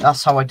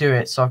 that's how I do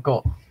it. So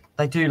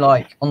they do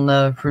like on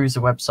the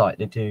Cruiser website,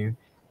 they do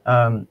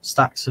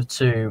stacks of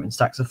 2 and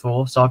stacks of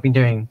 4. So I've been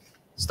doing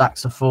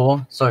stacks of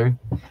 4. So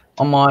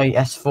on my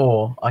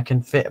S4, I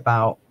can fit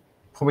I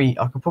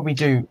could probably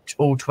do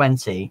all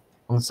 20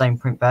 on the same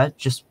print bed,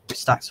 just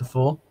stacks of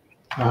 4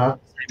 at the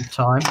same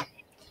time.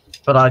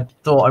 But I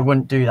thought I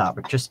wouldn't do that,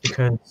 but just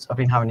because I've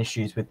been having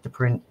issues with the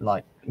print,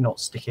 like not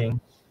sticking,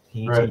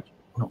 Right.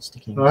 not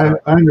sticking. I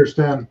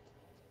understand.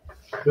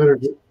 Better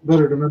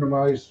to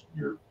minimize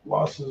your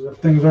losses if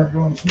things aren't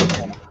going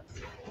smooth.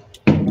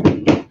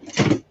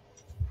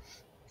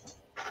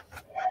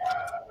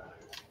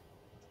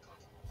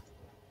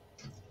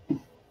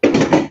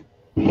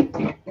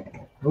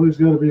 Always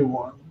got to be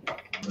one.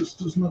 This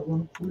does not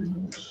want to play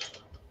this.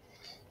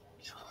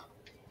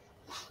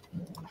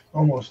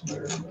 Almost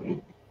there.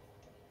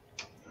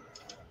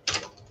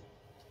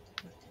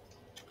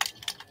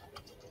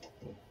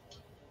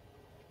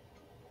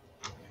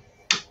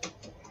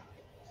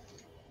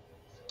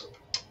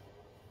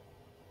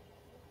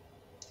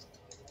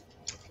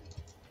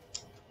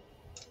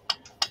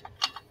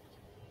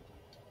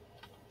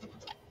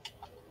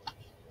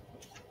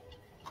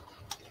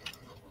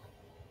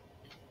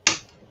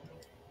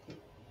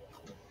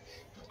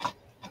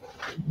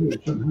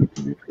 It doesn't have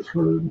to be this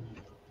hard.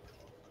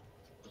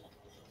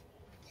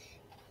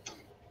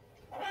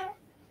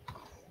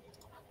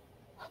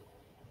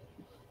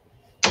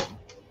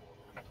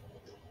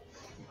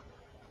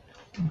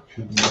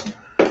 Okay.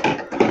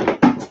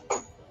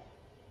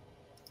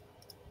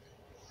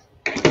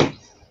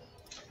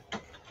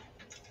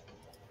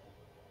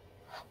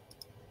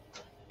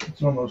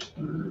 It's almost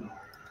there.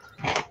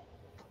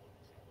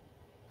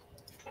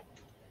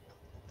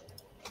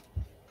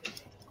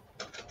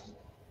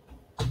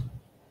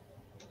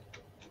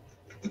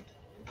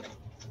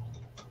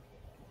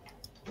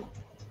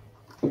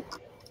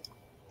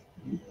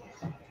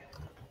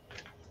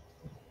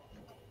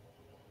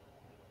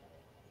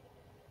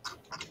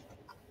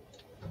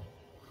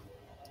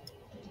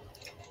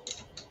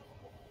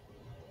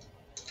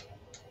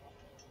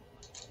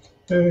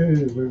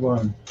 Hey, we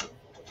won.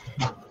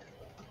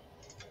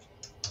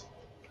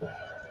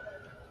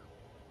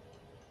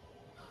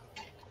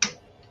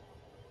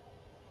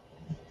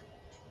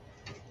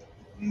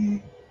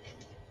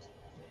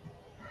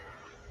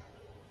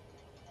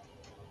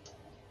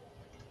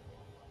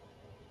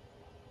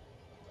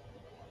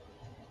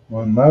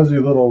 One lousy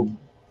little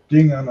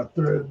ding on a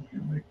thread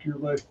can make your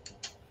life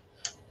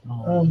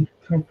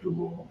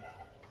uncomfortable.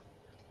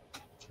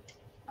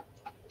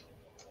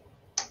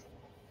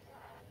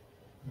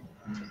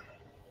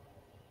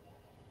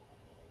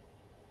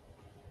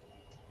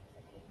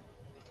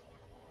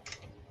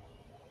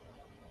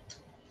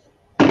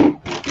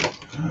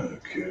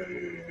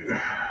 Okay.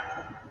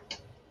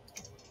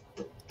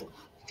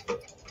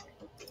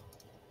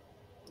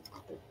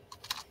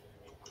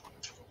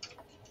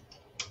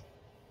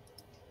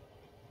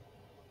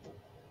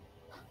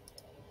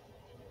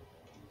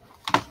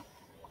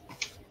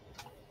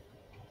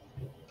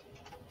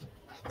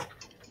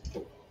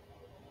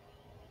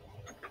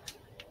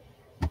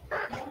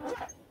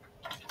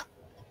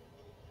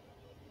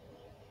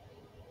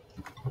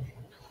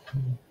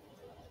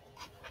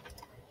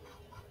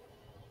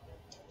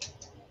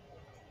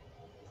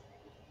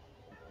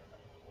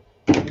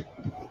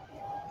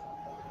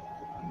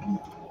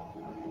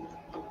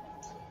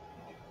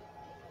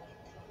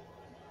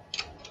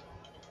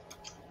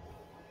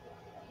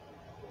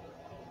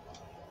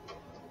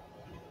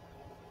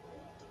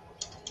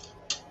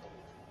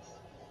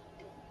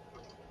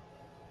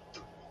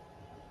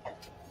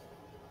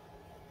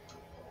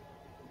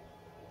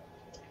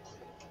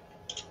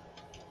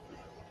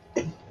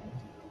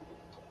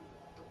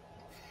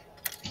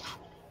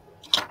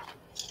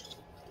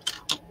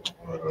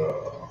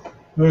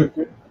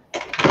 Okay.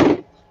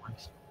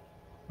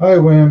 I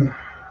win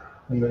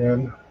in the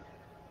end.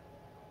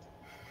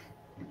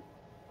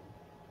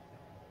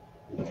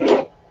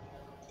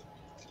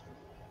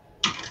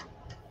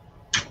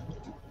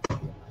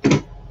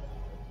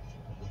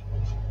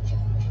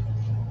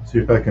 See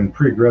if I can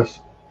pre-guess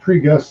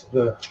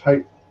the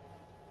height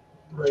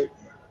right.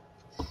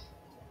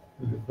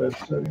 The bed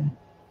setting.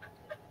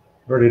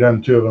 I've already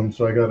done 2 of them,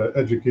 so I got an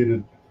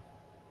educated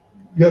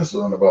guess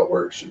on about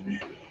where it should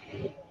be.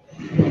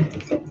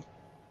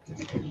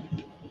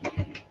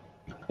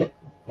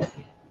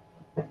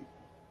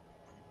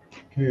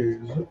 Okay,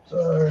 zip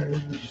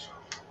ties.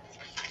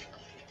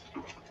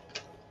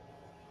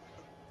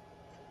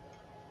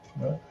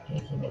 That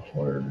has enough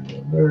wire to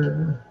go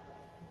there.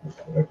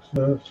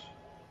 Excess.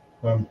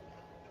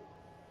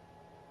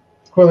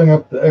 Coiling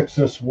up the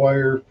excess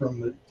wire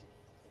from the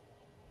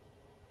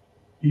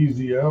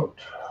easy out,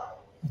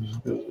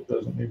 just because it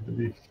doesn't need to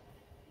be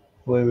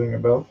flailing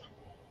about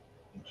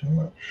too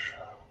much.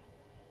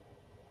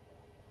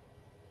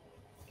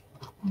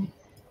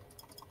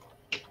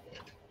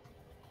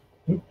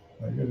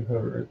 I gotta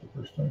have it right the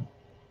first time.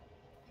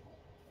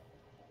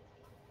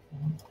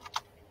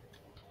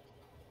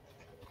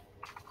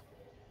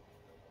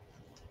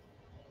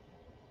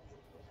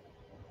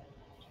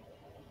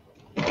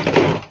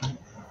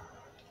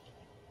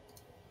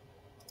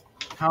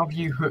 How have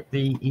you hooked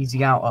the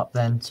easy out up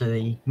then to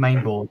the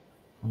main board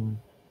on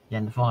the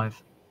Ender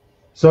 5?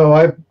 So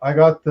I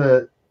got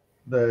the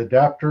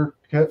adapter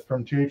kit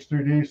from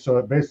TH3D, so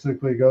it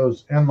basically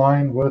goes in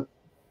line with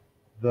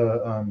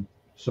the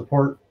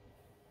support,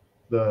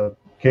 the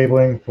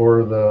cabling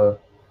for the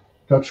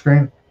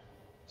touchscreen.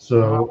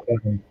 So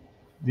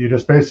you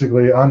just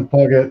basically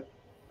unplug it,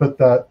 put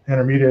that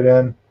intermediate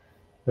in.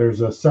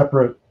 There's a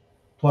separate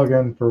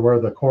plug-in for where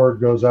the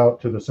cord goes out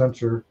to the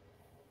sensor,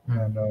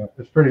 and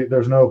it's pretty.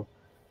 There's no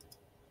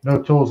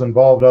tools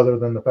involved other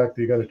than the fact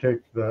that you got to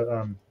take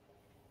the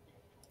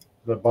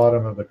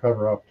bottom of the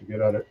cover off to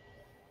get at it.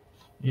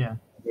 Yeah.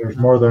 There's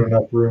more than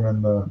enough room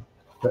in the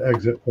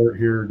exit port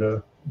here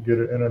to get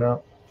it in and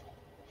out.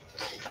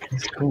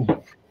 That's cool.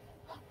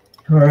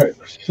 All right,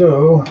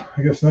 so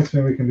I guess next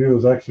thing we can do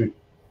is actually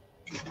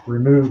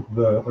remove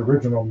the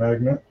original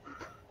magnet.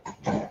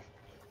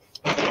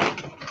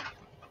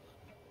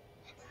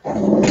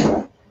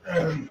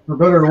 And for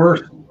better or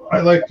worse, I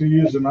like to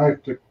use a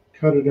knife to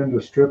cut it into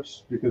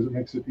strips because it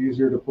makes it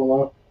easier to pull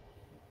off.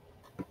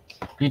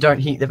 You don't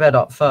heat the bed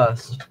up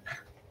first?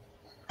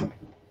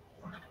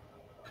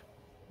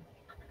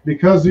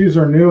 Because these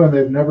are new and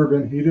they've never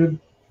been heated,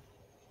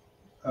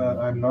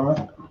 I'm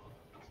not.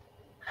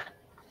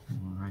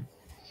 All right.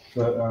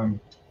 But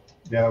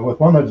yeah, with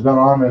one that's been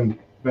on and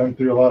been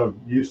through a lot of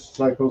use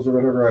cycles or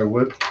whatever, I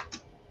would.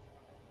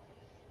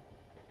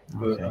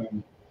 But Okay.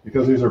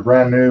 because these are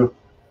brand new,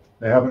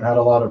 they haven't had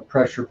a lot of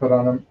pressure put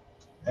on them,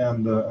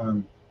 and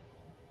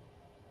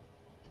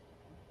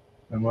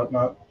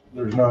whatnot.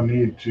 There's no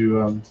need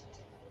to,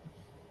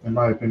 in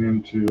my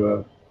opinion,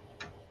 to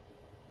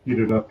heat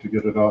it up to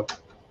get it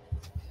off.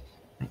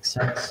 Makes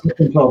sense. Up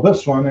until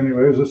this one,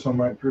 anyways, this one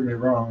might prove me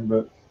wrong,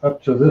 but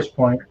up to this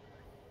point,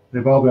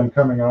 they've all been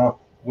coming off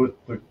with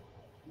the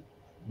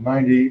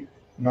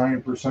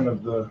 99%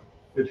 of the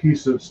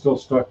adhesive still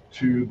stuck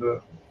to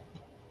the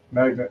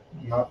magnet,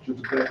 not to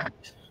the bed.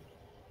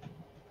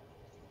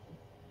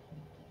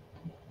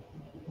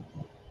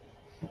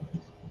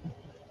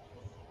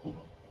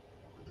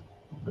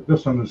 But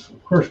this one is,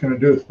 of course, going to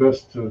do its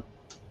best to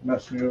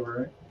mess me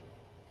over,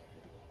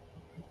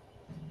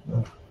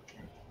 right?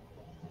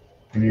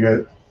 And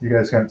you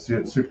guys can't see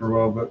it super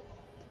well, but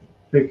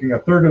taking a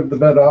third of the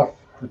bed off,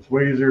 it's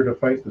way easier to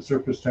fight the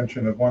surface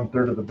tension of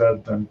 1/3 of the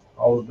bed than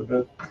all of the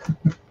bed.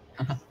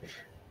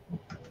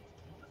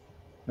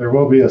 There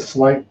will be a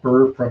slight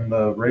burr from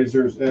the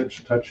razor's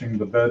edge touching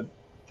the bed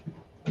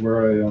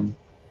where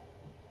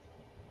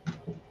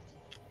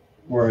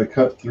I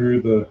cut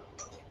through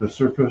the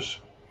surface.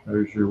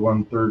 There's your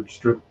 1/3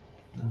 strip.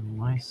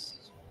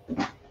 Nice.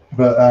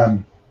 But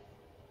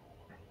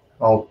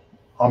I'll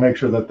make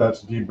sure that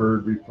that's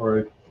deburred before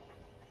I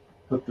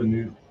put the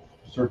new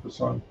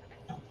surface on.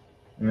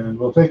 And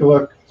we'll take a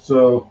look.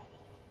 So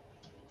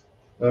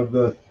of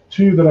the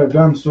two that I've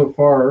done so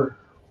far,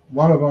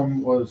 one of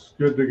them was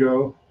good to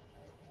go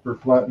for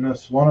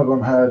flatness. One of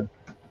them had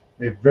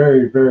a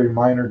very, very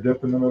minor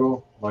dip in the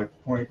middle, like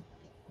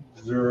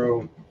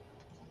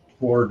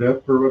 0.04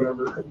 dip or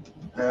whatever.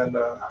 And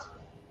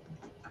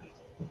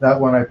that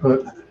one I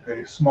put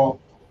a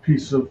small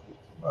piece of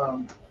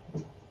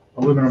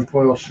aluminum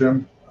foil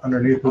shim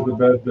underneath of the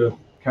bed to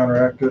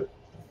counteract it.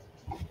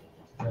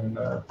 And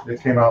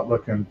it came out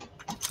looking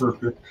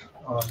perfect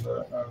on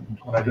the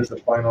when I did the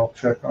final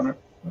check on it.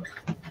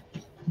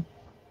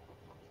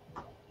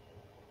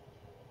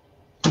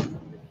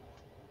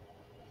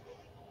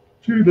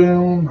 Two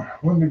down,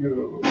 one to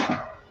go.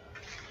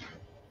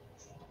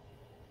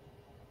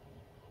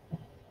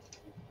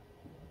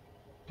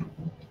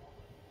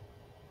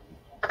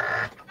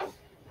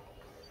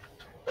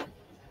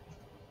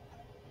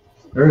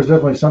 There's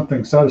definitely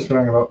something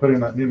satisfying about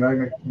putting that new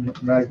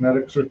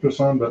magnetic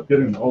surface on, but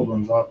getting the old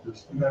ones off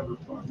is never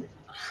fun.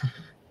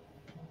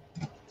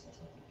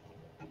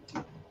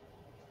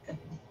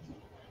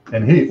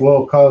 And heat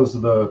will cause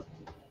the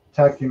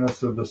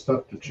tackiness of the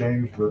stuff to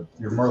change, but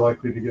you're more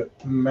likely to get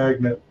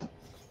magnet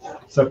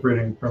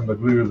separating from the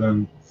glue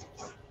than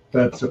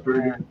bed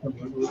separating from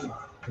the glue.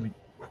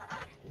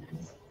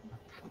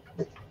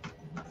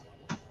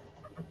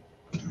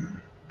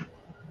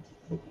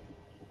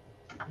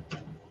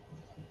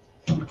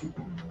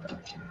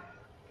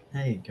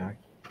 There you go.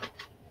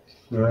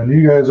 And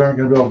you guys aren't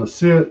going to be able to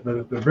see it, but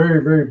at the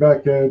very, very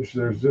back edge,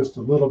 there's just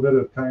a little bit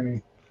of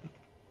tiny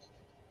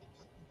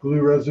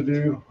glue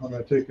residue. I'm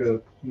going to take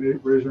a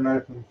razor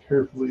knife and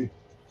carefully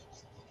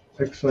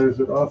excise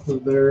it off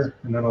of there,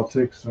 and then I'll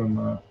take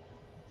some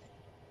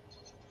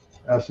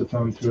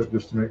acetone to it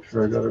just to make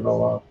sure I got it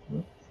all off.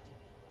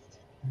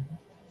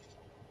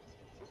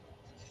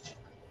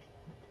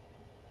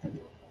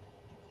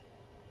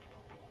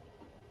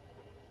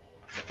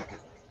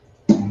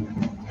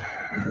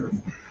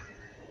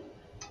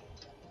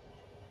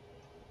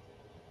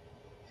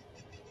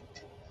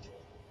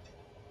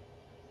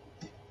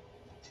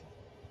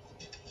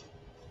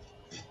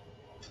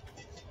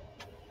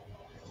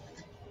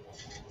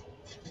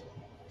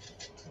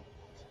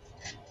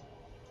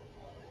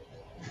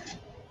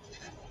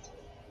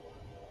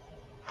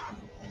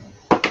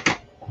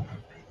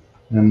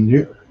 And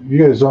you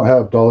guys don't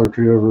have Dollar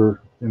Tree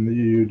over in the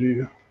EU, do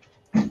you?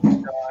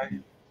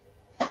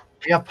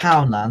 We have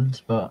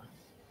Poundland, but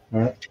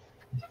All right.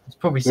 it's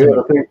probably We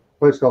have similar. a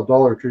place called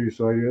Dollar Tree,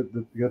 so I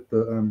get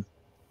the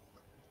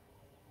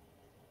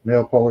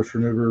nail polish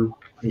remover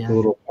with the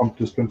little pump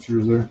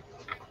dispensers there.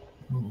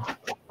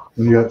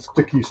 When you got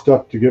sticky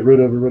stuff to get rid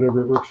of or whatever,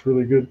 it works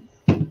really good.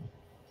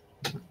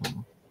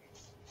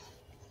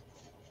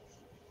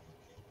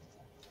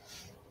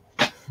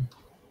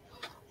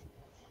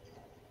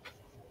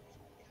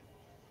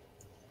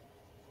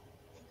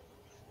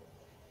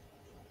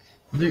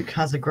 Luke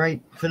has a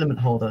great filament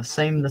holder,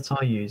 same that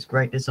I use.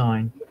 Great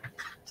design.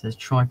 Says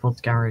Tripod's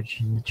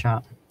Garage in the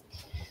chat.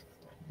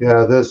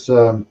 Yeah, this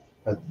I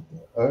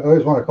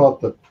always want to call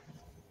it the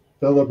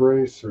filler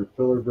brace or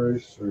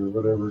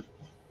whatever.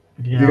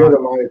 Yeah. If you go to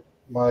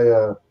my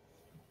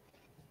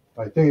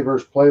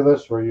Thingiverse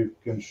playlist where you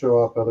can show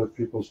off other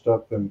people's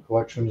stuff and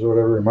collections or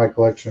whatever, and my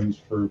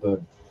collections I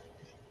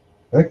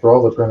think for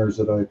all the printers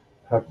that I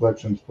have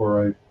collections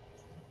for, I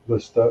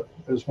list that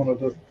as one of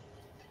the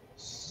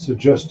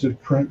suggested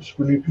prints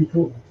for new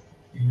people.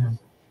 Yeah.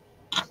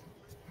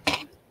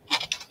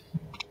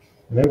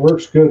 And it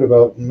works good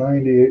about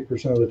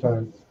 98% of the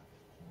time.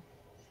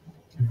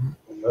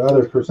 The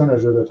other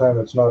percentage of the time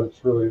it's not,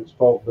 it's really its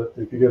fault. But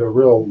if you get a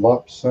real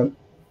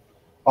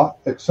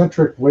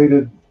eccentric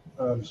weighted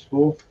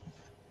spool,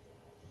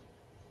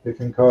 it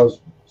can cause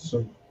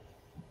some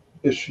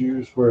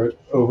issues where it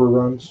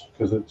overruns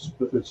because it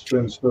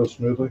spins so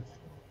smoothly.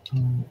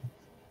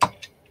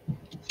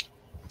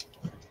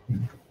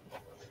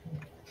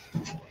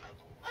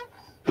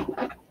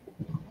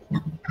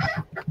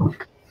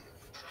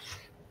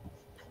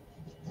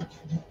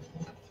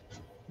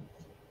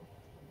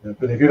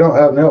 But if you don't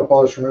have nail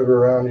polish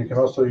remover around, you can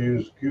also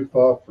use Goof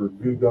Off or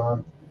Goo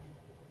Gone,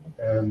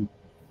 and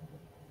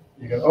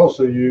you can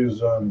also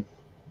use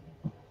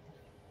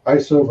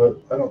ISO,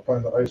 but I don't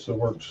find the ISO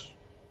works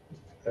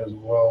as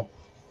well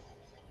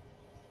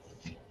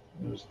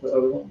as the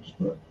other ones.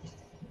 But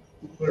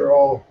they're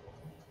all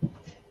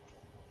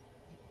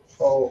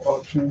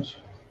options.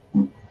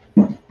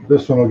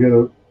 This one will get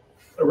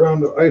around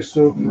the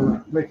ISO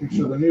for making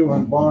sure the new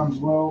one bonds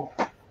well.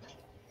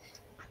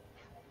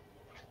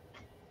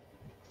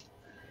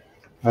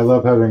 I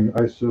love having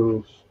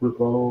ISO split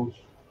bottles.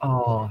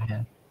 Oh,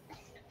 yeah.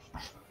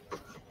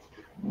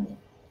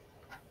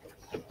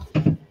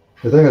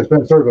 The thing that's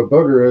been sort of a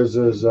bugger is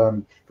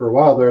for a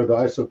while there, the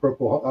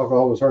isopropyl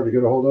alcohol was hard to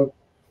get a hold of.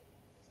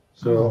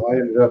 So I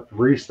ended up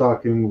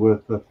restocking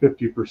with a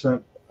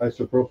 50%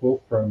 isopropyl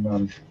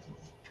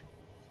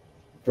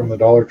from the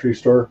Dollar Tree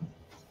store.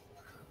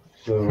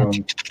 So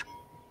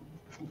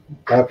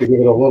I have to give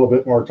it a little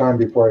bit more time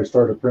before I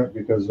start a print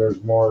because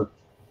there's more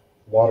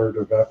water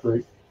to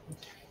evaporate.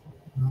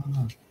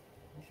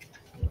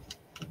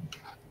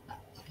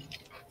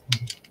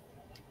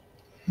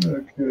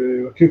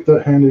 Okay, I'll keep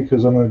that handy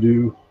because I'm going to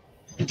do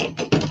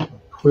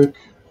quick.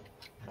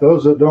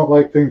 Those that don't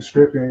like things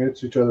scraping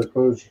against each other,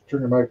 turn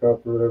your mic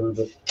off or whatever.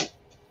 But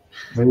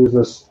I use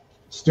this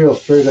steel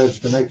straight edge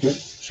to make it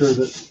sure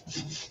that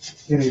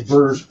any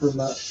burrs from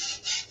that,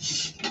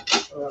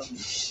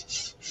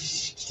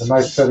 the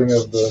nice cutting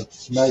of the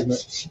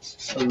magnet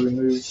are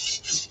removed,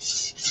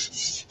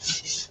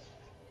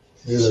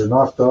 either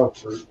knocked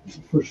off or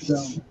pushed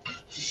down.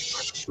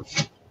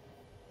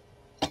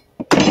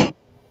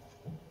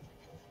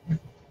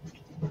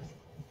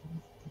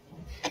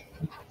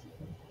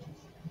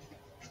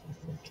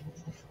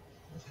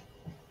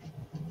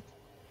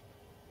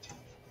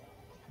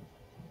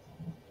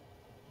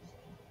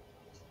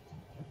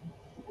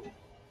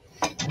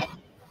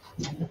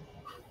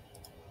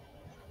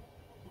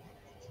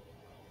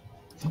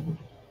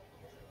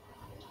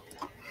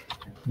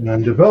 And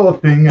I'm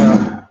developing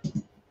a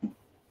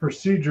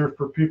procedure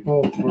for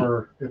people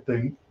for if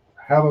they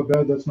have a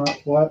bed that's not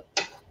flat,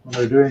 when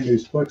they're doing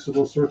these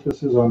flexible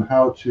surfaces, on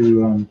how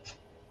to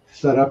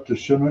set up to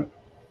shim it.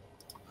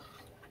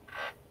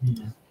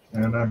 Yeah.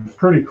 And I'm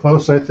pretty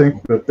close, I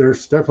think, but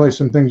there's definitely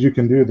some things you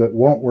can do that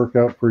won't work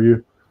out for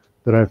you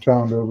that I've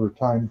found over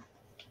time,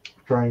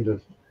 trying to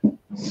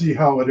see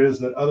how it is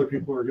that other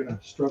people are going to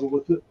struggle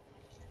with it.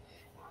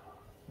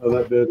 Oh,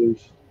 that bed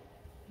is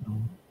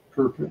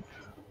perfect.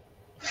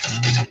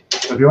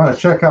 If you want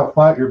to check how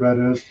flat your bed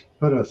is,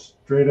 put a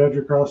straight edge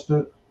across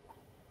it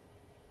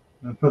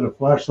and put a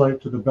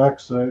flashlight to the back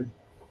side.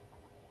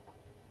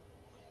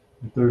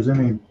 If there's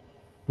any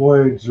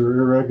voids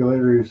or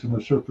irregularities in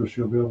the surface,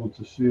 you'll be able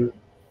to see it.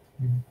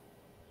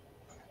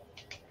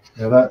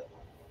 Yeah,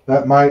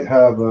 that might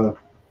have a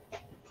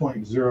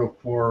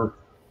 0.04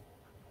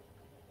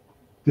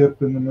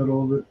 dip in the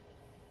middle of it.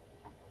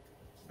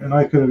 And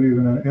I could have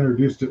even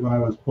introduced it when I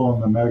was pulling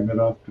the magnet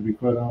off, to be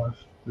quite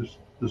honest. This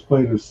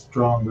plate is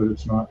strong, but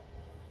it's not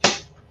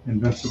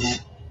invincible.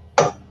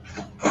 I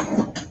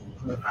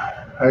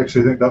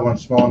actually think that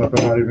one's small enough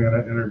I'm not even going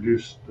to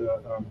introduce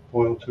the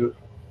foil to it.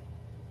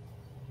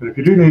 But if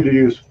you do need to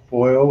use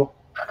foil,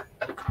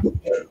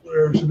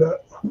 where is it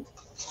at?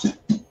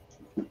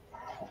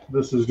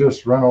 This is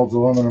just Reynolds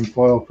aluminum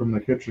foil from the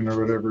kitchen or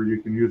whatever.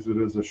 You can use it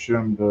as a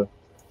shim to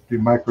do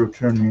micro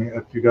trimming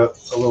if you got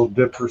a little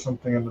dip or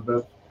something in the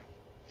bed.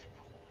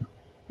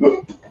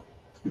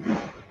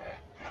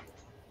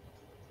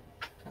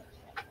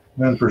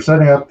 Then for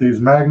setting up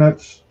these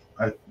magnets,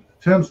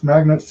 Tim's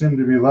magnets seem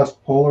to be less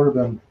polar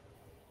than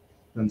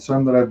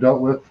some that I've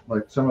dealt with.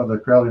 Like some of the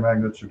Crowley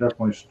magnets are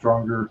definitely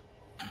stronger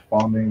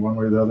bonding one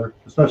way or the other,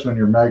 especially when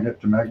you're magnet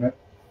to magnet.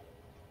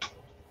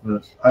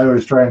 But I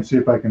always try and see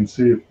if I can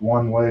see if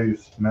one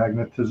way's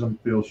magnetism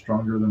feels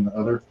stronger than the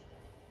other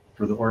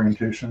for the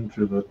orientation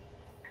to the.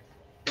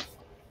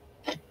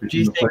 Do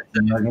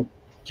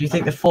you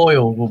think the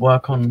foil will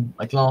work on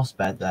a glass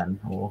bed then,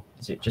 or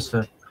is it just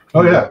for?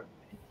 Oh yeah,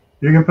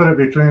 you can put it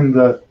between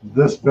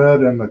this bed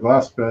and the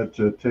glass bed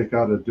to take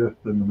out a dip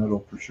in the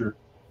middle for sure.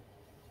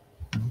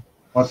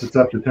 Once it's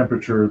up to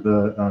temperature,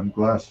 the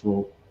glass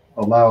will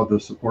allow the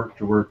support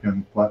to work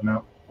and flatten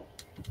out.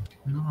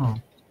 Oh.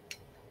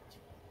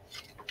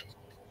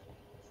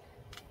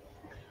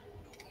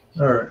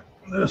 All right,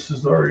 this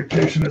is the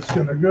orientation it's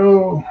going to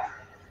go.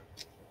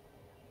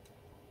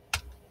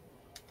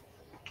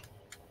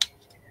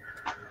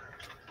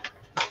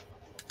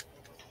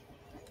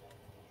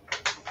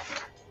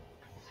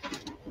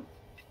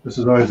 This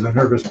is always the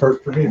nervous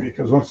part for me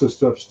because once this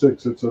stuff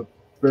sticks, it's a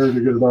bear to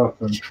get it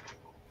off. And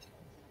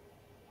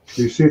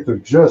you see if they're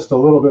just a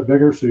little bit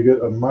bigger, so you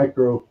get a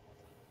micro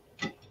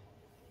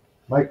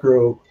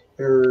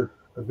error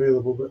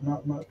available, but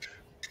not much.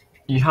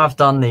 You have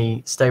done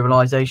the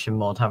stabilization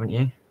mod, haven't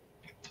you?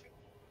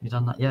 You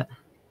done that yet?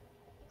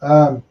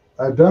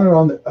 I've done it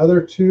on the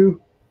other two.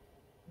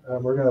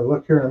 We're going to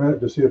look here in a minute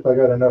to see if I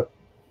got enough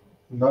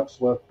nuts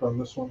left on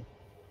this one.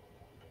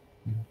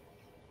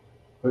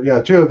 But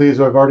yeah, two of these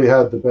I've already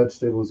had the bed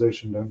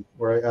stabilization done,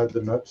 where I add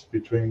the nuts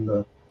between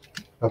the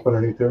up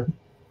underneath there.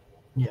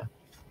 Yeah.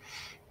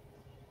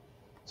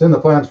 It's in the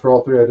plans for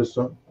all three. I just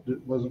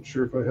wasn't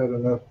sure if I had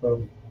enough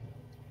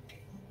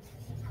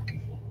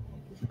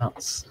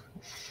Nuts.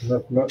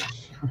 Enough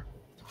nuts.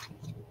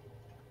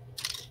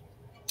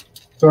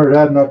 Started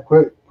adding up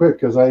quick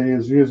because I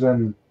was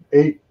using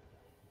eight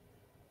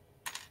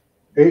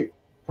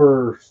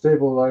per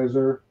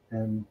stabilizer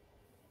and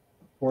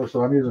 4,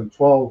 so I'm using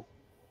 12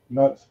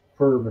 nuts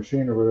per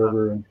machine or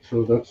whatever, and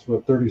so that's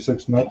what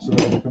 36 nuts that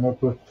I had to come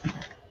up with.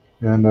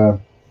 And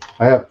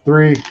I have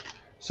 3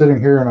 sitting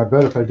here, and I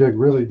bet if I dig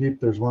really deep,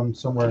 there's one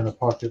somewhere in a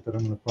pocket that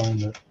I'm going to find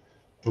that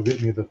will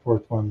get me the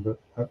 4th one. But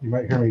you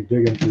might hear me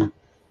digging through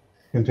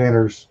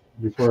containers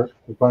before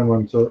I find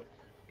one, so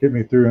get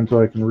me through until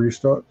I can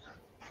restock.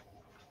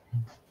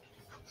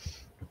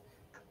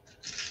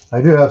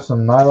 I do have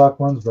some nylock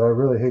ones, but I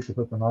really hate to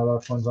put the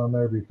nylock ones on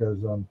there because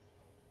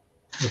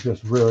it's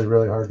just really,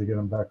 really hard to get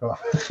them back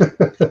off.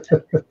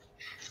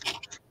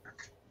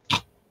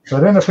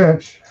 But in a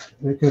pinch,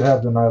 it could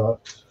have the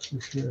nylocks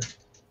for sure.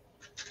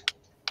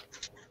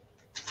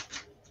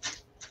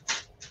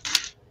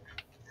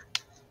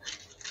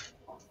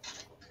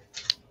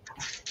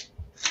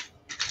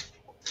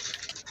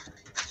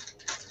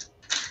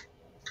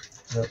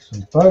 Got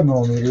some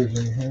 5mm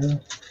in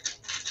here.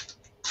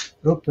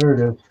 Oh, there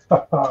it is.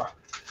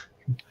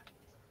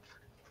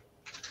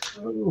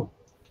 Oh.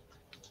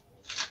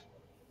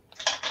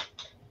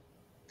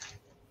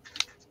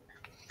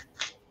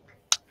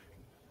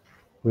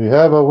 We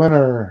have a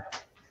winner.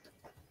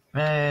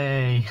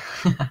 Hey.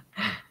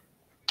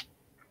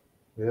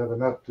 We have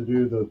enough to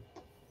do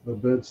the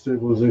bed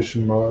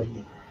stabilization mod.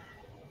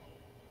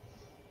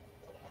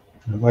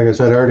 And like I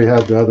said, I already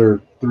have the other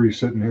 3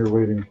 sitting here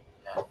waiting.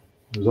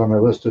 It was on my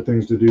list of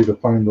things to do to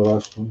find the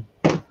last one.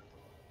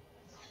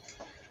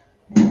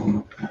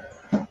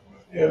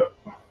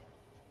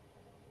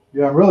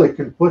 Yeah, I'm really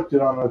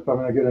conflicted on if I'm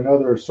going to get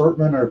another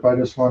assortment or if I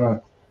just want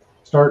to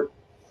start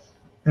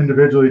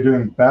individually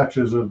doing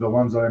batches of the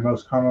ones that I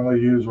most commonly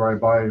use, where I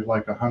buy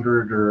like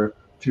 100 or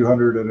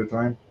 200 at a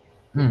time,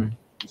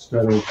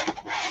 instead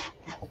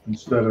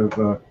of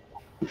a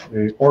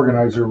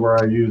organizer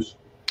where I use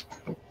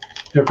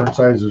different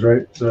sizes,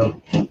 right? So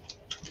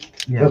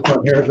yeah. This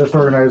one here, this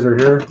organizer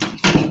here,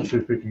 let's see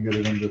if we can get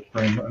it into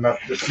frame enough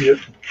to see it.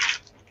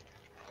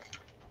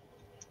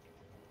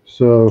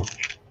 So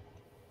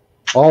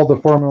all the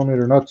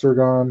 4mm nuts are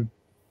gone.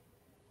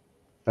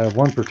 I have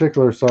one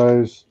particular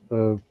size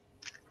of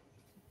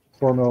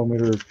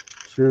 4mm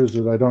screws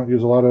that I don't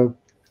use a lot of.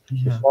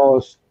 The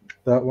smallest,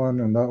 that one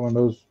and that one,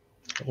 those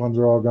ones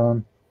are all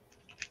gone.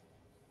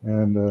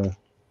 And I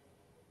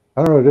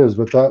don't know what it is,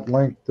 but that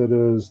length that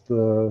is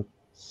the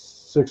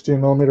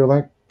 16mm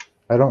length,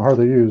 I don't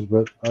hardly use,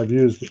 but I've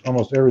used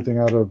almost everything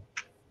out of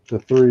the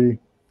 3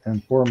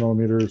 and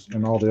 4mm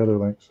and all the other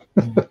lengths.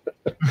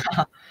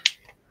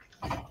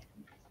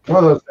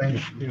 One of those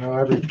things, you know,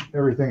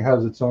 everything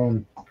has its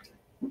own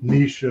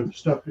niche of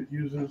stuff it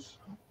uses.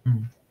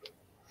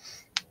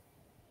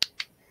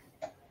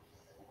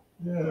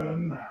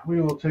 And we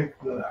will take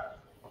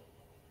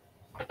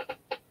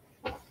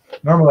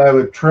normally I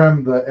would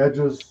trim the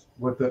edges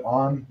with it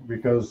on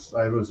because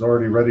I was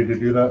already ready to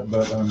do that,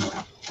 but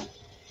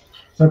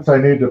Since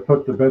I need to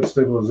put the bed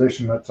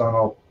stabilization nuts on,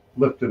 I'll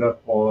lift it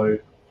up while I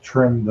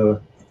trim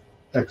the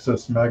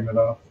excess magnet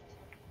off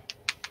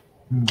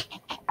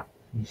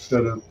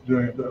instead of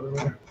doing it the other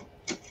way.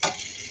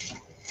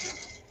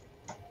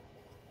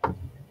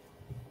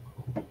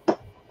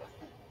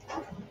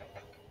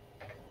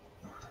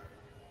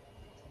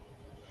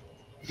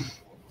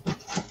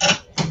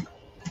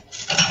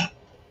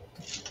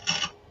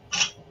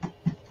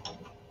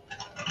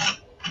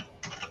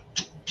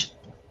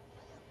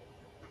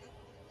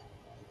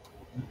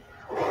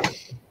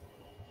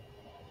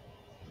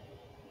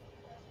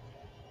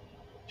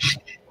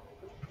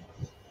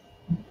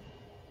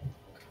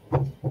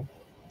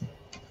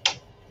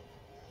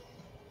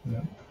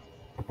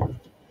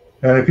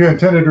 And if you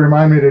intended to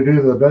remind me to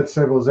do the bed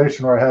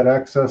stabilization where I had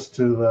access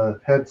to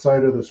the head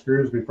side of the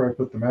screws before I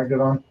put the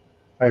magnet on,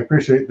 I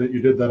appreciate that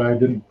you did that. I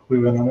didn't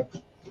clue in on it.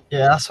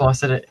 Yeah, that's why I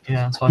said it.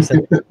 Yeah, that's why I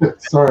said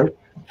it. Sorry.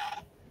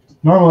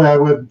 Normally I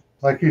would,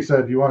 like you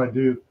said, you want to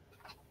do,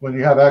 when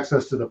you have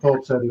access to the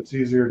Phillips head, it's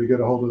easier to get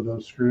a hold of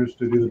those screws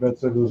to do the bed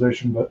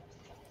stabilization. But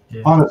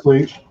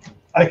honestly,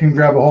 I can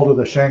grab a hold of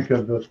the shank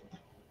of the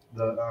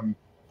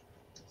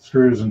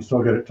screws and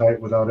still get it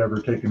tight without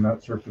ever taking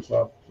that surface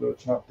off. So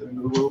it's not the end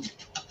of the world.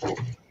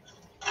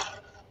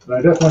 But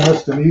I definitely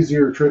missed an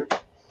easier trick,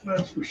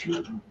 that's for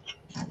sure.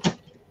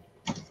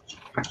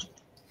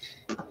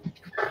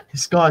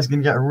 This guy's going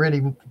to get a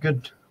really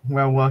good,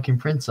 well-working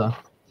printer.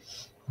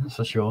 That's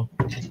for sure.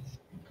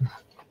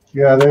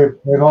 Yeah,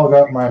 they've all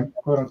got my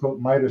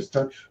quote-unquote Midas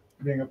touch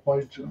being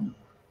applied to them.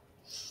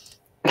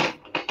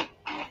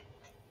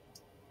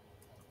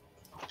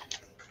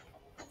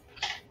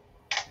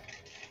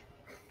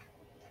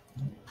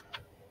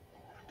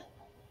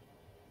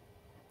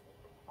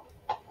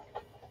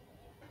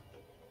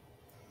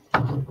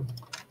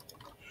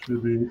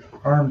 Should be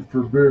armed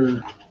for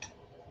bear.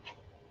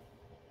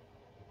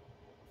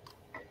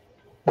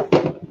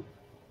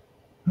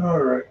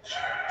 All right.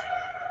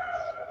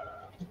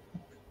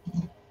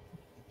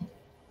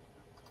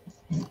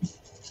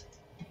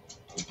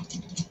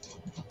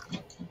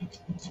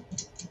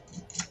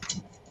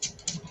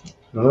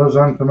 For those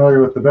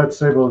unfamiliar with the bed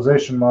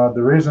stabilization mod,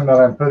 the reason that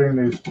I'm putting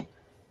these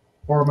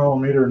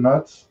 4mm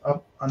nuts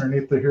up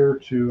underneath the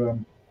here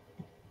to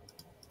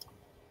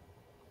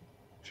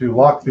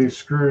lock these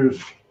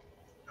screws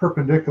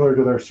perpendicular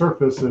to their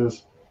surface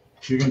is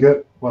you can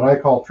get what I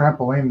call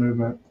trampoline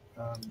movement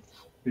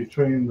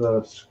between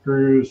the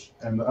screws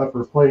and the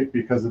upper plate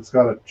because it's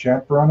got a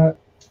chamfer on it.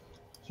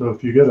 So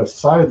if you get a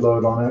side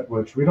load on it,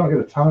 which we don't get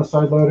a ton of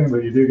side loading,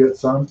 but you do get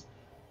some,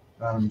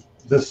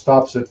 this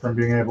stops it from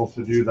being able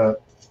to do that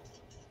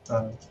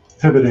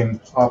pivoting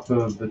off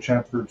of the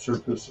chamfered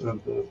surface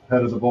of the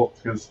head of the bolt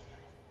because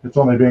it's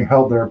only being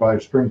held there by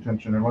spring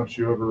tension. And once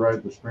you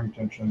override the spring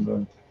tension,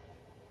 then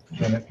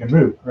it can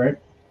move, right?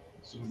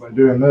 So by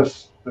doing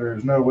this,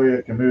 there's no way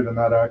it can move in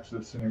that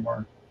axis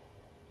anymore.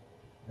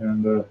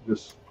 And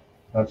just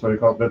that's why you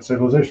call it bed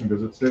stabilization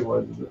because it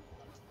stabilizes it.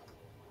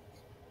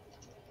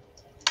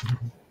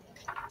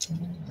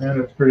 And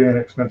it's pretty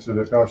inexpensive.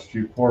 It costs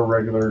you 4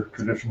 regular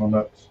traditional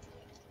nuts.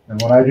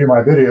 And when I do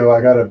my video,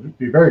 I got to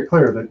be very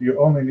clear that you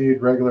only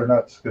need regular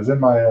nuts because in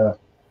my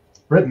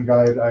written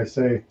guide, I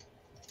say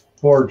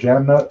 4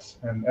 jam nuts,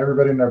 and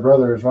everybody and their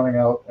brother is running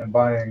out and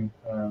buying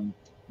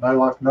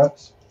nylock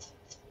nuts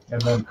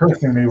and then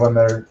cursing me when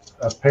they're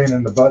a pain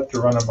in the butt to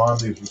run them on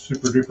these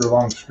super duper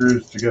long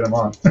screws to get them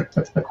on.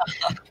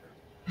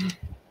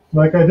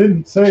 Like I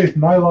didn't say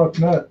nylock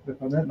nut.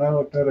 If I meant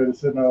nylock nut, I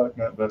just said nylock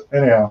nut. But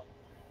anyhow,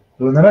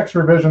 so in the next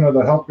revision of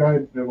the help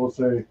guide, it will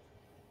say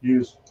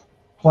use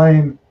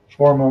plain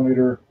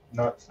 4mm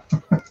nuts.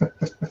 I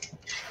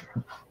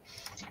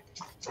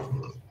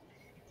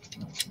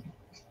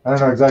don't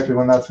know exactly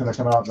when that's going to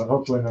come out, but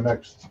hopefully in the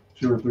next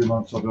 2 or 3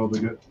 months I'll be able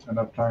to get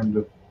enough time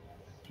to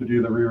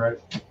do the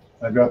rewrite.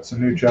 I've got some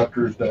new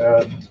chapters to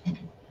add.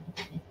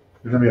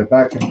 There's going to be a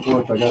back and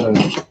forth. I got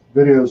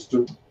videos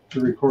to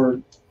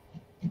record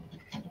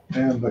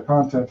and the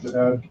content to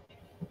add.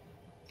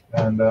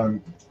 And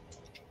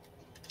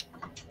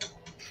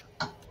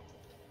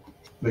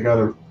they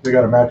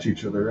gotta match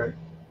each other, right?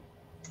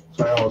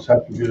 So I always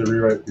have to do the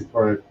rewrite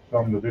before I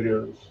film the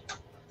videos,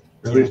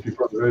 or at least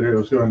before the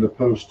videos go into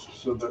post,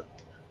 so that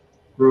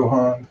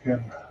Rohan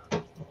can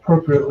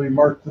appropriately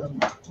mark them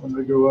when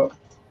they go up.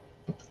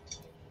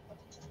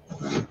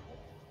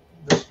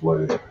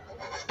 Display.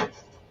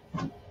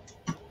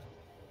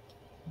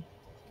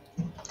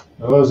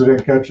 Now, those who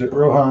didn't catch it,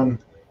 Rohan,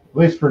 at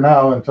least for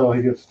now, until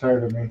he gets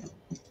tired of me,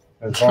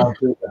 has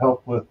volunteered to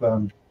help with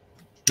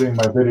doing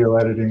my video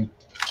editing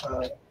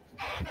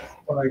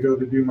when I go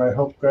to do my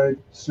help guide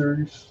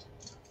series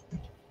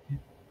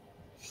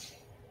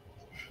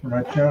for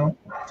my channel.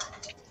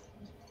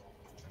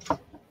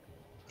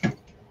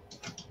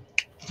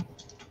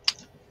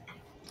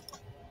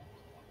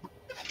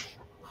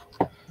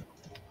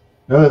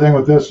 The other thing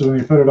with this is when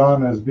you put it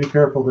on is be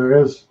careful.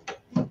 There is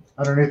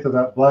underneath of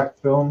that black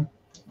film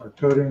or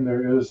coating,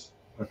 there is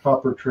a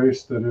copper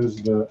trace that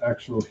is the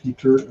actual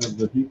heater of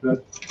the heat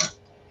bed.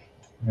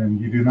 And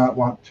you do not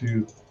want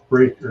to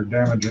break or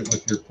damage it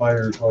with your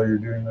pliers while you're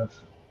doing this.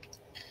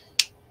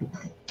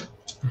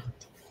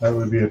 That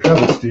would be a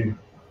travesty,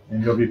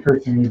 and you'll be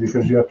cursing me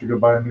because you have to go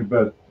buy a new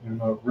bed, even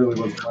though it really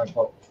wasn't my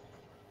fault.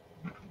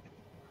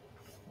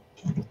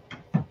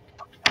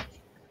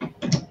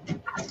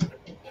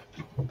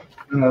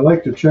 And I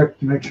like to check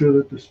to make sure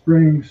that the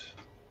springs,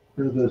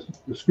 or the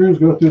screws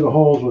go through the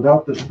holes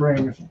without the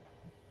springs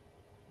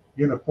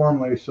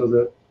uniformly, so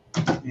that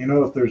you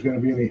know if there's going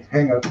to be any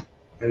hang up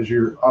as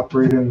you're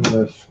operating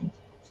the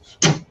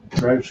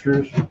drive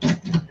screws.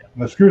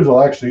 And the screws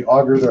will actually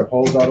auger their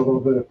holes out a little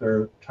bit if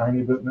they're a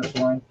tiny bit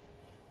misaligned.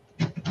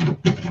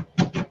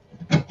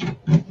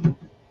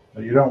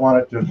 But you don't want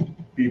it to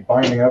be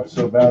binding up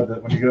so bad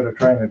that when you go to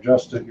try and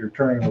adjust it, you're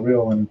turning the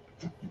wheel and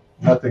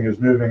nothing is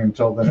moving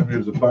until then it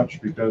moves a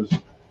bunch because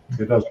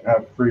it doesn't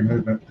have free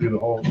movement through the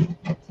holes.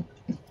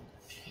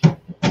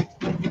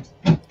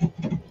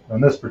 In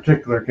this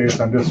particular case,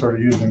 I'm just sort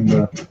of using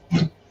the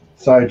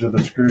sides of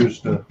the screws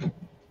to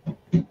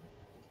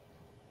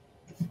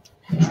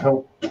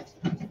help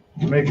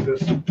make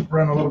this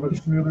run a little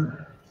bit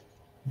smoother.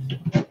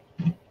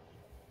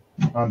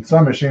 On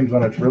some machines,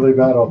 when it's really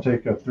bad, I'll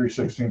take a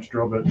 3/16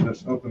 drill bit and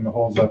just open the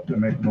holes up to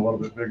make them a little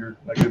bit bigger.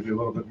 That gives you a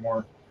little bit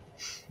more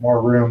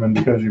room, and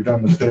because you've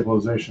done the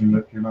stabilization,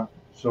 that you're not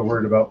so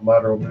worried about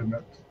lateral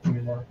movement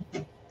anymore.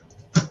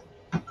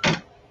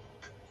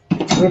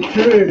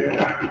 Okay.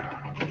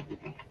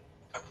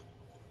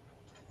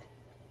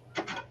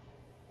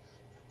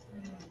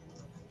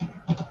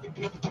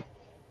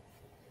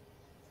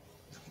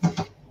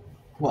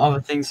 What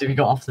other things have you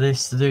got after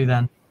this to do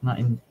then? Not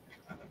in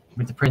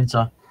with the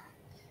printer.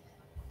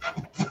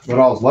 What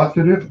all's left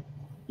to do?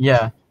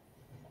 Yeah.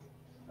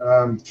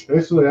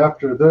 Basically,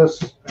 after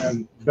this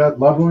and bed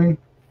leveling,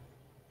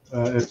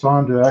 it's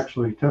on to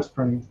actually test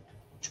print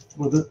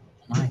with it.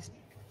 Nice.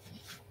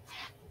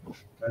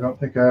 I don't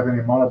think I have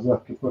any mods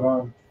left to put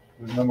on.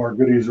 There's no more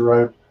goodies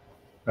arrived.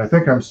 I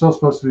think I'm still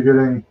supposed to be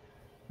getting.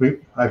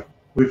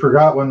 We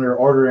forgot when we were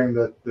ordering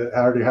that it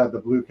already had the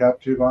blue cap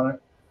tube on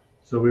it,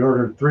 so we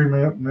ordered 3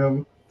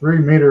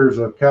 meters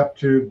of cap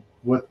tube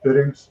with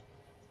fittings.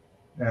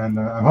 And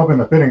I'm hoping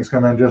the fittings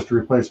come in just to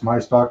replace my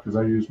stock because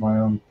I use my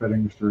own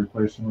fittings to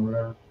replace them or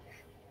whatever.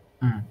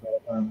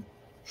 But,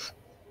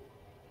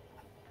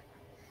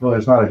 really,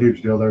 it's not a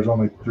huge deal. There's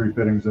only 3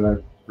 fittings that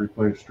I've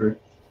replaced straight.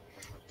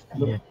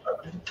 Yeah.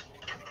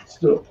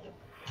 Still.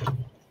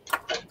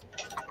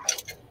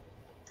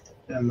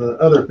 And the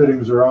other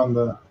fittings are on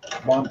the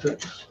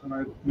Montex, and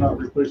I'm not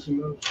replacing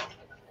those.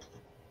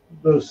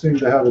 Those seem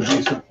to have a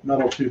decent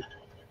metal tooth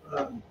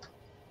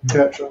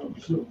catch on them,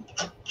 so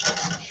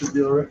should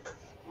be all right.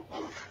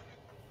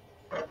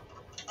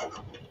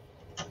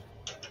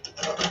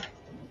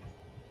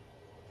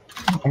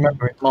 I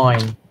remember in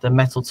mine, the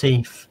metal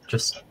teeth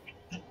just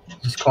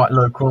quite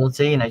low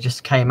quality, and they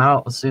just came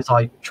out as soon as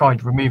I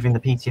tried removing the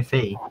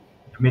PTFE.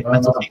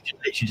 Metal teeth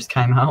literally just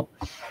came out,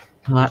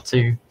 and I had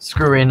to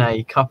screw in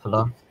a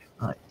coupler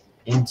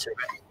into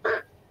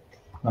it.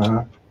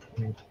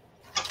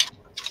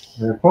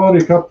 Yeah,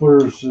 quality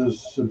couplers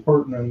is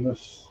important in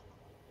this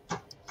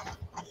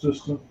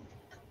system.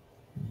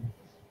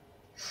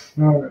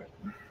 All right.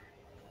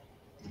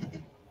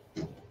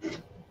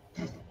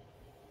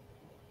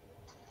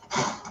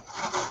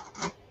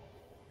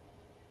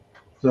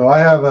 So I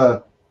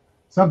have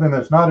something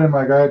that's not in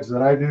my guides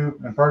that I do,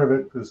 and part of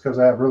it is because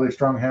I have really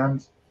strong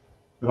hands.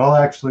 But I'll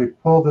actually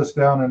pull this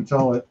down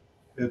until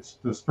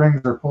the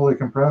springs are fully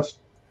compressed.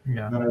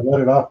 Yeah. And then I let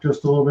it off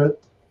just a little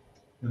bit,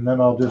 and then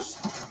I'll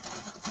just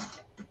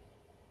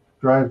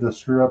drive the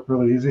screw up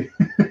really easy.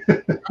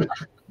 It's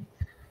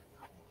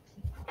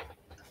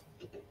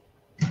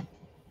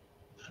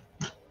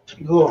a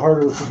little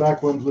harder with the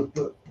back ones with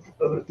the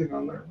other thing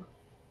on there.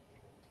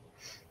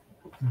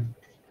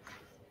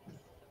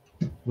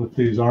 With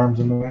these arms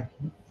in the way.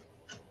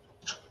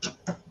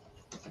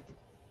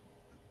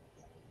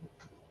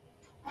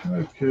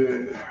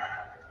 Okay.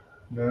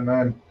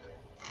 Then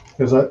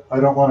because I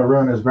don't want to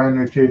ruin his brand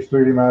new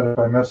TH3D mat if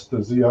I miss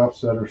the Z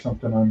offset or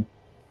something.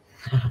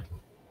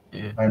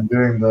 I'm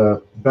doing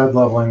the bed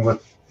leveling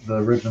with the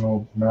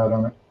original mat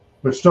on it,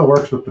 which still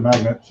works with the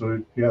magnet,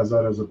 so he has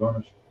that as a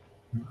bonus.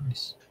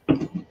 Nice.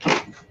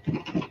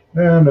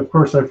 And of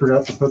course, I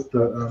forgot to put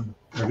or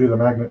do the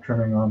magnet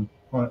trimming on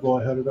it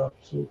while I had it up,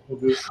 so we'll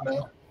do it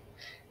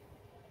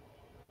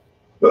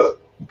now.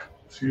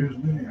 Excuse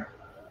me.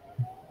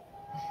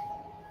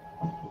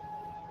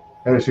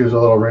 I just use a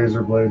little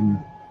razor blade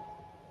and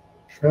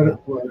cut it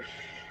flush.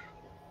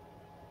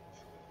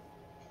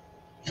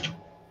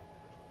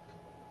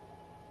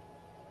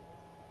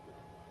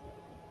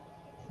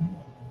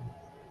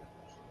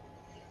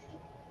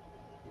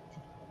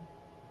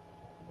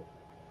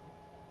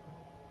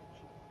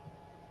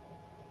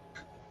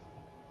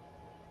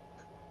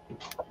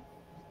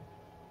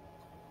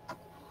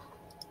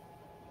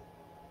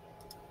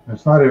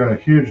 It's not even a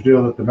huge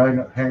deal that the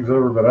magnet hangs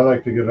over, but I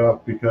like to get it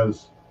off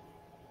because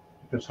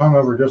if it's hung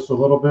over just a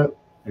little bit,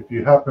 if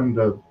you happen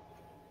to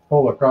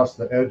pull across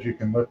the edge, you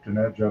can lift an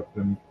edge up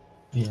and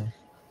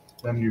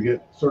then you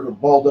get sort of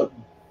balled up,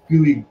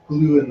 gooey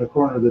glue in the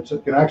corner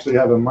that can actually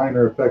have a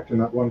minor effect in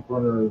that one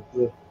corner of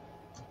the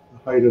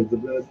height of the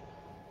bed.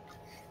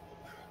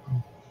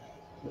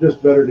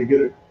 Just better to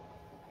get it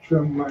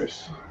trimmed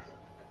nice.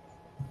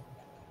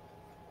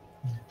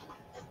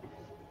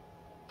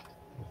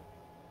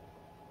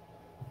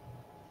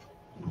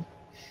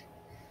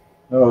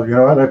 Oh, you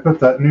know what? I put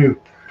that new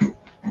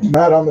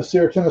mat on the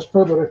Sierra Tennis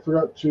Pro, but I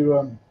forgot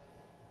to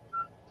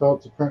tell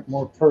it to print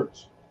more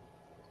parts.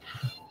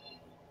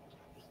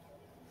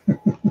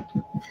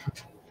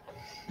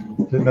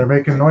 Then they're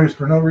making noise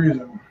for no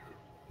reason.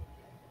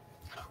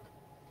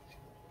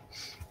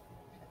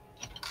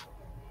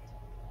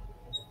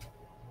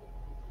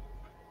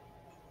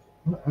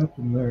 What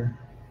happened there?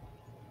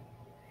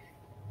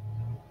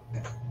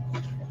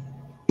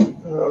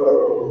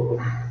 Oh.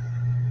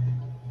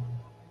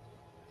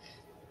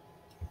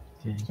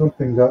 Okay.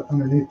 Something got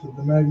underneath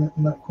the magnet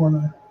in that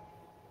corner.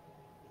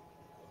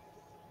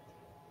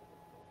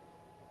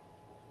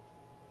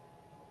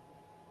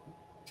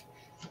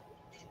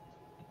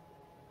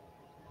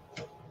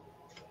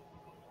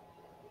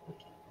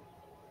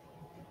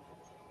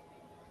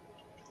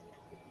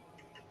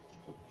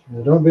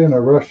 Yeah, don't be in a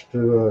rush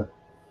to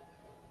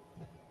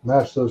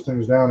mash those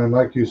things down. And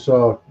like you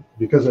saw,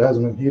 because it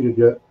hasn't been heated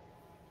yet,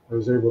 I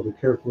was able to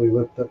carefully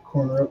lift that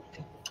corner up.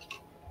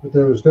 But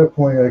there was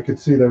definitely, I could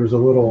see there was a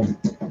little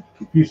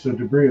piece of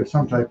debris of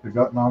some type that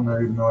got on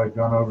there, even though I'd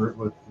gone over it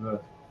with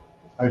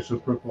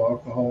isopropyl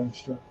alcohol and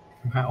stuff.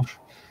 Wow.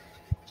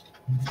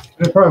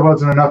 It probably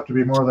wasn't enough to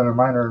be more than a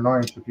minor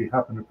annoyance if you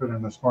happen to put it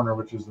in this corner,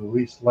 which is the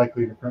least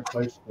likely to print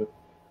place. But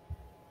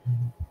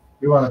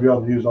we want to be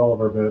able to use all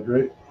of our bed,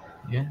 right?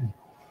 Yeah.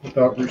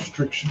 Without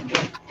restriction.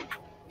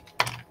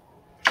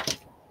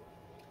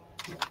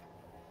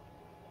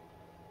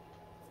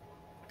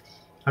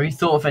 Have you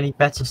thought of any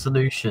better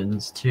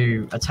solutions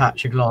to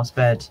attach a glass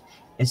bed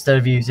instead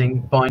of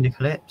using binder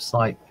clips?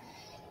 Like,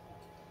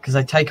 because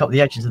they take up the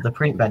edges of the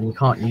print bed and you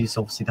can't use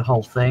obviously the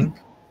whole thing.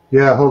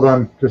 Yeah, hold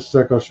on just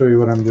a sec. I'll show you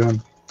what I'm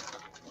doing.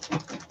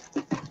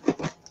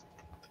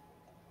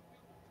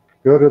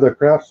 Go to the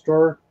craft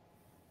store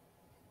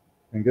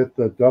and get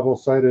the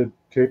double-sided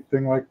tape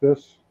thing like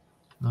this.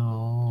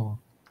 Oh.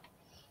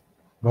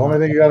 The only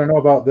thing you got to know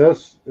about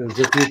this is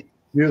if you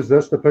use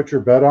this to put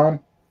your bed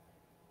on,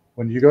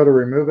 when you go to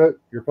remove it,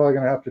 you're probably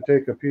going to have to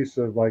take a piece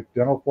of like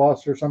dental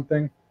floss or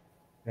something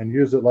and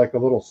use it like a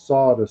little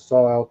saw to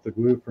saw out the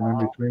glue from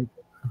in between.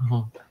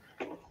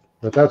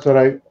 But that's what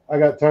I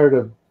got tired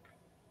of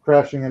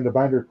crashing into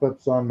binder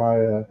clips on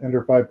my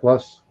Ender 5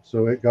 Plus,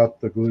 so it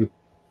got the glue,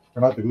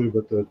 or not the glue,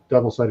 but the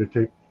double-sided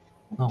tape.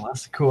 Oh,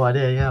 that's a cool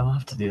idea. Yeah, I'll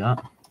have to do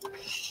that.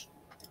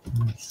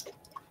 Nice.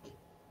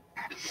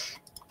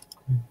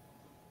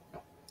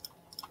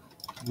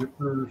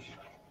 Zippers.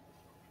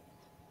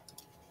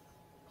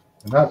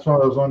 And that's one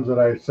of those ones that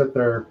I sit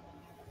there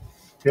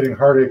getting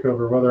heartache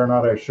over whether or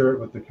not I share it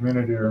with the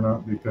community or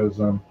not, because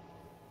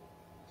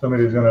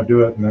somebody's going to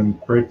do it and then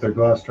break their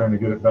glass trying to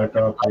get it back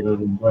off rather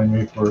than blame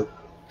me for it.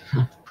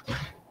 I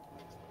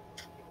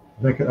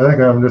think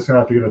I'm just going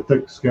to have to get a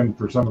thick skin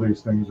for some of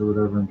these things or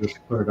whatever and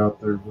just put it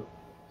out there. But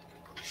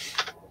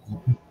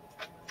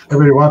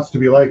everybody wants to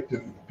be liked,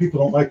 and people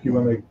don't like you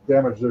when they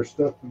damage their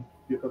stuff and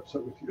get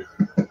upset with you.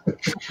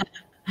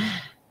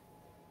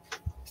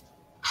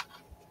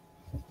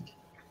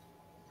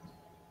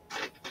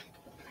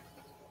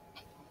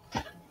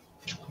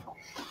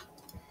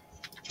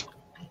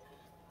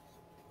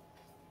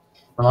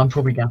 Well, I'm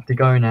probably going to have to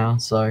go now,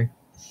 so.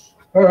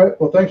 All right.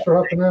 Well, thanks for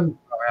hopping in.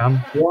 I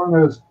am.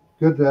 Warren, it's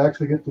good to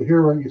actually get to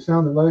hear what you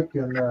sounded like,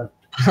 and I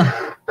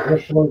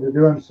look forward to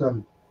doing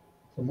some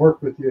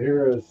work with you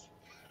here as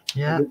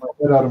Yeah. I get my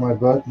head out of my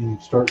butt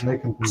and start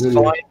making some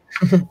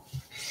videos.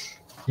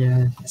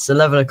 Yeah, it's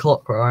 11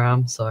 o'clock where I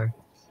am, so.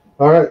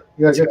 All right.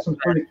 Yeah, get some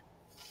sleep.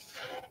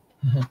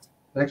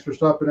 Thanks for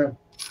stopping in.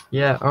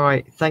 Yeah, all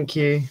right. Thank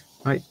you.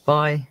 All right,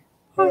 bye.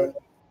 Bye.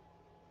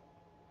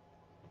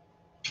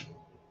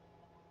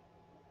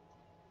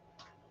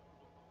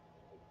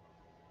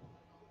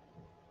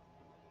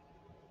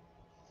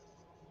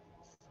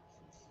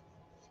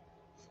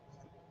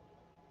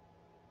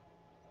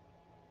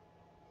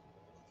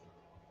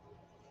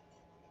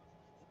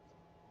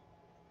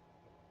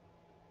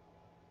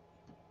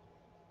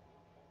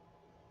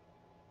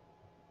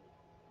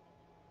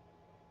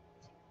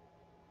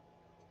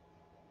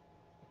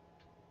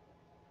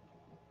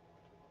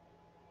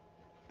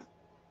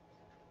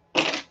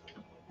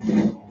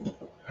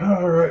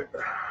 All right.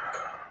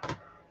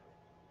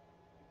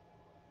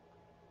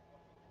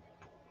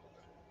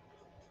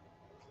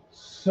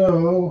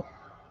 So,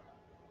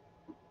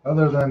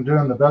 other than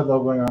doing the bed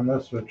leveling on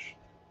this, which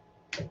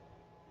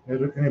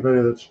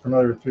anybody that's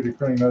familiar with 3D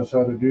printing knows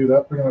how to do,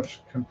 that pretty much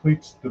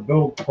completes the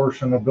build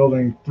portion of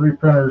building 3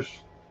 printers,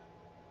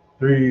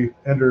 3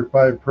 Ender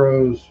 5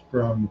 Pros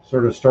from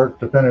sort of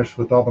start to finish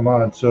with all the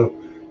mods. So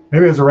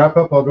maybe as a wrap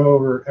up, I'll go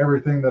over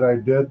everything that I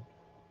did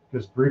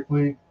just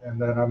briefly, and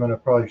then I'm going to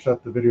probably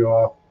shut the video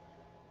off.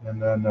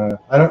 And then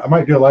I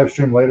might do a live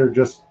stream later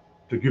just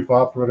to goof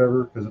off or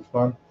whatever, because it's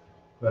fun.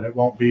 but it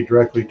won't be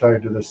directly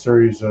tied to the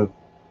series of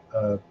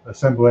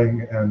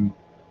assembling and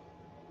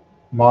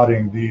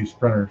modding these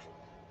printers.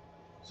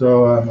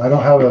 So I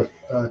don't have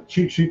a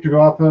cheat sheet to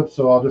go off of,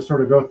 so I'll just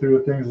sort of go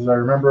through things as I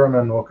remember them,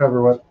 and we'll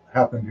cover what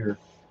happened here.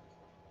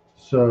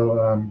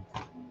 So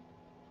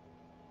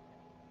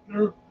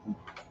the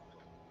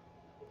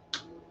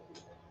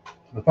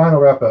final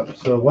wrap up.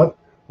 So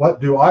what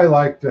do I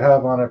like to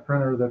have on a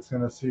printer that's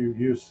going to see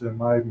use in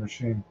my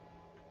machine?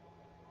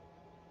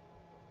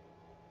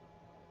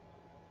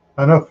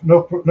 I know,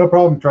 no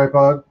problem,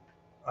 tripod.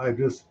 I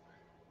just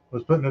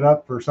was putting it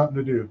up for something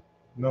to do.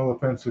 No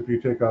offense if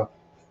you take off.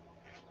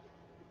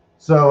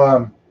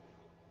 So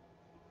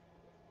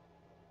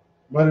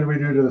what did we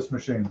do to this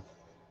machine?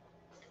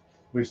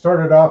 We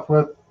started off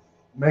with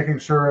making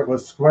sure it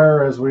was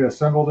square as we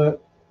assembled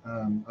it.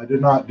 I did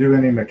not do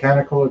any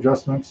mechanical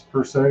adjustments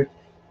per se.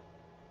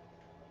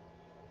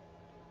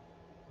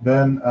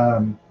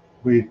 Then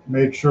we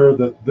made sure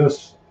that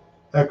this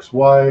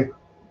XY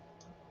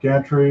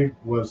gantry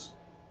was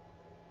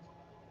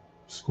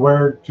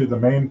squared to the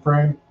main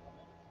frame.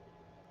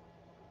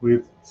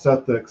 We've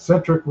set the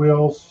eccentric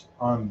wheels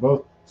on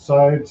both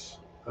sides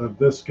of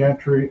this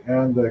gantry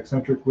and the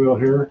eccentric wheel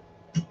here.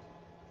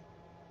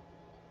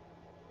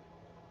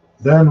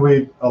 Then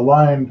we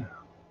aligned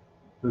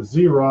the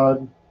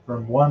Z-rod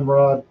from one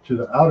rod to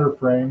the outer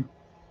frame,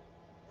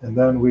 and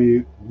then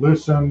we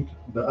loosened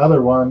the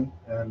other one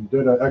and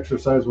did an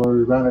exercise where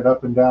we ran it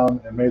up and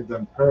down and made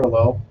them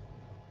parallel.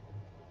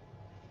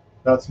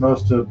 That's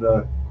most of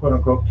the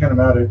quote-unquote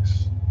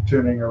kinematics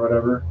tuning or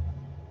whatever.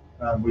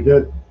 We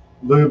did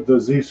lube the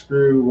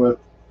Z-screw with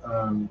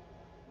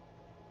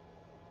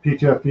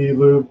PTFE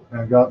lube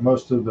and got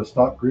most of the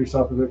stock grease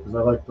off of it because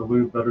I like the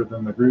lube better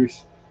than the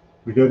grease.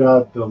 We did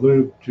add the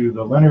lube to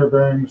the linear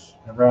bearings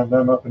and ran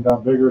them up and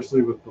down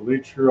vigorously with the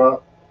lead screw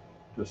off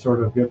to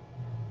sort of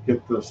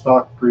get the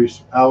stock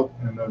grease out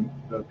and then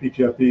the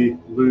PTFE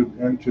lube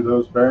into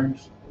those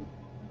bearings.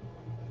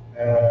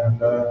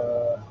 And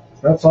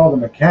that's all the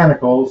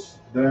mechanicals.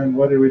 Then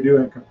what did we do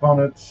in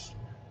components?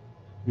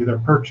 Either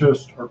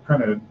purchased or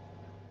printed.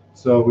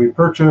 So we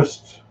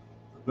purchased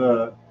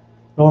the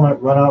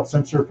filament runout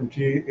sensor from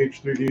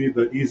TH3D,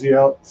 the Easy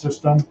Out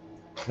system.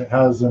 It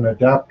has an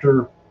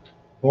adapter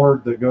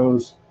board that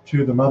goes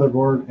to the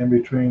motherboard in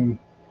between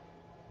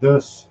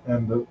this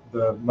and the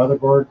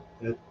motherboard.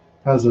 It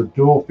has a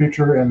dual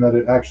feature in that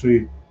it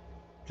actually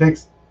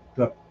takes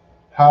the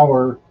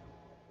power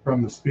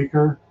from the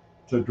speaker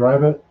to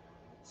drive it,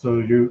 so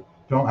you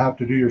don't have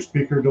to do your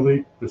speaker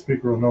delete. The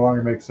speaker will no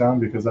longer make sound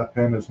because that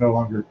pin is no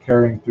longer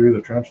carrying through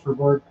the transfer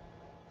board.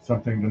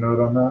 Something to note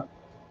on that.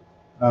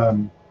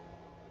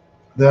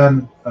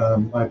 Then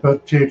I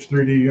put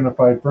TH3D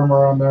Unified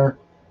firmware on there.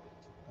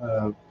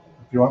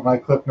 If you want my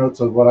clip notes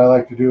of what I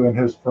like to do in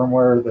his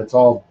firmware, that's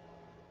all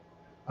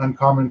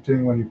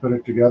uncommenting when you put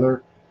it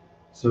together.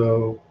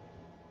 So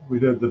we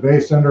did the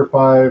base Ender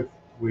 5,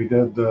 we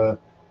did the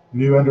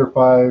new Ender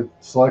 5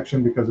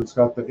 selection because it's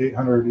got the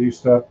 800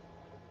 E-step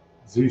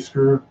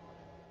Z-screw.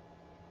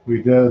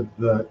 We did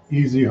the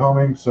easy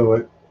homing, so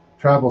it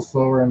travels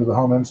slower into the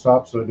home end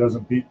stop so it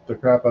doesn't beat the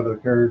crap out of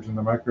the carriage and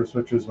the micro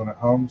switches when it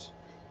homes.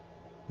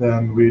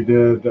 Then we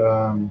did,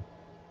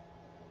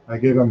 I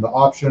gave him the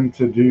option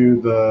to do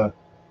the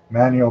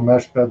manual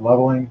mesh bed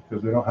leveling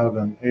because we don't have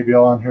an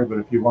ABL on here, but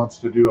if he wants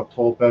to do a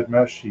full bed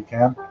mesh, he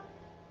can.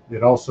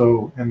 It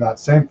also, in that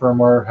same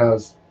firmware,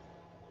 has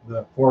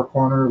the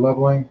 4-corner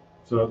leveling,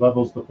 so it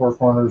levels the 4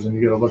 corners and you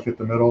get a look at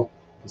the middle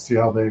to see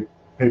how they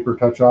paper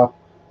touch off.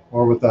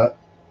 Or with that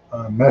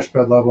mesh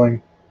bed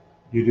leveling,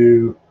 you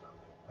do,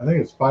 I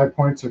think it's 5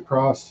 points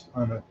across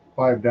on a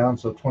 5 down,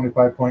 so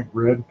 25-point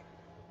grid,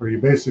 where you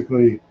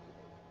basically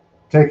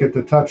take it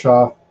to touch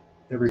off,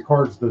 it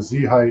records the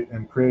Z height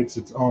and creates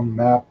its own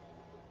map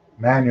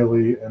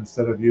manually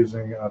instead of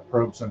using a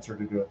probe sensor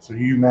to do it. So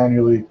you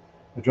manually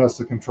adjust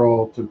the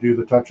control to do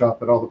the touch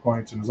off at all the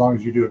points, and as long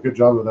as you do a good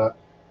job of that,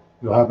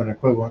 you'll have an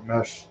equivalent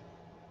mesh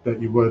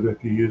that you would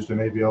if you used an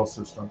ABL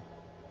system.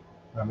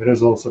 It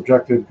is a little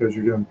subjective because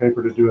you're doing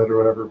paper to do it or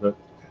whatever, but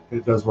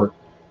it does work.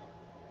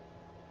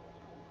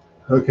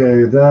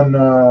 Okay, then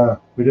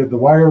we did the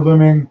wire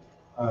looming.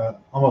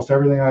 Almost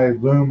everything I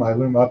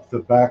loom up the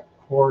back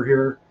core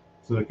here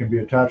so it can be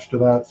attached to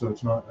that so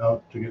it's not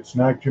out to get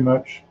snagged too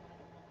much.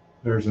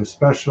 There's a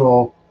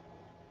special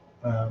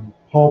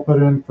hole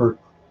put in for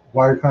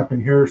wire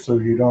clamping here so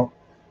you don't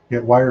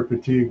get wire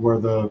fatigue where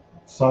the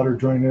solder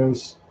joint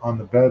is on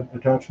the bed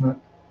attachment.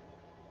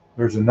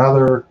 There's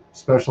another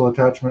special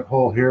attachment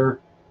hole here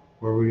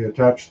where we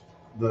attach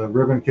the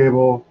ribbon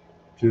cable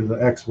to the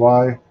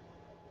XY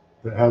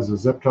that has a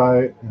zip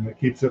tie and it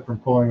keeps it from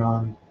pulling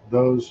on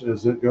those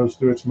as it goes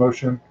through its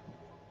motion.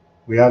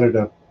 We added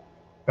a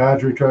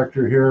badge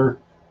retractor here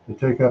to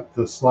take up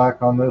the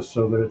slack on this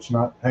so that it's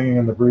not hanging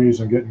in the breeze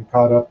and getting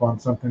caught up on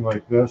something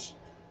like this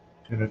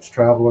in its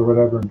travel or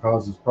whatever and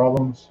causes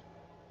problems.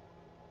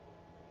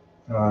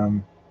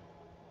 Going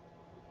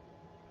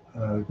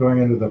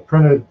into the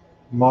printed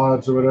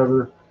mods or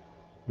whatever,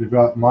 We've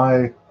got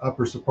my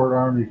upper support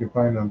arm you can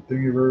find on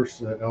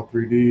Thingiverse at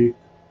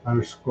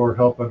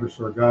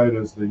L3D_help_guide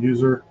as the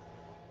user.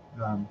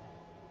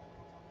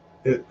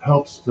 It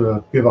helps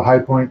to give a high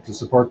point to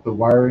support the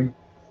wiring.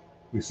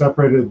 We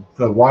separated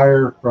the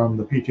wire from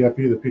the PTFE.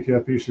 The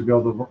PTFE should be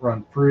able to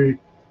run free,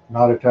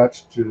 not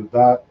attached to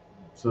that,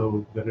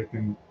 so that it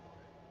can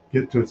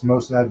get to its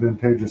most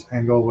advantageous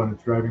angle when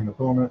it's driving the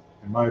filament.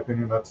 In my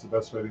opinion, that's the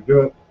best way to do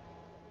it.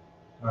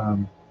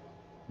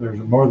 There's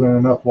more than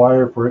enough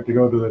wire for it to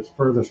go to its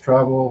furthest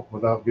travel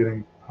without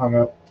getting hung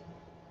up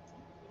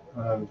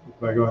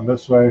by going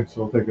this way.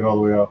 So we'll take it all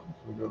the way out.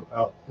 So we'll go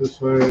out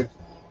this way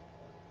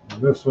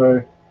and this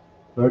way.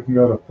 So it can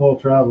go to full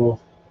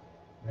travel,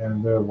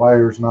 and the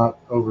wire's not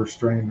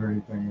overstrained or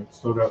anything. It's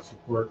still got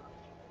support.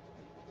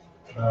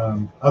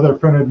 Other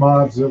printed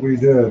mods that we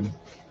did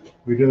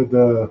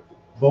the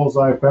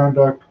bullseye fan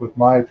duct with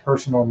my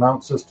personal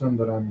mount system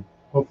that I'm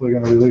hopefully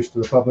going to release to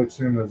the public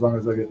soon, as long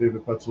as I get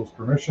David Petzel's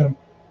permission.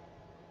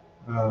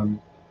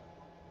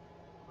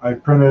 I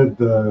printed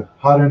the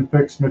hot end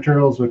fix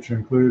materials, which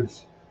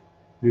includes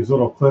these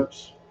little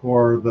clips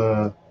for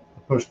the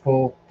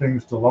push-pull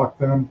things to lock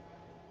them.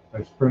 I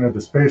printed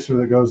the spacer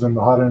that goes in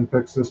the hot end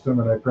fix system,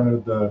 and I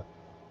printed the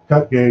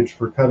cut gauge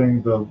for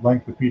cutting the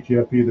length of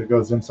PTFE that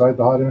goes inside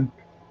the hot end.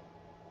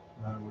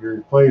 We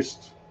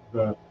replaced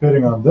the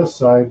fitting on this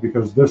side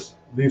because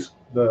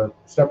the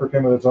stepper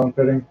came with its own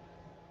fitting.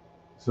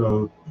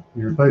 So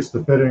we replaced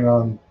the fitting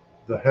on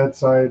the head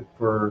side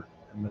for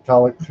a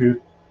metallic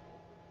tooth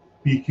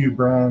BQ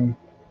brand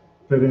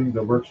fitting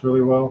that works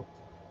really well.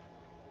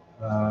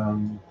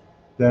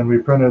 Then we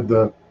printed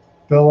the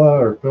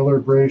filler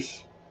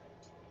brace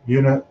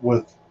unit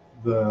with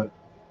the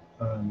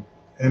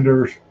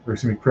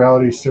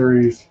Creality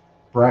series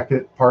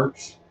bracket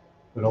parts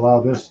that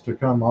allow this to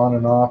come on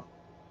and off.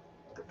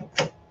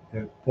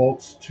 It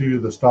bolts to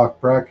the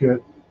stock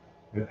bracket.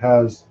 It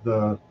has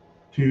the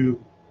two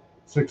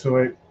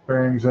 608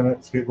 bearings in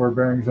it, skateboard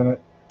bearings in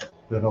it,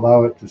 that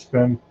allow it to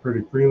spin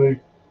pretty freely.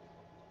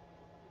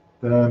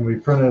 Then we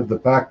printed the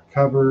back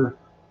cover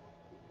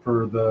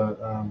for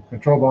the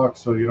control box,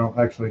 so you don't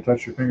actually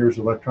touch your fingers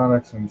with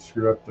electronics and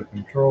screw up the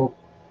control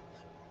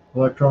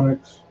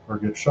electronics or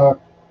get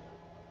shocked.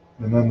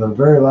 And then the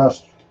very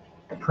last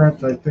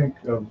print, I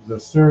think, of the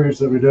series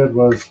that we did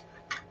was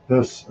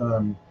this,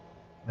 and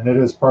it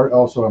is part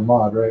also a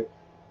mod, right?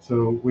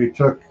 So we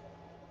took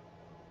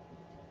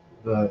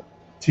the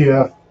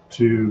TF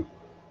to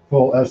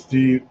full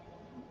SD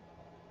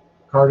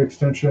card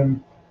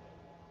extension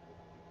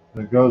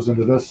that goes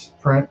into this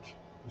print.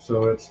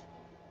 So it's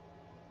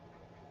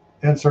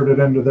inserted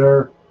into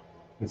there.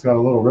 It's got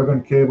a little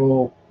ribbon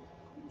cable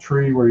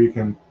tree where you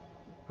can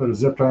put a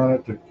zip tie on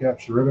it to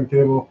catch the ribbon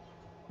cable,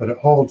 but it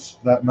holds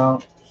that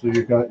mount. So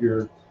you've got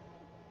your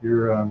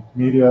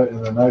media,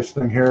 and the nice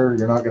thing here,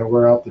 you're not going to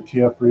wear out the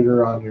TF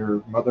reader on your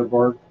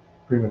motherboard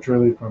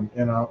prematurely from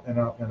in, out, in,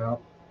 out, in,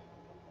 out.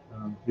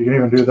 You can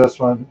even do this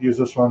one, use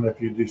this one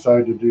if you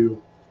decide to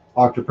do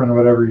Octoprint or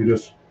whatever. You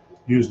just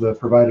use the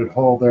provided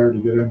hole there to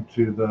get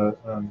into the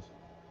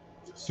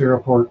serial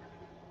port,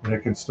 and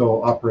it can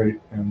still operate.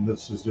 And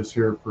this is just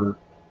here for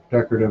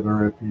decorative,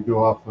 or if you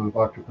go off of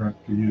Octoprint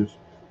to use.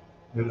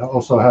 It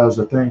also has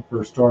a thing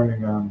for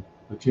storing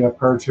the TF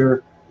cards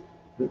here.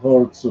 It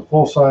holds the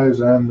full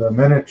size and the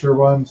miniature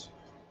ones,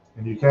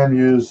 and you can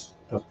use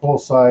the full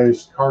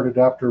size card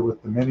adapter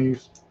with the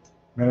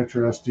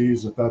miniature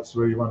SDs if that's the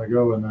way you want to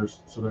go. And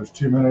there's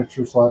 2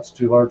 miniature slots,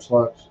 2 large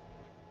slots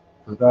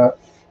for that.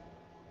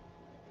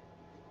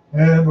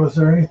 And was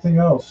there anything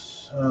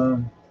else? I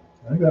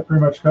think that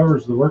pretty much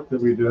covers the work that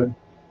we did.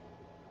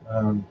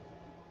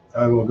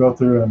 I will go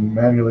through and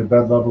manually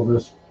bed level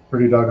this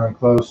pretty doggone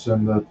close,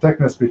 and the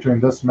thickness between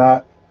this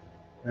mat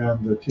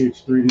and the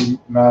TH3D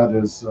mat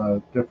is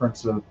a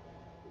difference of,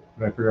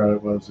 I figured out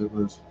it was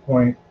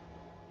 0.8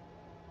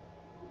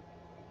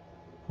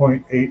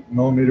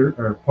 millimeter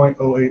or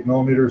 0.08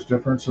 millimeters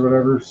difference or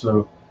whatever.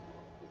 So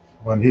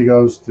when he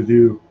goes to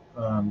do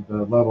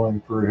the leveling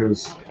for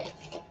his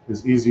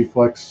Easy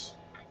Flex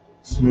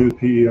smooth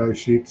PEI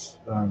sheets,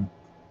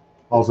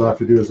 all I have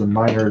to do is a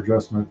minor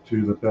adjustment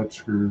to the bed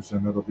screws,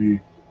 and it'll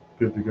be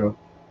good to go.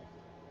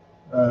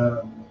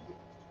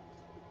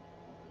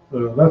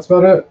 So that's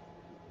about it.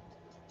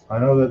 I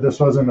know that this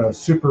wasn't a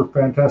super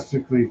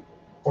fantastically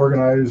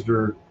organized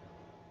or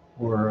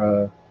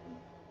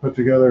put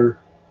together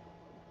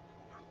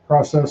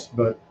process,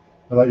 but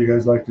I thought you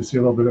guys like to see a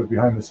little bit of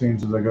behind the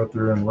scenes as I go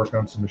through and work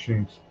on some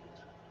machines.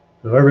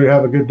 So everybody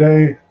have a good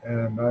day,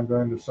 and I'm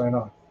going to sign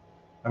off.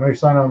 I may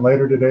sign on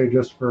later today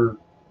just for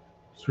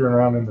screwing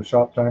around in the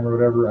shop time or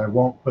whatever. I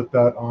won't put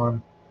that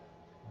on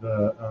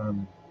the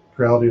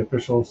Creality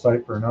official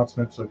site for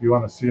announcements. So if you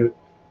want to see it,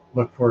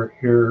 look for it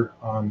here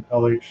on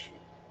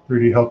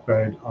LH3D Help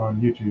Guide on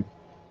YouTube.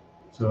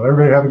 So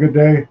everybody have a good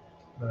day.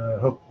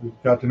 Hope you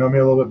got to know me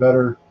a little bit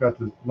better. Got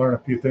to learn a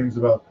few things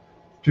about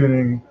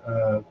tuning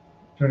the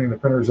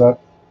printers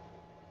up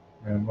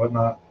and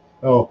whatnot.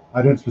 Oh,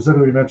 I didn't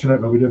specifically mention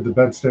it, but we did the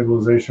bed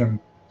stabilization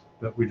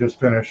that we just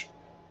finished.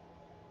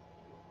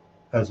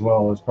 as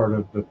well as part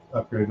of the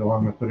upgrade,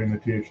 along with putting the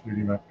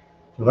TH3D Mac.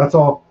 So that's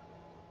all.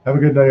 Have a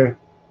good day.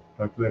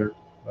 Talk to you later.